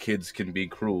though kids can be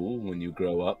cruel when you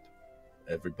grow up,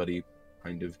 everybody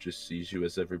kind of just sees you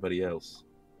as everybody else.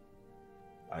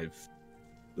 I've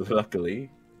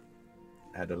luckily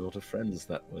had a lot of friends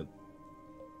that were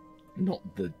not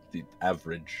the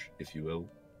average, if you will,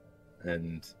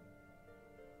 and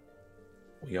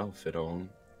we all fit on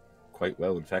quite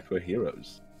well. In fact, we're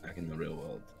heroes back in the real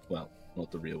world. Well,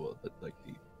 not the real world, but like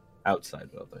the outside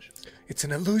world, I should say. It's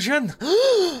an illusion!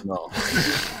 No.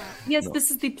 Yes, No. this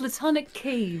is the platonic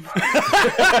cave.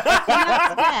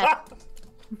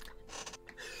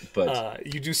 But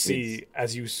You do see,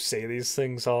 as you say these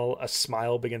things all, a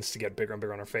smile begins to get bigger and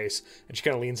bigger on her face, and she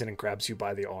kind of leans in and grabs you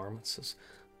by the arm and says,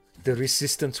 "The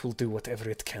Resistance will do whatever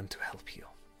it can to help you."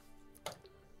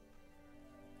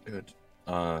 good.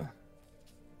 We're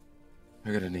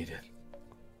gonna need it.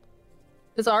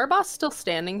 Is our boss still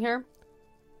standing here?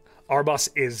 Arbos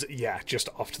is, just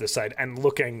off to the side and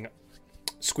looking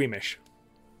squeamish.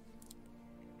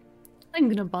 I'm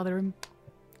gonna bother him.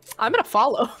 I'm gonna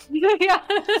follow. Yeah.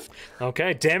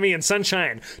 Okay, Demi and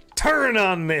Sunshine, turn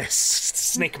on this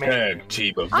snake man. Tag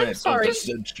team event I'm of sorry. the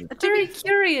century. Very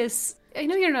curious. I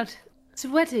know you're not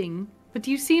sweating, but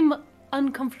you seem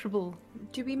uncomfortable.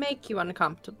 Do we make you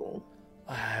uncomfortable?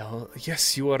 Well,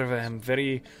 yes, you are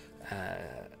very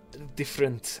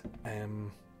different.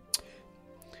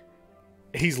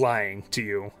 He's lying to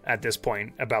you at this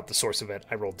point about the source of it.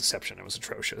 I rolled deception. It was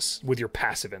atrocious. With your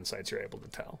passive insights, you're able to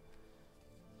tell.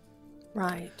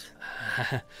 Right.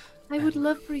 I would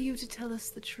love for you to tell us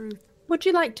the truth. Would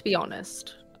you like to be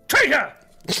honest? Traitor!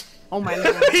 Oh my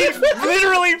lord. He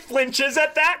literally flinches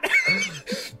at that.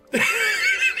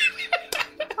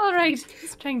 All right,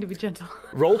 he's trying to be gentle.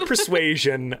 Roll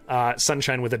persuasion,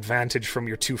 Sunshine, with advantage from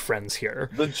your two friends here.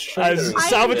 The As traitor.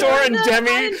 Salvatore and I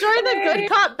Demi. enjoy the good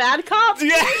cop, bad cop.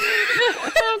 Yeah,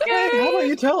 How about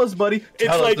you tell us, buddy? it's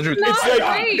Tell like us the truth. it's Not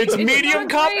like great. it's It's medium not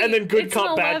cop great. and then good It's cop,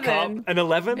 an bad cop. 11. An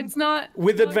 11 It's not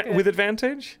with not good. with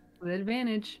advantage. With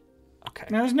advantage. Okay.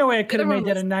 Now, there's no way I could have Either made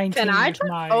one that a 19 Can I with try?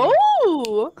 my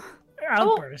Oh!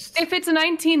 outburst. If it's a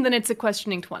 19, then it's a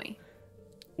questioning 20.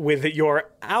 With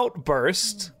your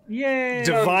outburst, Yay!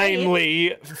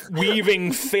 divinely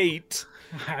weaving fate,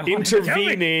 I wanted to tell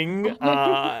me. intervening,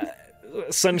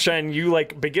 Sunshine, you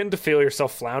like begin to feel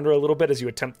yourself flounder a little bit as you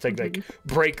attempt to like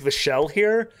break the shell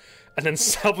here. And then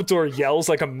Salvatore yells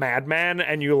like a madman,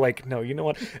 and you like, no, you know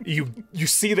what? You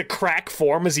see the crack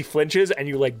form as he flinches, and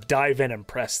you like dive in and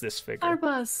press this figure.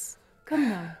 Arbus, come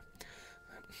now.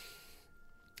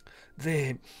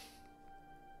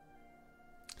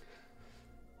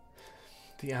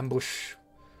 The ambush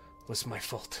was my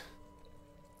fault.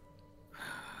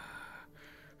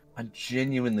 I'm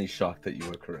genuinely shocked that you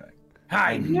were correct.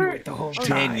 I knew it the whole time.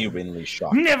 Genuinely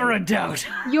shocked. Never a doubt.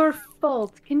 Your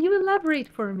fault. Can you elaborate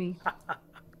for me?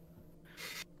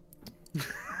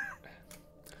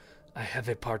 I have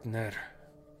a partner.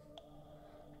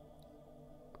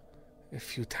 A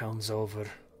few towns over,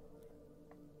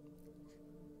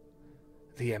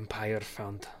 the Empire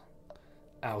found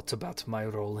out about my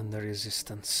role in the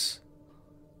Resistance.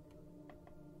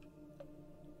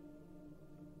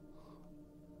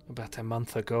 About a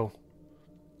month ago.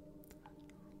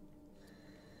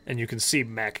 And you can see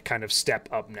Mech kind of step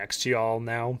up next to y'all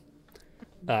now.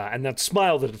 And that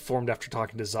smile that had formed after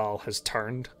talking to Zal has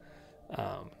turned.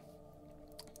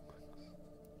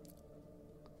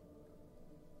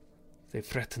 They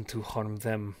threatened to harm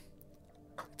them.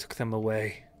 I took them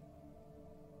away.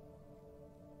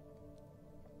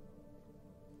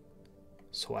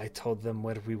 So I told them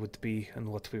where we would be and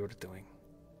what we were doing.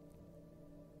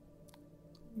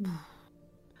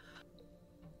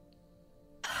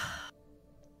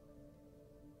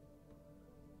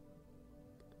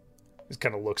 He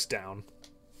kind of looks down.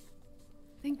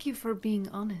 Thank you for being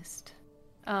honest.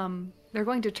 They're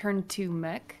going to turn to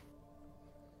Mech.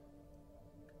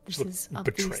 This Look is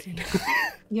obviously... betrayed.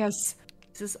 Yes.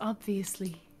 This is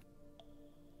obviously...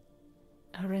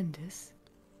 horrendous.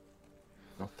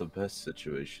 Not the best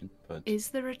situation, but Is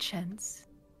there a chance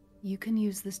you can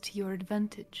use this to your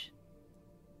advantage?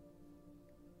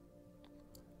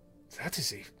 That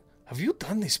is a... Have you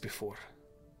done this before?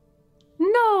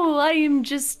 No, I am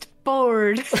just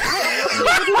bored.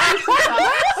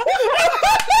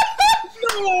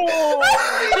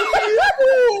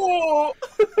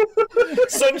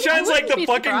 Sunshine's like the be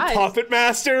fucking surprised. puppet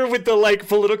master with the like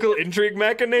political intrigue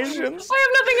machinations. I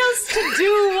have nothing else to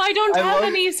do. I don't I have love-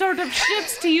 any sort of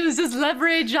ships to use as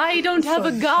leverage. I don't have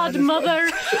a godmother.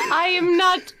 I am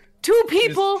not two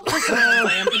people.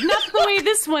 Not the way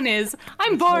this one is.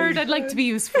 I'm bored. I'd like to be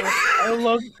useful. I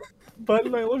love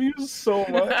Button, I love you so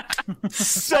much.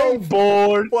 So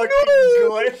bored. Fucking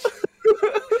good.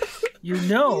 You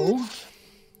know,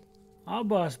 our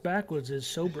boss backwards is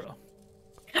Sobra.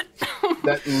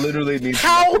 That literally means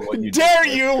How nothing what you dare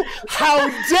just you? How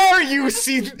dare you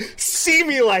see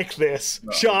me like this,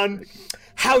 Sean?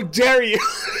 How dare you?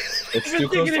 said. It's too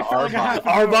close to thinking it for like a half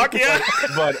Arbok. Arbok, yeah?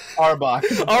 But Arbok.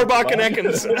 Arbok and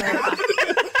Ekans.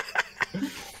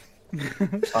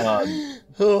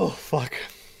 Oh, fuck.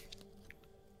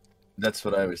 That's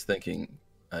what I was thinking.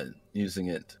 Using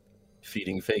it,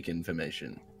 feeding fake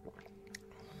information.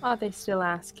 Are they still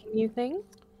asking you things?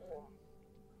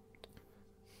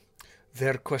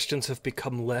 Their questions have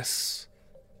become less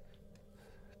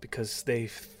because they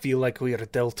feel like we are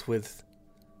dealt with.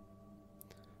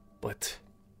 But...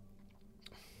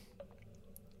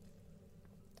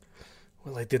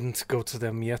 well, I didn't go to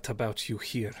them yet about you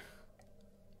here.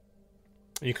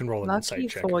 You can roll an insight Lucky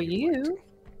check. for if you'd like you.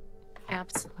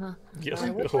 Abs, huh? to. Yes.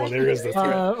 Well, there is the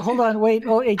threat. Hold on, wait.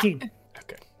 Oh, 18.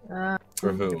 Okay.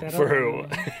 For who? Get that For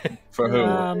up. who? For who?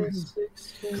 Um,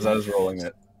 Because I was rolling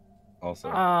it. Also,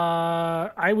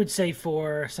 I would say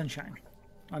for Sunshine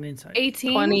on insight.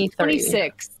 18? 23.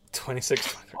 26. 26.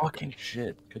 fucking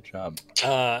shit. Good job.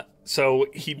 So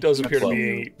he does appear to Well.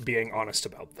 be being honest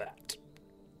about that.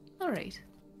 All right.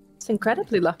 It's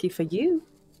incredibly lucky for you.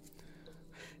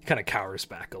 He kind of cowers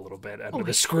back a little bit under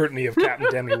the scrutiny of Captain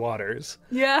Demi Waters.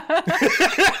 Yeah.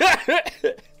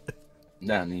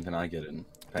 Yeah, and even I get it.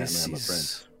 This Apparently I'm a friend.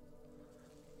 is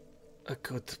a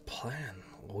good plan.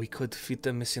 We could feed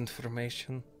them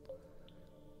misinformation.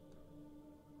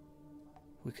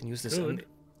 We can use this. Good.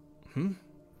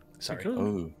 Sorry. Good.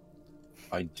 Oh,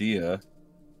 idea.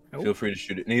 Oh. Feel free to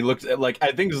shoot it. And he looks at, like,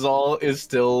 I think Zal is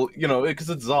still, because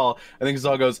it's Zal. I think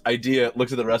Zal goes, idea,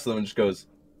 looks at the rest of them and just goes,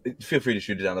 feel free to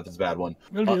shoot it down if it's a bad one.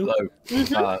 Will do.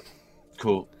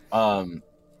 Cool.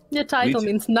 Your title We-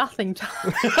 means nothing to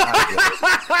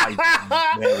I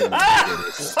very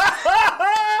much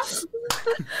get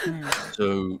it.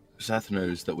 So Seth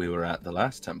knows that we were at the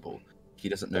last temple. He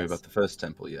doesn't know about the first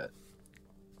temple yet.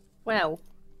 Well,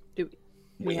 do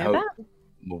we know hope- that?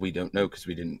 Well, we don't know because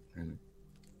we didn't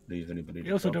leave anybody. We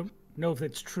to also talk. don't know if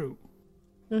that's true,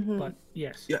 Mm-hmm. but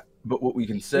yes. Yeah, but what we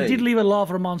can They say. did leave a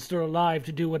lava monster alive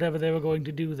to do whatever they were going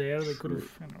to do there. They could have,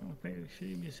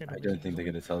 I don't think they're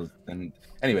going to tell us. And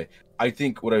anyway, I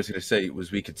think what I was going to say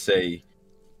was we could say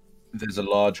there's a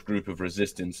large group of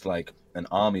resistance, like an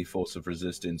army force of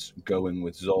resistance, going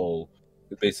with Zol,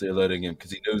 basically alerting him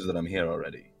because he knows that I'm here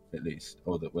already, at least,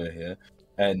 or that we're here.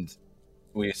 And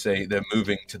we say they're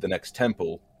moving to the next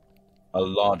temple. A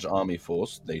large army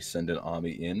force. They send an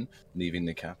army in, leaving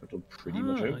the capital pretty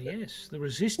much open. yes. The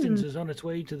resistance is on its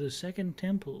way to the second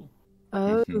temple.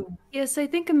 Oh. Yes, I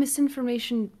think a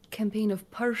misinformation campaign of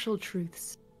partial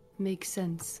truths makes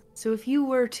sense. So if you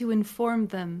were to inform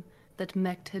them that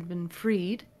Mecht had been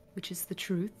freed, which is the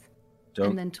truth, Don't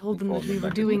and then told them that inform we them were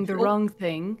Mech doing has the been wrong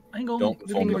thing, Hang on. Don't the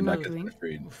inform thing them we're Mech not has doing. been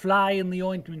freed. Fly in the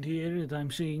ointment here that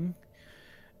I'm seeing.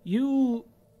 You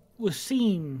were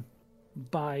seen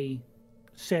by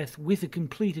Seth with a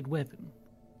completed weapon.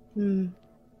 Well,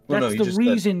 That's no, he the just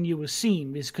reason you were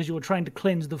seen, is because you were trying to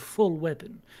cleanse the full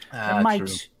weapon. That might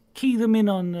true. key them in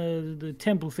on the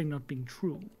temple thing not being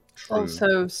true. True.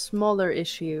 Also, smaller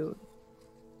issue.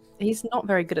 He's not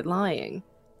very good at lying.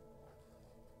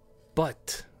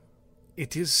 But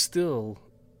it is still.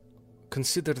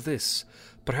 Consider this.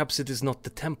 Perhaps it is not the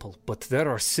temple, but there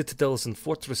are citadels and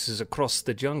fortresses across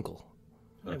the jungle.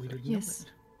 Yeah, we didn't Yes.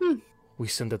 know We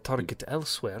send a target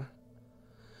elsewhere.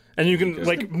 And you can, Okay.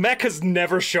 like, Mech has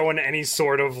never shown any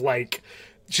sort of, like.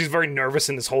 She's very nervous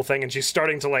in this whole thing, and she's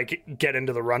starting to, like, get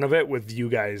into the run of it with you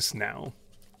guys now.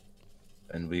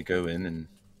 And we go in and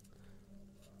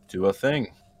do our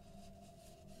thing.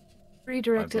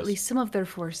 Redirect I at was- least some of their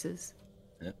forces.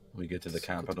 Yep. We get to the That's a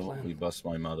good capital. plan. We bust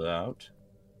my mother out.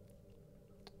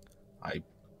 I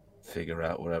figure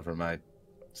out wherever my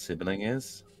sibling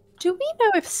is. Do we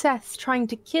know if Seth's trying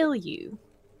to kill you?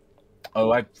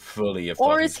 Oh, I fully have.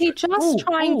 Or thought is he said- just Oh,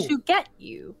 trying oh. to get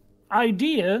you? that.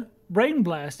 Idea, brain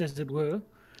blast as it were.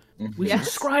 We should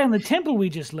Yes. scry on the temple we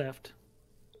just left.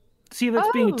 See if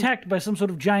it's being Oh. attacked by some sort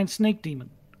of giant snake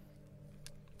demon.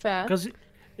 Fair. Because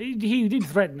he did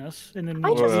threaten us, and then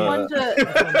I just Uh, wonder.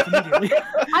 immediately.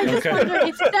 I just Okay. wonder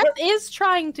if Seth is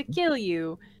trying to kill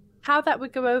you, how that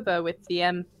would go over with the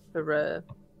Emperor,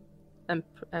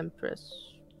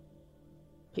 Empress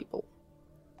people.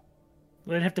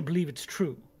 Well, I'd have to believe it's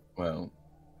true. Well,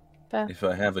 Fair. if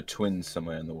I have a twin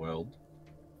somewhere in the world,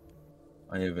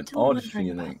 I have an Still odd wondering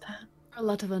feeling. about that. A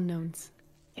lot of unknowns.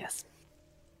 Yes.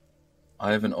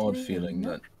 I have an odd Okay, feeling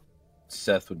no. that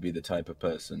Seth would be the type of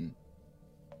person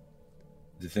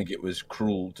to think it was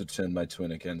cruel to turn my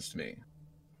twin against me.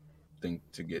 Think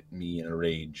to get me in a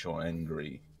rage or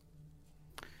angry.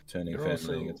 Turning You're family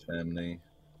also- against family.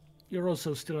 You're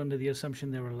also still under the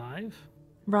assumption they're alive.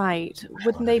 Right.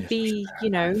 Wouldn't they be,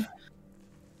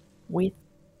 with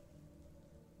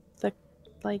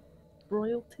the,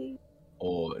 royalty?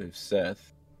 Or if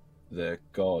Seth, their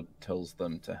god, tells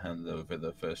them to hand over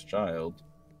their first child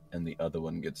and the other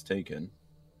one gets taken.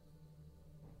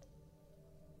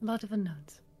 A lot of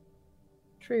unknowns.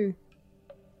 True.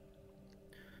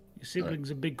 Your sibling's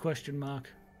a big question mark.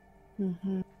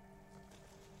 Mm-hmm.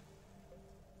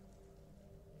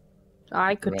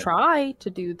 I could Right. try to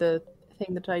do the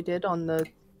thing that I did on the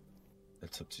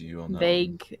That's up to you on that.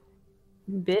 vague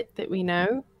bit that we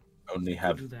know. Only do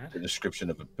have that. the description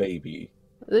of a baby.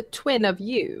 The twin of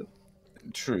you.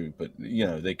 True, but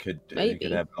they could Maybe.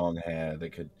 have long hair. They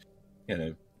could,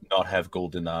 not have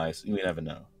golden eyes. You never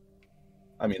know.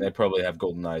 I mean, they probably have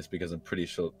golden eyes because I'm pretty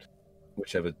sure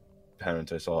whichever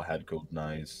parent I saw had golden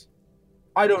eyes.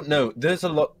 I don't know. There's a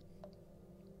lot.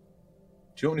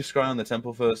 Do you want me to scry on the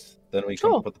temple first? Then we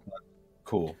come Sure. up with the plan?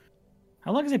 Cool.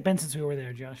 How long has it been since we were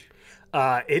there, Josh?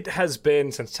 It has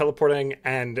been since teleporting,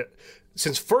 and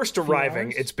since first arriving,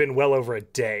 hours? it's been well over a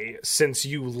day. Since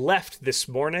you left this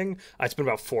morning, it's been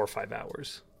about 4 or 5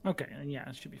 hours. Okay, yeah,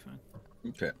 it should be fine.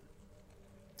 Okay.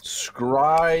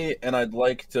 Scry, and I'd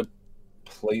like to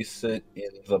place it in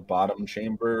the bottom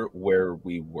chamber where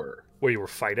we were. Where you were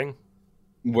fighting?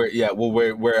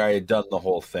 Where I had done the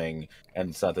whole thing,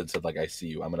 and something said like, "I see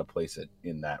you." I'm gonna place it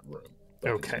in that room.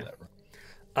 Okay. In that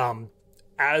room.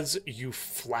 As you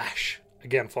flash,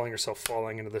 again, falling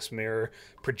into this mirror,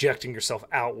 projecting yourself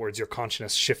outwards, your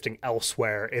consciousness shifting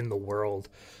elsewhere in the world,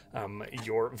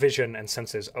 your vision and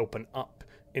senses open up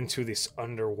into this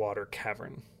underwater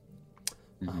cavern.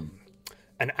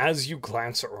 And as you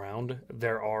glance around,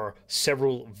 there are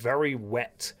several very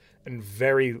wet and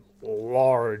very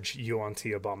large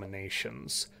Yuan-Ti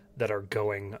abominations that are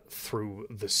going through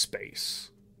the space.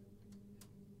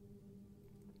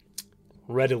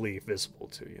 Readily visible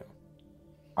to you.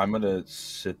 I'm gonna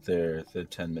sit there for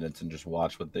 10 minutes and just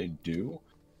watch what they do.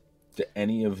 Do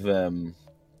any of them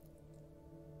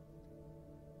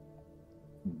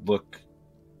look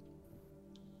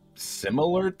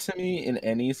similar to me in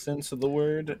any sense of the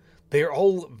word? They are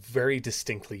all very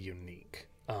distinctly unique.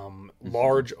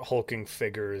 Large, hulking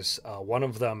figures. One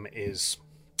of them is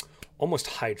almost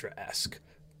Hydra-esque,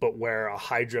 but where a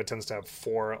Hydra tends to have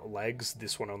 4 legs,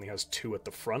 this one only has 2 at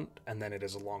the front, and then it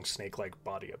is a long snake-like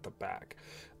body at the back.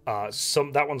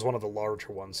 That one's one of the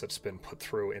larger ones that's been put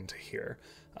through into here,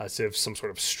 as if some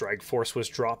sort of strike force was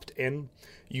dropped in.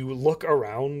 You look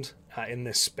around in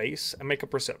this space and make a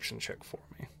perception check for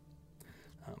me.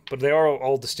 But they are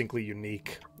all distinctly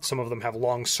unique. Some of them have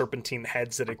long serpentine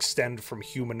heads that extend from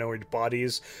humanoid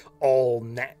bodies, all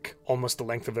neck, almost the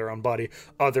length of their own body.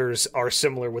 Others are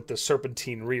similar with the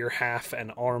serpentine rear half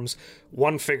and arms.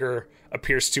 One figure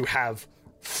appears to have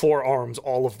 4 arms,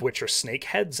 all of which are snake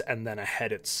heads, and then a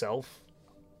head itself.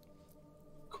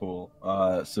 Cool.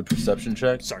 So perception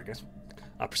check. Sorry, guys.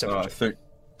 Perception check.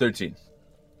 13.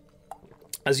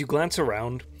 As you glance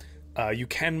around, you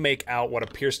can make out what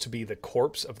appears to be the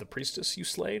corpse of the priestess you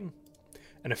slayed,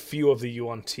 and a few of the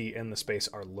Yuan-Ti in the space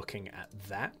are looking at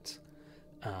that,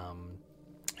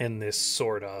 in this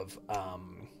sort of,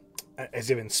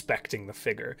 as if inspecting the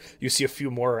figure. You see a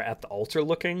few more at the altar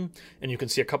looking, and you can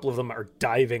see a couple of them are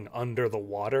diving under the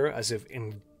water, as if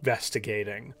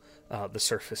investigating the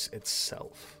surface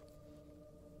itself.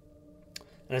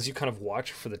 And as you kind of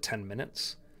watch for the 10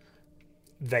 minutes,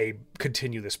 they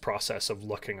continue this process of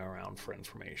looking around for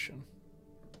information.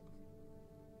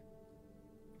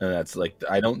 And that's like,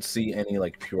 I don't see any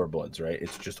like pure bloods, right?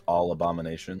 It's just all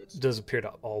abominations. It does appear to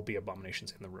all be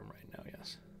abominations in the room right now,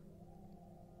 yes.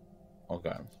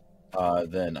 Okay.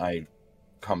 Then I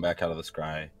come back out of the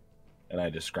scry and I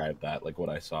describe that, like what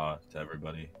I saw to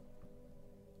everybody.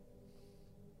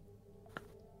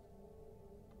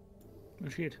 Oh,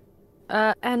 shit.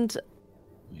 And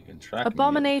You can track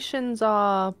abominations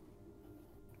are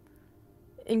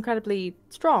incredibly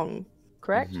strong,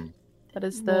 correct? Mhm. That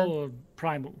is the... More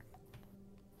primal.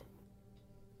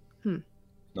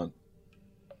 Not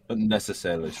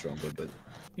necessarily stronger, but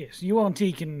Yes,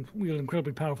 Yuan-Ti can wield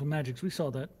incredibly powerful magics. We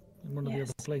saw that in one of the Yes.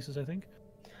 other places, I think.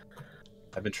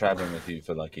 I've been traveling with you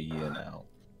for like a year now.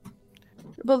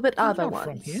 Well, but other Not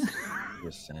from ones. here.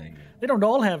 You're saying. They don't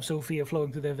all have Sophia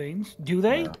flowing through their veins, do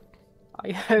they? No.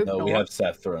 I hope No, not. we have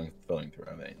Seth flowing through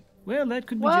our vein. Well, that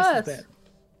could be just as Worse.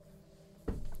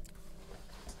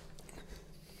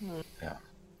 bad. Yeah.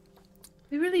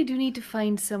 We really do need to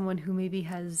find someone who maybe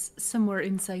has some more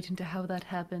insight into how that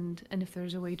happened and if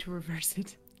there's a way to reverse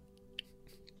it.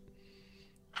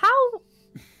 How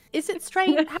is it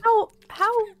strange?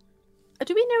 how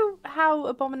do we know how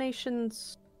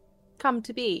abominations come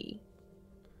to be?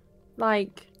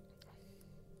 Like,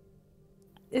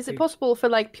 is it possible for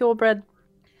like pure blood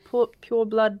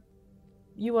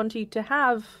Yuan-Ti to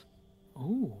have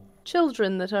Oh.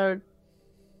 children that are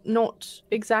not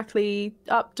exactly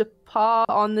up to par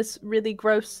on this really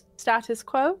gross status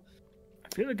quo?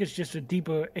 I feel like it's just a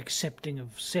deeper accepting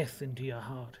of Seth into your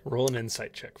heart. Roll an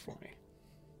insight check for me.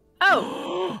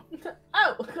 Oh,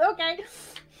 okay.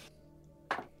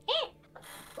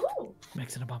 Ooh.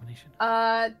 Makes an abomination.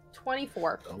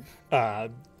 24.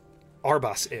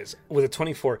 Arbas is. With a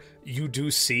 24, you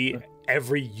do see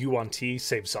every Yuan-Ti,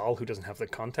 save Zal, who doesn't have the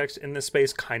context in this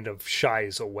space, kind of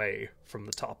shies away from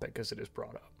the topic as it is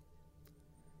brought up.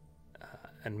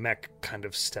 And Mech kind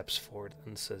of steps forward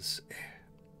and says,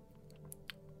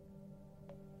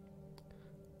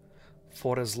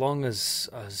 For as long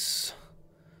as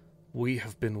we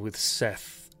have been with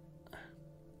Seth,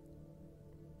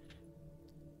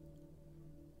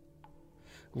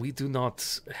 we do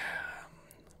not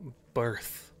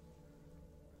birth.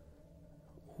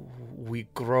 We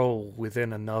grow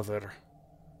within another,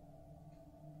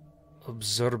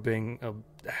 absorbing.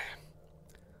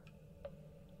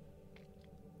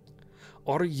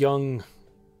 Our young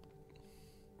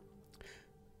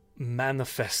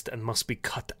manifest and must be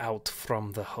cut out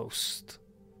from the host.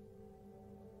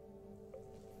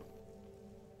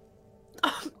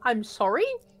 I'm sorry?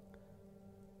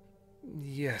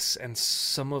 Yes, and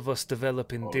some of us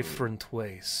develop in different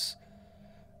ways.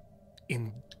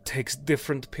 Takes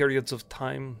different periods of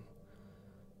time.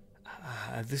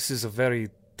 This is a very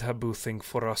taboo thing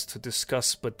for us to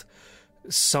discuss, but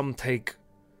some take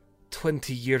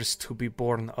 20 years to be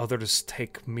born, others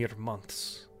take mere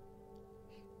months.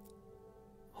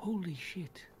 Holy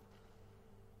shit.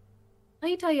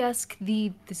 Might I ask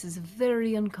this is a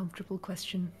very uncomfortable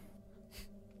question.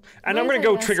 And I'm Might going to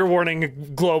I go ask- trigger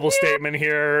warning global statement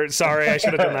here. Sorry, I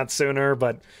should have done that sooner,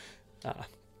 but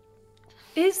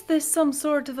Is this some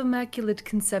sort of immaculate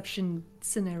conception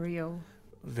scenario?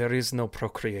 there is no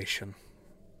procreation.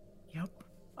 Yep.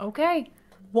 Okay.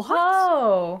 What?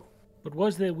 Oh. But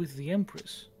was there with the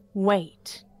Empress?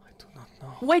 Wait. I do not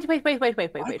know. Wait. I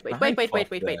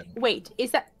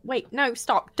Is that no,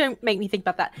 stop. Don't make me think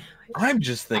about that. I'm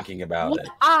just thinking about it.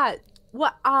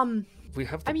 We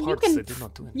have the I mean, you parts can- that did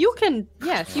not do anything. You can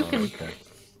yes, you Oh, can okay.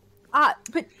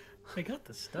 but I got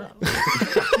the stuff.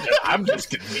 I'm just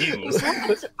confused.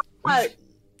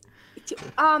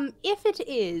 if it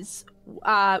is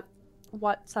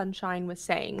what Sunshine was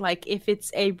saying, like if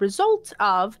it's a result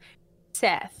of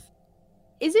Seth,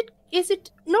 is it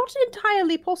not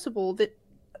entirely possible that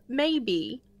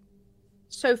maybe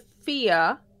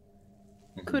Sophia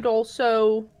could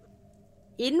also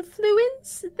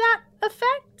influence that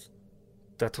effect?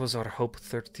 That was our hope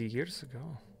 30 years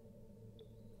ago.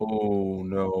 Oh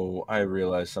no, I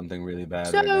realized something really bad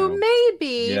So right now.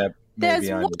 maybe Yep, there's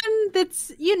maybe I'm one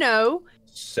that's,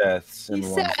 Seth's and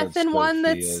one Seth that's and one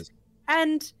that's Sophia's.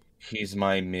 and He's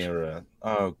my mirror.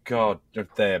 Oh god,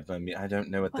 they're my mirror. I don't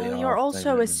know what they well, are. you're They also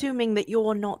don't- assuming that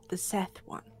you're not the Seth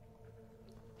one.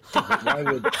 Why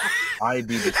would I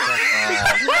be the It's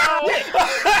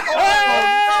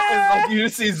like you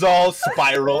see Zal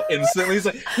spiral instantly. He's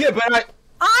like, yeah, but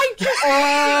I'm just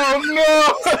oh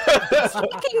no!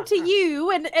 talking to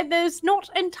you, and there's not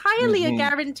entirely a Mhm.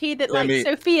 guarantee that Demi,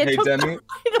 Sophia hey took Demi, the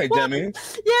hey one. Demi,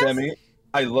 Yes, Demi,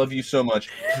 I love you so much.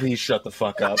 Please shut the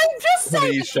fuck up. I'm just saying.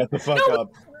 Please shut the fuck No,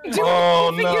 up.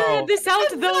 Oh Figure no! this out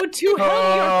though to help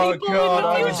Oh your people god,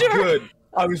 I in the was future. good.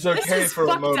 I was okay is for a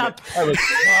fucked moment. up. I was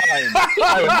fine.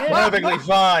 I was perfectly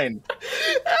fine. Oh,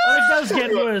 it does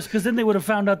get worse, because then they would have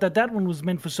found out that one was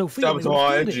meant for Sophia. They would've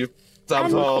killed it. Sabotage you.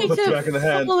 Sabotage. And I'll they put you back in the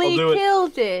hand. I'll probably do it.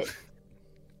 killed it.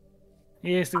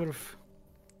 Yes, they would have.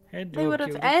 They would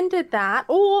have ended that,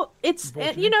 or it's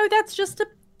Unfortunate. that's just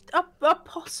a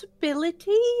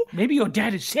possibility. Maybe your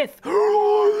dad is Seth.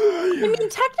 I mean,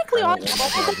 technically, I all, don't know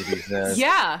what to be said.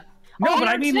 Yeah. No, They but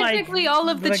I are mean, like, technically all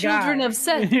of the guy, children of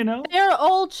Seth. You know? they're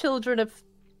all children of.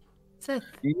 Seth.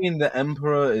 You mean the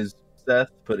Emperor is Seth,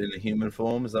 but in a human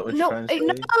form? Is that what you're No, trying to say?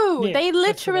 No, Yeah, they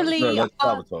that's what I- literally. No, that's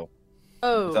are... Sabaton. Is that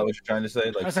Oh, what you're trying to say?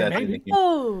 Like was like, Seth in a maybe. human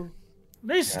oh,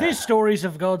 There's stories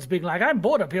of gods being like, I'm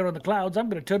bored up here on the clouds. I'm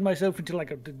going to turn myself into like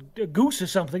a goose or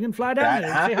something and fly down That there.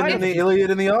 and say happened hi in to the you."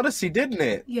 Iliad and the Odyssey, didn't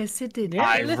it? Yes, it did. Yeah.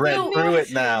 I've read through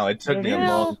it now. It took me a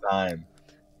Yeah. long time.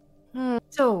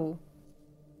 So,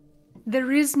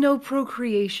 there is no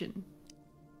procreation.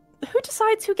 who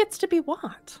decides who gets to be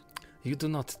what? You do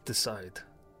not decide.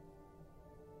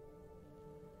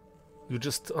 You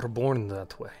just are born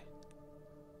that way.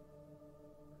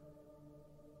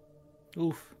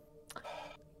 Oof.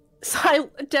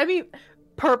 Debbie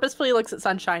purposefully looks at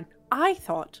Sunshine. I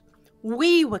thought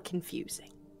we were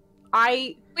confusing.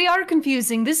 We are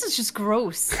confusing. This is just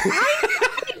gross.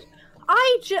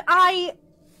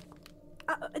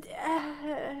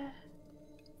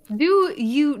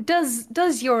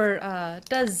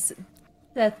 Does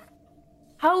Seth,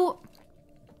 how,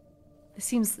 this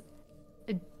seems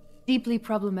deeply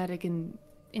problematic in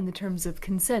the terms of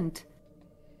consent.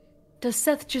 Does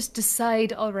Seth just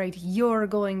decide, all right, you're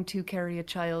going to carry a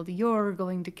child, you're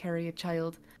going to carry a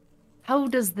child? How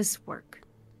does this work?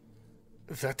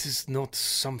 That is not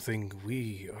something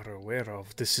we are aware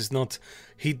of. This is not...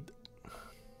 He...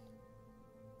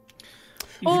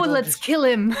 Oh, let's kill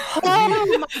him.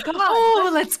 Oh my god! Oh,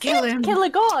 let's kill him. Kill a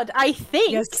god, I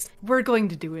think. Yes, we're going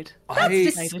to do it. That's I...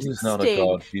 disgusting. He's not a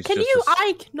god. He's Can just you? a-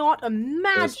 I cannot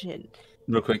imagine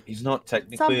Real quick, he's not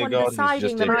technically Someone a god. He's deciding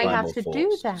just a that I primal have to force.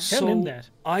 do that. Tell him So that.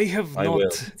 I have I will. not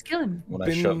Let's kill him. When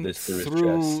I shove been this through his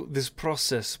through chest. this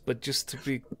process, but just to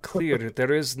be clear,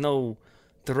 there is no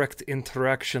direct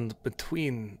interaction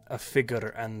between a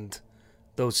figure and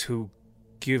those who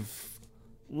give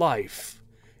life.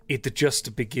 It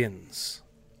just begins.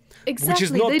 Exactly. Which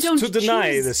is not they don't to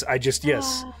deny choose. this. I just,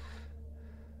 yes.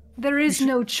 There is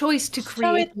no choice to So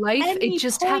create at life. any It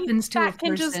just point, happens to a that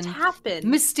can person just happen.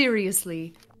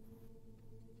 mysteriously.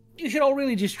 You should all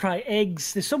really just try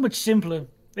eggs. They're so much simpler.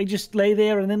 They just lay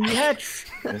there and then we hatch.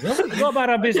 Is that what- Go about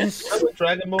our is business. that what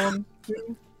Dragonborn?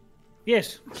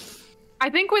 Yes. I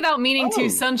think without meaning Oh. to,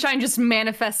 Sunshine just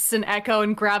manifests an echo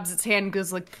and grabs its hand and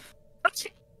goes like...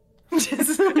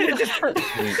 Just- immediately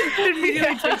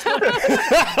takes one.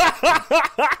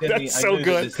 Timmy, That's so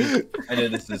good. I know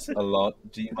this is a lot.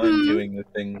 Do you mind doing the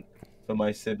thing for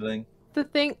my sibling The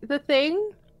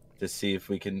thing. to see if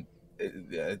we can?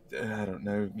 I don't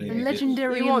know. Maybe get-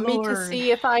 Legendary You want me to lore.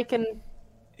 see if I can?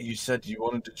 You said you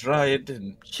wanted to try it,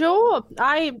 and Sure.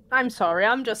 I'm sorry.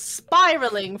 I'm just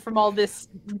spiraling from all this.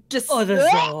 Just. Oh, the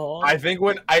Zol. I think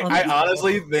when I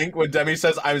honestly think when Demi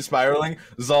says I'm spiraling,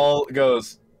 Zal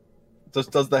goes,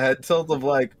 just does the head tilt of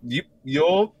like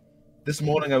you're. This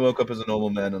morning I woke up as a normal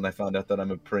man and I found out that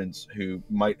I'm a prince who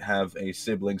might have a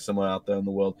sibling somewhere out there in the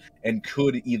world and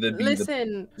could either be the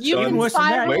Listen, you son- can Worse than that.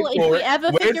 spiral Wait if for we it. ever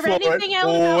Wait figure for it. anything out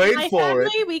about Wait my for it.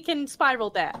 family. We can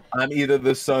spiral there. I'm either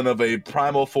the son of a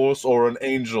primal force or an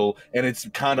angel, and it's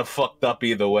kind of fucked up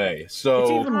either way. So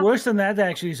It's even worse than that,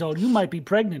 actually, Zol. You might be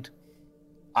pregnant.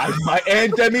 I might,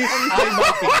 and Demi, I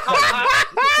might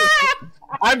be.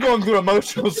 I'm going through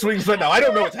emotional swings right now. I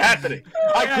don't know what's happening.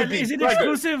 I could be Is it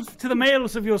pregnant. exclusive to the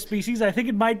males of your species? I think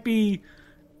it might be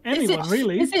anyone,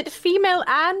 really. Is it female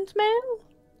and male?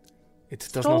 It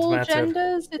does not All matter.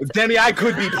 genders? It's, Demi, I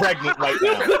could be pregnant right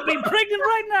You now. could be pregnant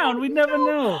right now, and we never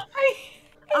know.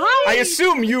 I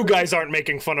assume you guys aren't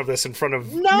making fun of this in front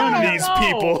of these no.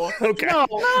 people. Okay. No.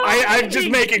 I'm just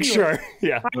being making genuine. sure.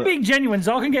 Yeah. I'm being genuine.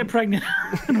 Zol can get pregnant.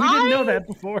 we didn't know that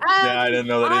before. Yeah, I didn't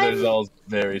know that either. I'm- Zal's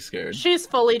very scared. She's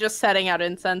fully just setting out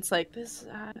incense like this.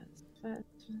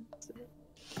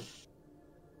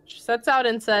 She sets out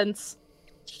incense.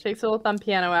 She takes a little thumb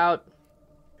piano out.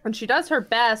 And she does her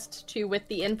best to, with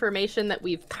the information that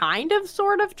we've kind of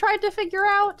sort of tried to figure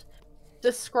out,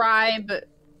 describe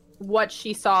what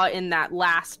she saw in that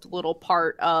last little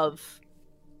part of,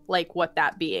 like, what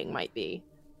that being might be.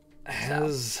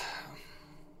 Has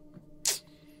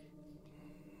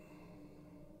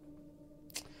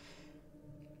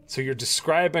so you're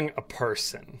describing a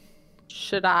person.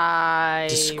 Should I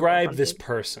Describe roll this something?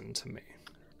 person to me.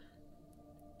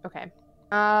 Okay.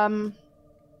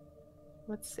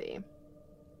 Let's see.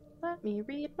 Let me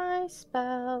read my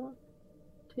spell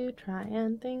to try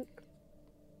and think.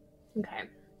 Okay.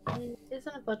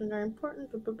 Isn't a button or important?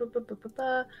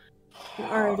 You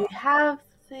already have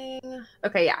the thing.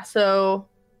 Okay, yeah. So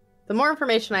the more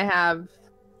information I have,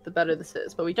 the better this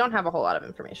is. But we don't have a whole lot of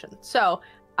information. So,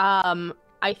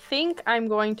 I think I'm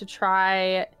going to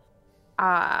try.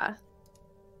 How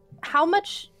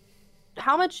much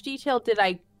detail did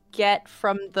I get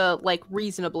from the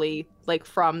reasonably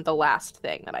from the last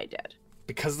thing that I did?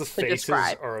 Because the To faces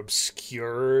describe. are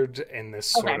obscured in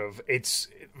this Okay. sort of it's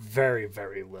very,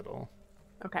 very little.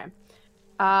 Okay.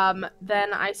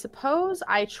 Then I suppose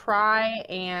I try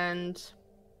and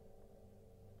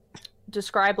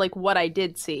describe what I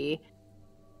did see.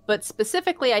 But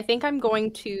specifically, I think I'm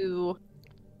going to,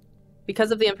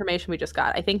 because of the information we just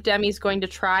got, I think Demi's going to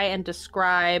try and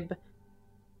describe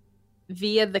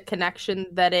via the connection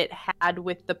that it had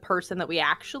with the person that we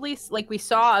actually we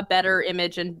saw a better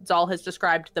image, and Zal has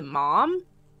described the mom.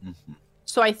 Mhm.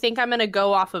 So I think I'm going to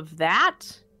go off of that.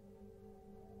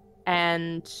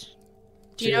 And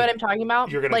do you know what I'm talking about?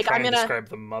 You're gonna try I'm and gonna describe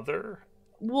the mother?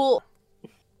 well,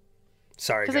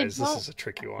 Sorry 'Cause I guys, this don't- is a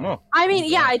tricky one. No. I mean,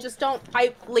 Okay. yeah, I just don't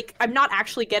I'm not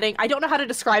actually getting I don't know how to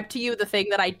describe to you the thing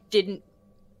that I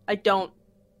don't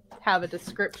have a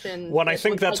description. Well, I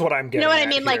think that's what I'm You getting know what I at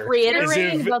mean? here,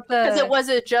 Reiterate is if- about because the it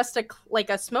was just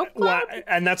a smoke Well, cloud.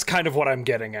 and that's kind of what I'm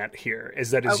getting at here,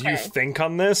 is that as you Okay. think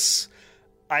on this,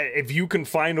 if you can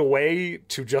find a way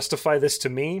to justify this to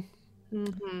me,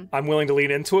 Mm-hmm. I'm willing to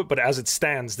lean into it, but as it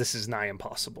stands, this is nigh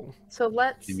impossible. So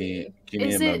let's Give see. me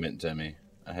Is a it- moment, Demi.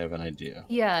 I have an idea.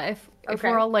 Yeah, if Okay.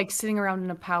 we're all sitting around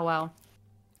in a powwow.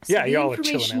 So Yeah, the y'all are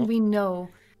chilling information out. we know,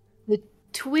 the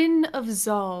twin of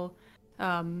Zal,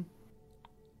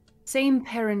 same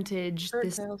parentage,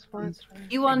 this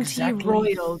UNT Exactly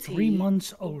royalty. 3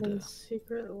 months older.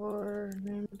 Secret war.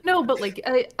 No, but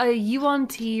a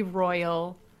UNT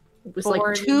royal It was Born-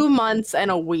 like 2 months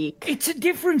and a week. It's a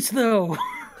difference, though.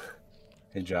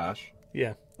 Hey, Josh.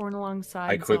 Yeah. Born alongside.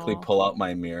 I quickly Zal. pull out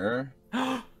my mirror,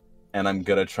 and I'm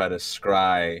gonna try to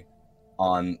scry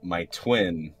on my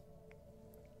twin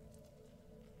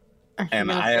Are you And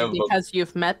gonna I say have a- because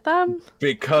you've met them.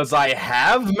 because I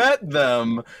have met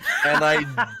them, and I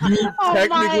do Oh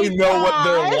technically my know what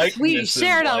their gosh. likeness We is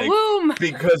shared a like, womb.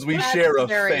 because we That's share a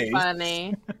very face.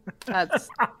 funny. That's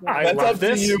I That's love up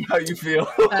this. to you how you feel.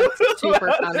 that's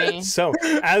super funny. So,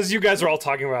 as you guys are all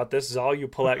talking about this, Zal, you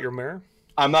pull out your mirror.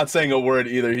 I'm not saying a word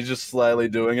either. He's just slyly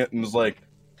doing it and is like,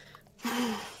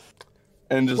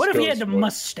 and just. What if he goes had a for it.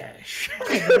 mustache?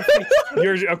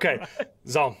 You're okay.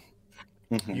 Zal,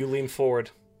 Mhm. you lean forward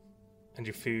and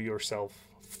you feel yourself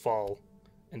fall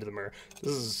into the mirror.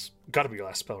 This has got to be your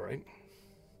last spell, right?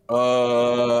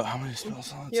 How many spell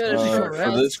slots? You had a short For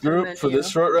rest, this and group, then for you- this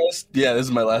short rest, yeah, this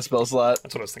is my last spell slot.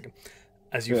 That's what I was thinking.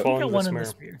 As you Yeah. fall Got into one this in mirror, the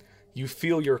spear. you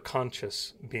feel your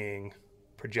conscious being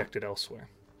projected elsewhere.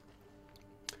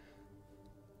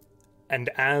 And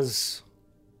as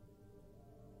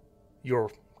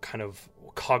your kind of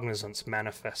cognizance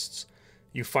manifests,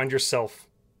 you find yourself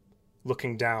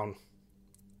looking down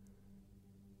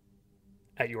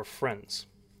at your friends.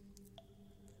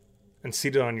 And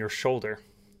seated on your shoulder,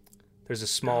 there's a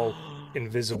small,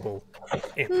 invisible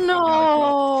imp.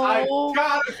 No.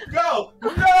 gotta go!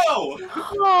 No!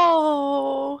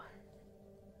 No.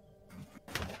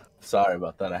 Sorry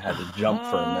about that. I had to jump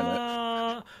for a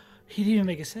minute. He didn't even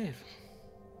make a save.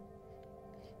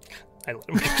 I let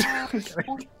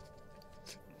him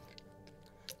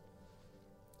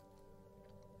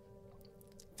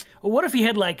Well, what if he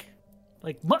had like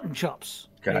mutton chops?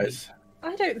 Guys,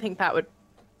 I don't think that would.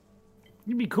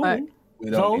 You'd be cool. we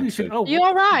That's all don't you need should. to. Oh, You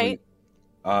all right?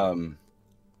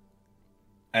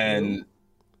 And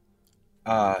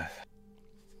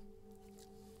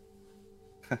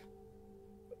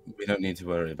we don't need to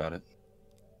worry about it.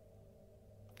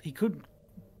 he could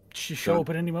show up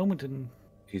at any moment and.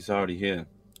 He's already here.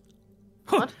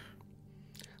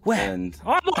 Where? And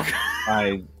Oh look!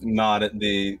 I nod at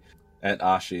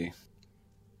Ashi,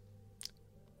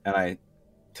 and I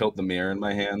tilt the mirror in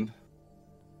my hand.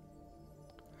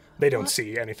 They don't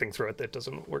see anything through it. That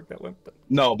doesn't work that way. But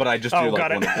No, but I just Oh, do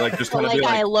got like it. one, like just But kind of like be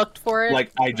I like looked for it.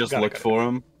 I just Got it, looked got it. for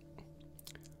him.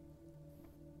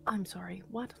 I'm sorry.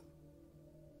 What?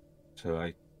 So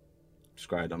I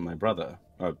scried on my brother.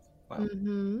 Oh, well,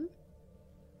 Mm-hmm.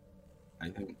 I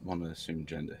don't want to assume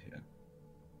gender here,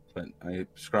 but I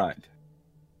scried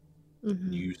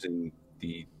Mm-hmm. using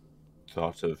the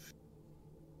thought of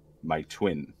my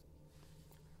twin.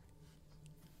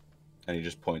 And he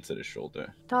just points at his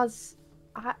shoulder. Does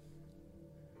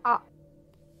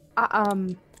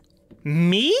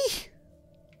me?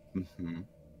 Hmm.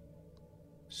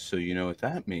 So you know what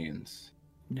that means?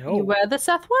 No. you were the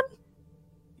Seth one?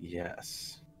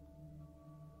 Yes.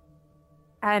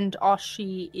 And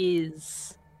Oshi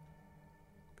is.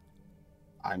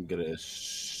 I'm gonna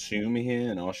assume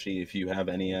here, and Oshi, if you have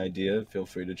any idea, feel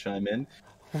free to chime in.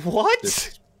 What?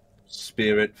 This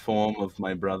spirit form of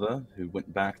my brother who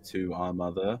went back to our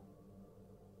mother.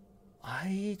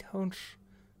 I don't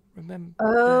remember.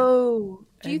 Oh,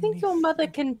 do you think your mother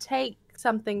anything. can take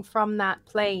something from that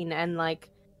plane and like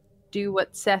do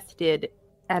what Seth did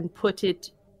and put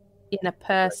it in a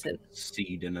person?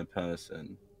 Seed in a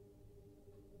person.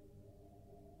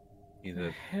 What the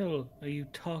Either hell are you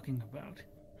talking about?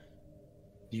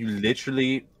 you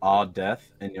literally are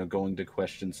death and you're going to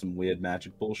question some weird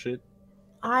magic bullshit.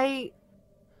 I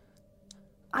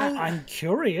I'm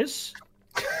curious.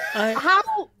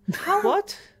 how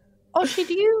What? Oshi,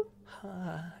 do you?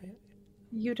 Uh,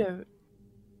 You don't.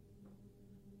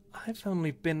 I've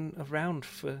only been around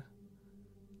for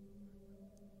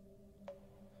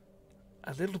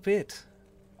a little bit.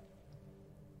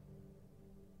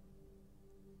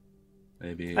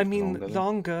 Maybe. I mean, longer than-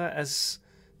 longer as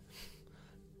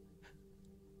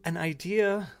an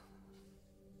idea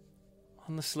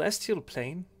on the celestial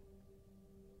plane.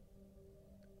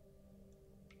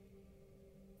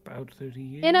 About 30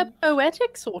 years. In a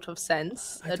poetic sort of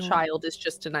sense, I a don't- child is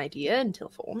just an idea until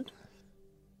formed.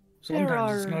 Sometimes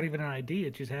it's There not are- even an idea;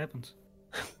 it just happens.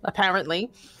 Apparently.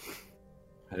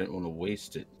 I don't want to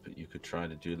waste it, but you could try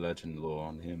to do legend lore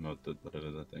on him, or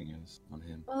whatever the thing is on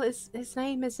him. Well, his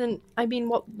name isn't. I mean,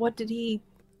 what did he?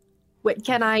 Wait,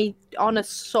 can I on a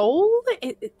soul?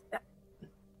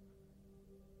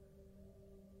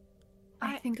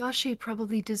 I think Ashi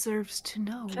probably deserves to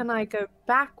know. Can I go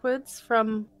backwards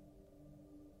from?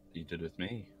 You did with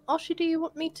me. Oshi, do you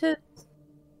want me to?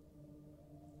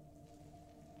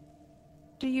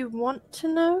 Do you want to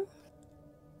know?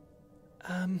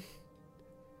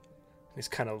 He's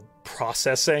kind of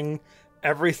processing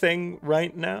everything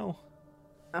right now.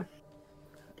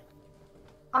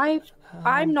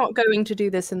 I'm not going to do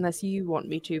this unless you want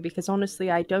me to, because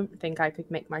honestly, I don't think I could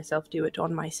make myself do it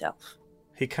on myself.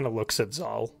 He kind of looks at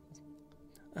Zal.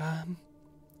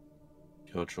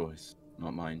 Your choice,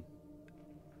 not mine.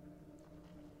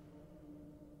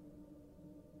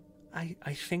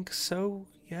 I think so,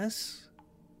 yes.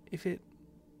 If it...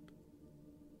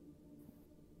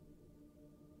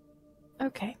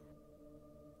 Okay.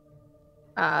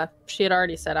 She had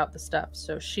already set out the stuff,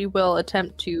 so she will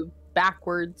attempt to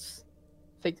backwards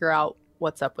figure out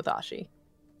what's up with Ashi.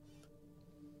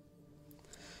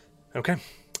 Okay.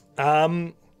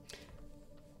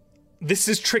 This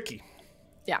is tricky.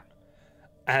 Yeah.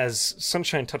 As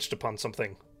Sunshine touched upon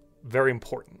something very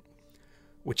important,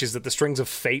 which is that the strings of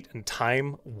fate and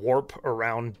time warp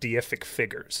around deific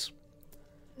figures.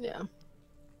 Yeah.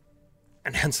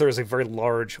 And hence there is a very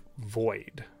large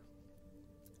void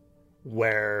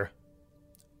where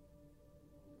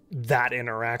that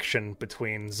interaction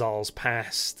between Zal's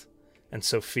past and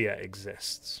Sophia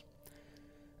exists.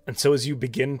 And so as you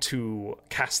begin to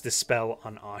cast this spell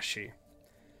on Ashi,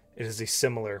 it is a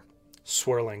similar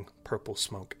swirling purple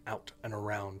smoke out and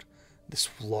around this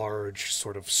large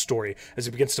sort of story. As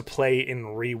it begins to play in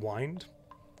rewind,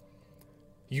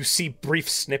 you see brief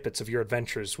snippets of your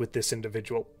adventures with this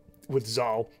individual, with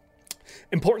Zal.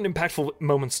 Important, impactful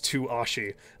moments to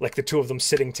Ashi, like the two of them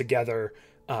sitting together,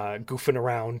 goofing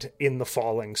around in the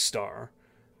falling star,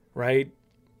 right?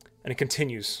 And it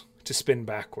continues to spin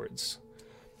backwards.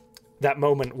 That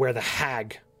moment where the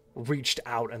hag reached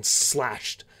out and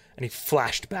slashed, and he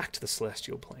flashed back to the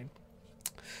celestial plane.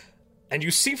 And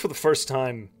you see for the first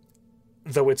time,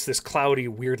 though it's this cloudy,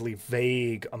 weirdly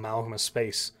vague amalgam of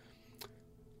space,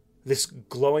 this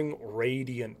glowing,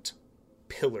 radiant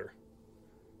pillar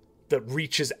that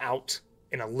reaches out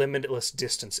in a limitless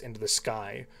distance into the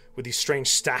sky with these strange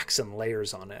stacks and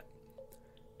layers on it.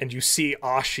 And you see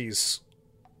Ashi's,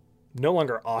 no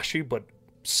longer Ashi, but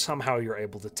somehow you're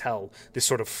able to tell, this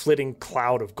sort of flitting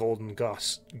cloud of golden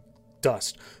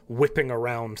dust whipping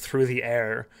around through the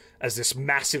air as this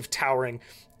massive towering...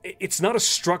 It's not a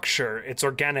structure, it's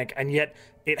organic, and yet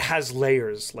it has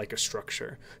layers like a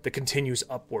structure that continues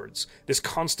upwards. This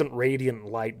constant radiant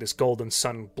light, this golden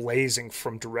sun blazing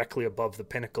from directly above the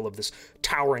pinnacle of this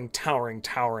towering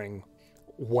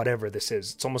whatever this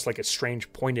is. It's almost like a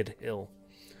strange pointed hill.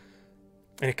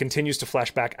 And it continues to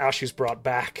flash back. Ashi's brought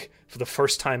back for the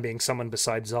first time being someone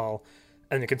besides Zal,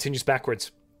 and it continues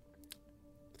backwards.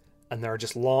 And there are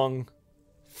just long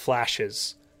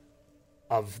flashes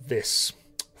of this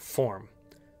form,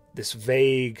 this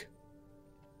vague,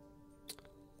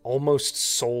 almost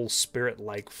soul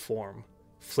spirit-like form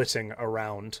flitting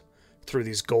around through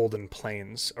these golden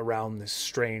plains around this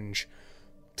strange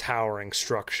towering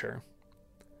structure.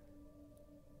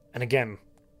 And again,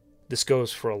 this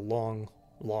goes for a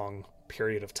long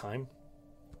period of time.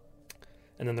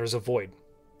 And then there's a void.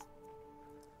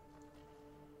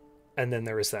 And then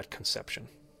there is that conception.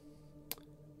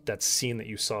 That scene that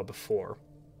you saw before.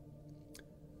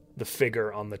 The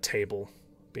figure on the table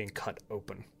being cut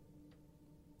open.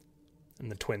 And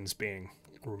the twins being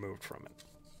removed from it.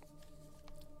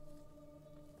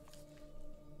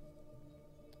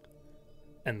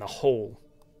 And the hole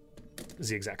is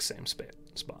the exact same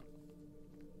spot.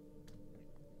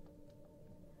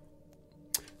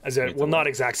 Well, not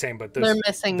exact same, but they're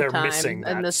missing time missing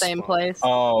in the same spot. place.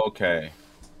 Oh, okay.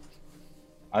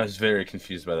 I was very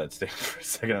confused by that statement for a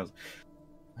second.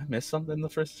 I missed something in the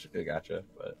first... I gotcha,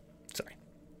 but... Sorry.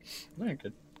 Very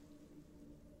good.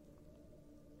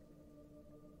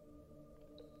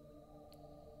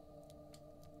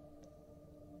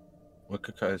 What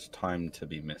could cause time to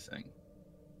be missing?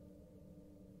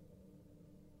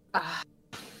 I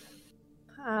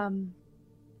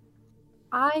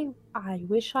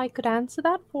wish I could answer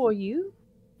that for you.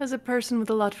 As a person with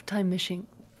a lot of time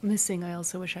missing, I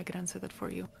also wish I could answer that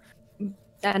for you.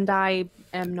 And I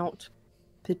am not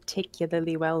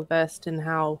particularly well versed in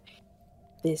how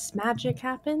this magic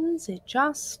happens. It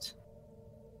just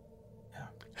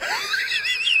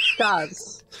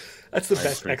does. That's the I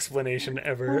best agree. explanation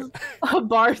ever.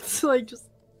 Bart's like just...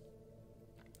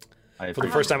 For the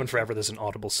first time in forever, there's an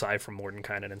audible sigh from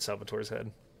Mordenkainen in Salvatore's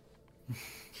head.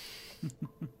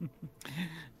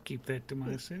 Keep that to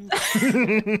myself.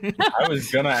 I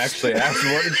was gonna actually ask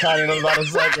Mordenkainen in about a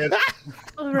second.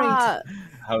 All right.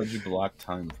 How would you block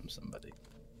time from somebody?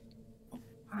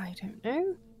 I don't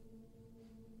know.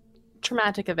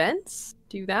 Traumatic events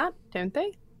do that, don't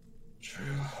they? True.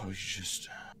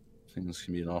 Things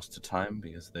can be lost to time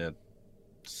because they're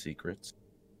secrets.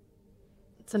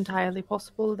 It's entirely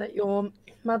possible that your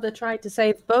mother tried to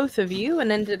save both of you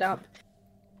and ended up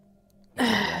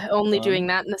only doing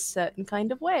that in a certain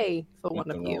kind of way for With one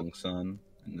the of you. wrong son.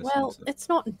 In the Well, sense of, it's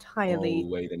not entirely. oh,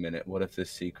 wait a minute. What if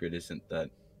this secret isn't that?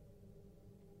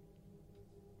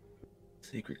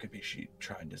 Secret could be she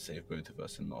tried to save both of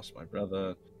us and lost my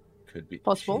brother. Could be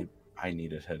Possible. I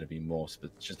needed her to be more,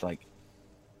 just like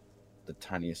the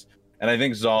tiniest. And I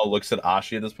think Zal looks at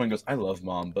Ashi at this point and goes, I love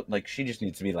mom, but like she just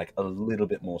needs to be like a little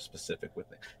bit more specific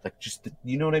with it. Like just,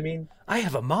 you know what I mean? I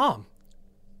have a mom.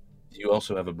 You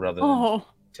also have a brother, and Oh,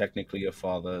 technically a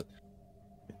father.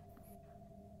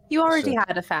 You already So-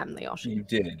 had a family, Oshi. You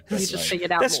did. You but, just like,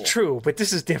 figured out That's more. true, but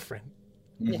this is different.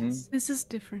 mhm. Yes. this is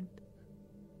different.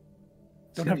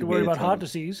 Don't So have to you worry made a about heart ton-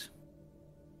 disease.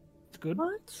 It's good.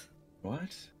 What?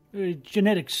 What?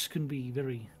 Genetics can be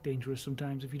very dangerous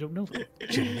sometimes if you don't know them.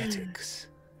 Genetics.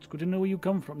 It's good to know where you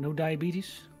come from. No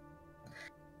diabetes.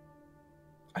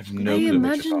 I've no I clue what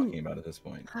imagine- you're talking about at this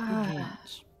point. Good Ah,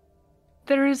 genes.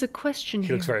 there is a question He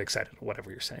here. looks very excited, whatever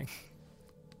you're saying.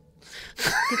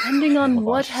 Depending on Oh,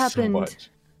 what so happened much.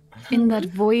 in that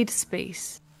void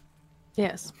space,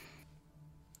 Yes.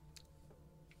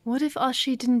 what if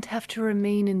Ashi didn't have to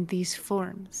remain in these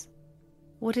forms?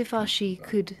 What if Ashi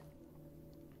could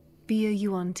be a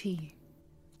Yuan-Ti?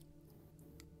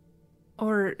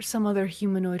 Or some other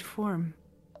humanoid form?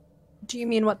 Do you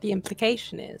mean what the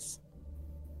implication is?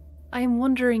 I am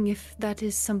wondering if that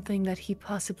is something that he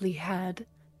possibly had,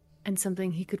 and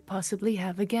something he could possibly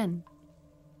have again.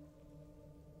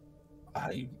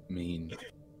 I mean,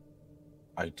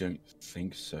 I don't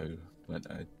think so, but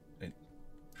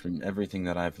from everything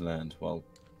that I've learned while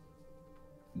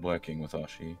working with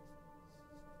Ashi,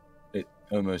 it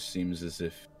almost seems as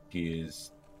if he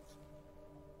is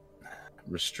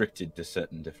restricted to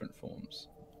certain different forms.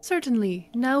 Certainly,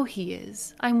 now he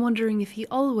is. I'm wondering if he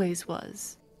always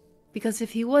was. Because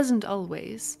if he wasn't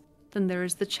always, then there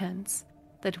is the chance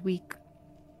that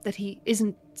he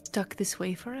isn't stuck this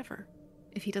way forever,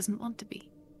 if he doesn't want to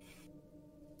be.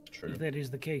 True. If that is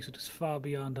the case, it is far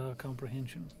beyond our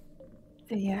comprehension.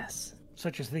 Yes.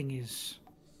 Such a thing is,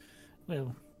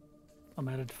 well, a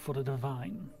matter for the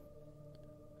divine.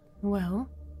 Well,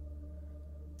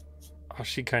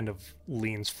 She kind of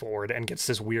leans forward and gets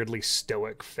this weirdly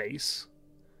stoic face.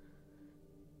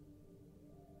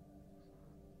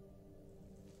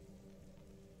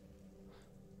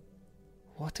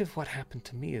 What if what happened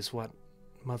to me is what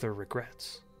Mother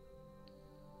regrets?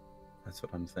 That's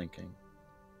what I'm thinking.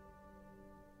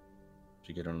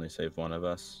 She could only save one of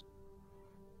us.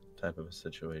 Type of a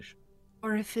situation.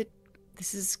 or if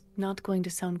this is not going to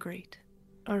sound great,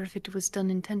 or if it was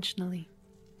done intentionally.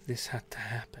 This had to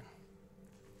happen.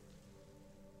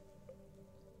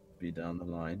 Be down the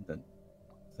line,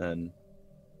 then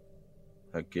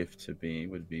her gift to me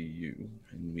would be you,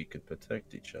 and we could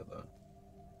protect each other.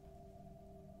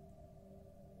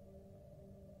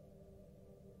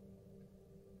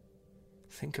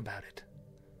 Think about it.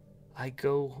 I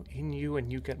go in you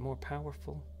and you get more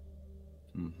powerful.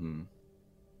 Mm-hmm.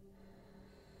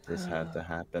 This had to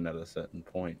happen at a certain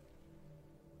point,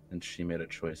 and she made a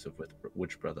choice of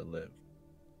which brother lived.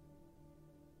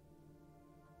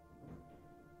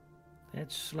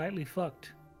 That's slightly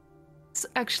fucked. It's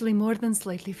actually more than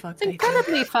slightly fucked. It's I think.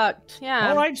 incredibly fucked. Yeah.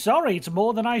 All right, sorry, it's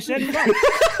more than I said. fucked.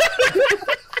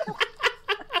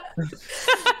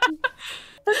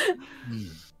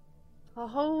 A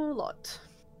whole lot.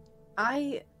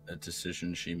 I A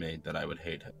decision she made that I would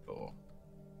hate her for.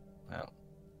 Well.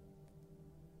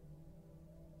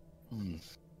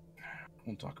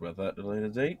 We'll talk about that at a later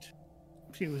date.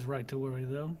 She was right to worry,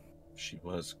 though. She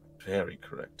was very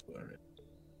correct to worry.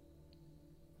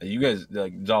 You guys,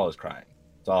 like, Zal is crying.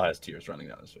 Zal has tears running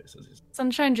down his face as he's.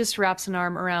 Sunshine just wraps an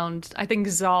arm around, I think,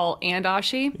 Zal and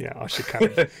Ashi. Yeah, she kind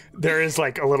of. There is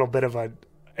like a little bit of a.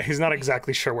 He's not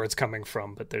exactly sure where it's coming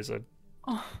from, but there's a.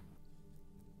 Oh,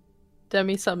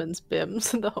 Demi summons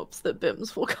Bims in the hopes that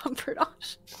Bims will comfort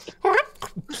Ash.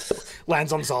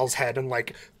 lands on Zal's head and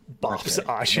like bops Okay,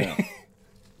 Ashi.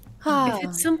 yeah. if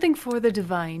it's something for the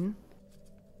divine,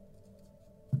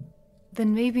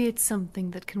 then maybe it's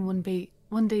something that can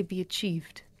one day be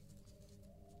achieved.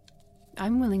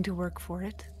 I'm willing to work for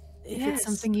it. If it's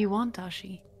something you want,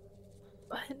 Ashi.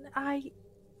 But I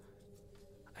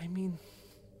mean,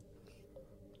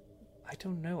 I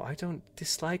don't know. I don't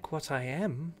dislike what I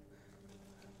am,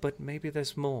 but maybe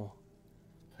there's more.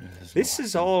 This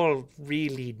is all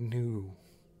really new.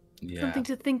 Yeah. Something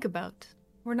to think about.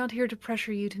 We're not here to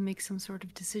pressure you to make some sort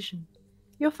of decision.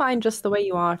 you're fine just the way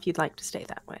you are if you'd like to stay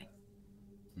that way.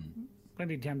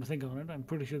 Plenty of time to think on it. I'm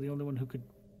pretty sure the only one who could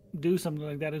do something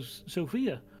like that is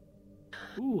Sophia.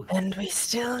 Ooh, And we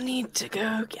still need to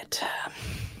go get her.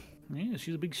 yeah,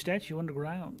 she's a big statue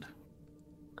underground.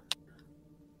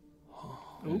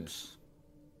 Oops.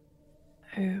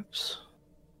 Oops.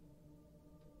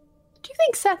 Do you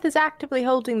think Seth is actively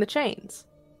holding the chains?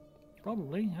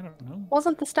 Probably. I don't know.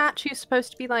 Wasn't the statue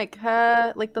supposed to be like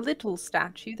her, like the little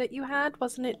statue that you had?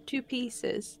 Wasn't it 2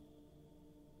 pieces?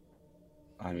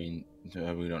 I mean,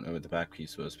 we don't know what the back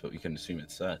piece was, but we can assume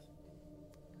it's Seth.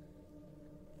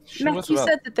 She was Matthew about-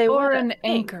 said that they Or were an a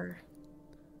thing. anchor.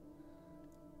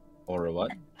 Or a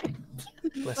what?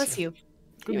 Bless you.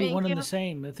 Could You be ain't one and gonna- the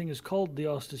same. The thing is called the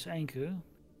Ostis Anchor,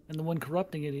 and the one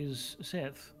corrupting it is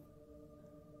Seth.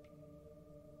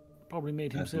 Probably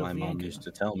made As himself my the mom anchor. used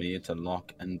to tell me, it's a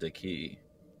lock and a key.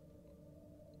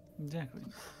 Exactly.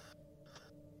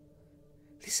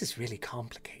 This is really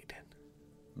complicated.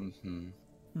 Mm-hmm.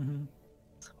 Mm-hmm.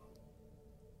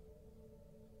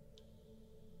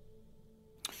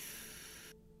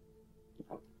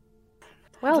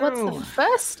 Well, what's No. the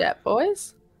first step,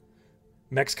 boys?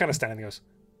 Mech's kind of standing there and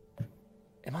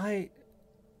goes,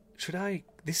 should I,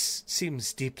 this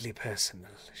seems deeply personal.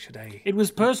 Should I? It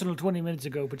was personal 20 minutes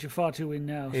ago, but you're far too in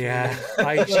now. So Yeah,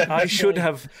 I should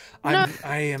have,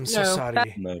 I am so No,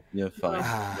 sorry. No, you're fine.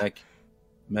 Ah.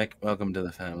 Meg, welcome to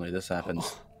the family. This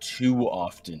happens too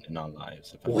often in our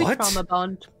lives. If I We What? trauma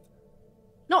bond.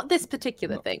 Not this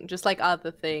particular No. thing, just like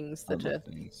other things that other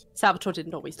things. Salvatore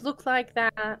didn't always look like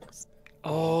that.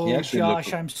 Oh, He actually Josh,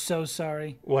 looked- I'm so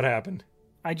sorry. What happened?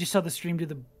 I just saw the stream do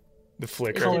the The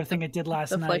flicker. color thing it did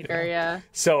last The night. flicker, yeah.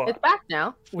 So It's back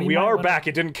now. we might are wanna- back.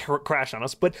 It didn't crash on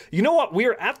us, but you know what? We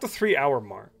are at the 3-hour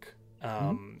mark,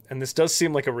 and this does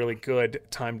seem like a really good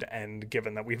time to end,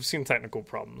 given that we've seen technical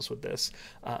problems with this.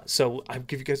 So I'll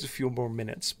give you guys a few more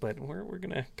minutes, but we're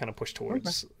gonna kind of push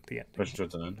towards the end Push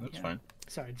towards the end. That's fine.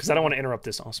 Sorry. because I don't want to interrupt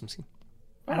this awesome scene.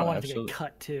 I don't Oh, want it to absolutely. get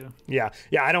cut, too. Yeah,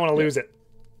 I don't want to lose it.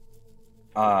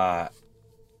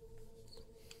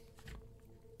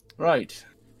 Right.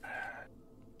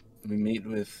 We meet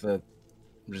with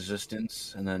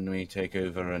resistance, and then we take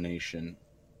over a nation.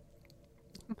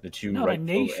 The two Not a rightful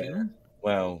nation. heir-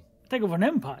 Well, Take over an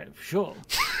empire, sure.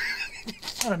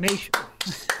 Not a nation.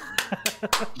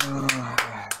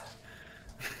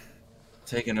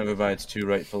 taken over by its two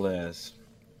rightful heirs.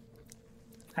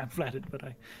 I'm flattered, but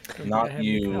I don't think I Not have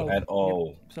you any- oh, at yep,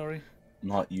 all. Sorry,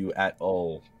 Not you at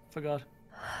all. forgot.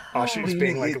 Ashi's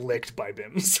being like licked by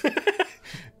Bims.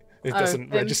 It doesn't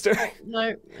Bims. register.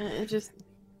 No, it just.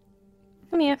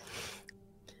 Come here.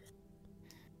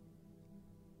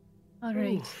 All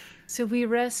right. So we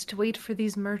rest, wait for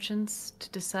these merchants to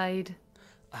decide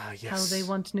Yes. how they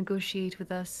want to negotiate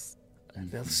with us.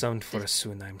 They'll sound for us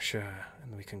soon, I'm sure,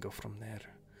 and we can go from there.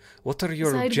 What are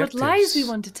your Decide objectives? what lies we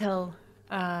want to tell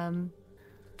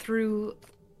through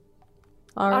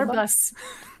our bus.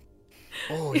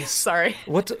 Oh, yes. Sorry.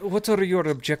 What are your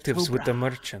objectives with the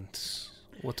merchants?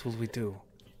 What will we do?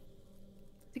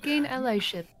 To gain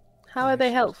allyship. How are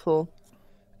they helpful?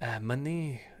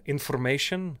 Money,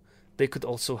 information. They could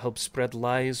also help spread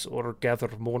lies or gather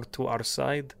more to our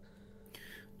side.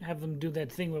 Have them do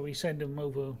that thing where we send them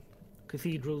over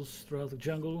cathedrals throughout the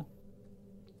jungle.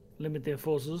 Limit their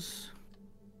forces.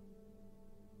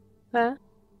 There.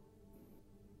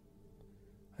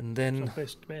 And That's then, our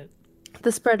best bet.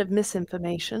 The spread of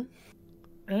misinformation.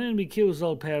 And then we kill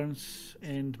Zol's parents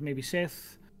and maybe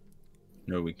Seth.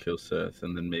 No, we kill Seth,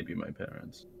 and then maybe my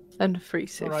parents. And free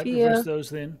All right, Sophia. reverse those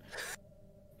then.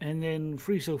 And then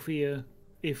free Sophia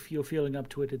if you're feeling up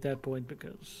to it at that point,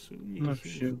 because... No,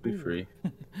 she'll be free.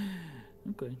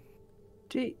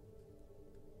 Okay.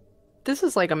 This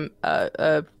is like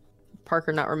a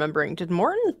Parker not remembering. Did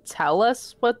Morton tell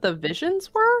us what the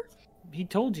visions were? He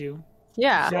told you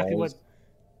Yeah. exactly what...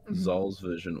 Zal's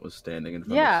vision was standing in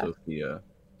front Yeah. of Sophia,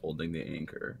 holding the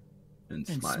anchor, and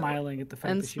And smiling. smiling at the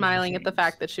fact And that she was in smiling at the chains.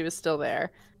 fact that she was still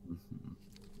there. Mhm.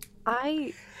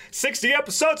 I 60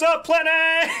 episodes of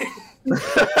plenty!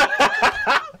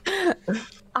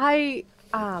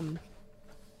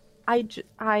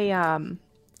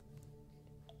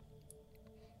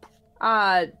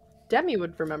 Demi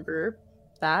would remember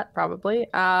that probably.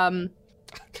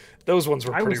 Those ones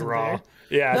were I pretty wasn't raw. there.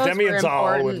 Yeah, Those Demi and were Zal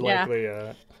would important, yeah.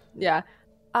 likely. Yeah.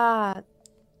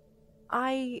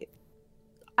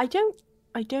 I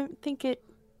don't think it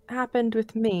happened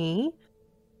with me.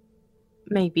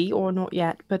 Maybe or not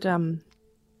yet, but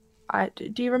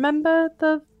do you remember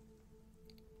the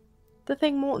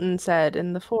thing Morton said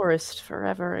in the forest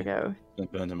forever ago? It's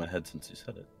burned in my head since you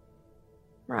said it.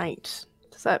 Right.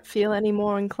 Does that feel any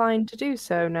more inclined to do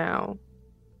so now?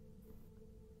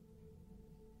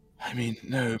 I mean,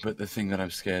 no, but the thing that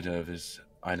I'm scared of is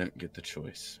I don't get the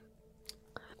choice.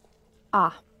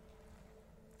 Ah,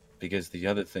 Because the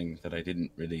other thing that I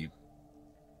didn't really,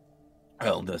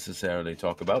 well, necessarily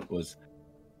talk about was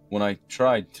when I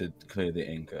tried to clear the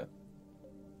anchor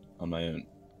on my own,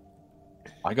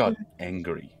 I got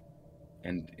angry.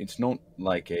 And it's not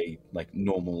like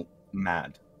normal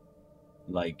mad.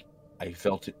 Like, I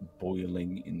felt it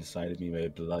boiling inside of me. My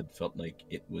blood felt like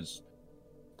it was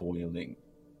boiling.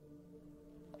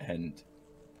 And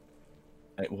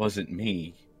it wasn't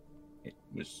me. It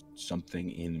was something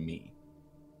in me.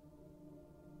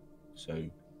 So,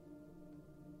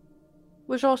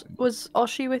 was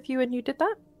Oshi with you when you did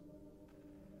that?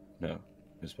 no, it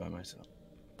was by myself.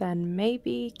 Then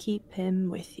maybe keep him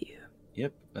with you.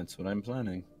 Yep, that's what I'm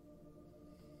planning.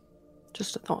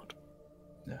 Just a thought.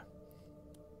 Yeah.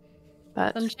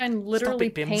 But Sunshine literally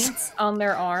Bims. paints on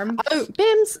their arm. oh,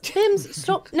 Bims,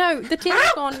 stop! No, the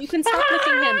tin's gone. You can stop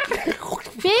licking him.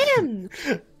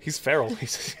 Bims. He's feral.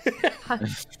 He's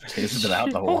He's been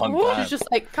out a long time. He's just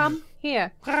like, come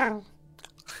here.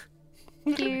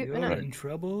 Cute. You're No, in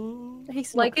trouble.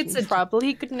 he's Like not it's in a- trouble.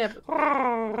 He could never.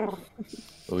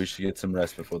 But we should get some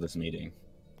rest before this meeting.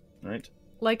 Right?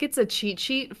 Like it's a cheat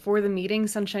sheet for the meeting,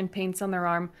 Sunshine paints on their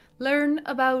arm. Learn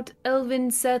about Elvin,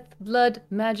 Seth, blood,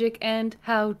 magic, and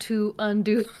how to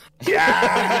undo.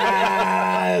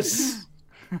 yes.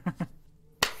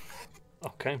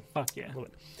 Okay. Fuck yeah. Love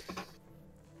it.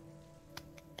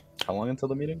 How long until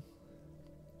the meeting?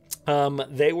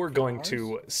 They were going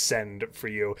to send for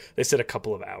you. They said a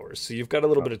couple of hours, so you've got a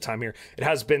little bit of time here. It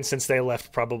has been since they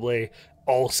left, probably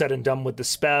all said and done with the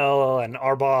spell and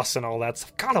our boss and all that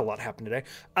stuff. God, a lot happened today.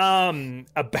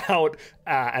 About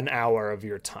an hour of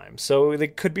your time, so they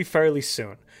could be fairly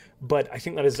soon. But I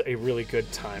think that is a really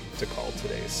good time to call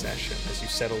today's session as you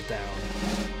settle down.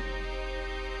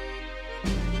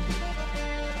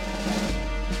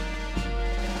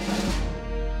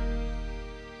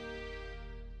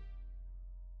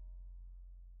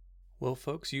 Well,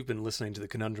 folks, you've been listening to the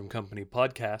Conundrum Company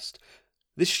podcast.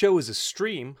 This show is a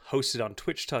stream hosted on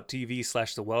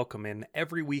twitch.tv/The Welcome In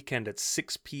every weekend at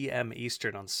 6 p.m.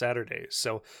 Eastern on Saturdays,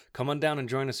 so come on down and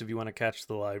join us if you want to catch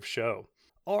the live show.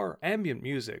 Our ambient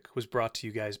music was brought to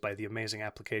you guys by the amazing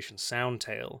application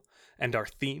Soundtail, and our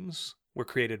themes were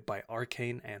created by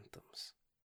Arcane Anthems.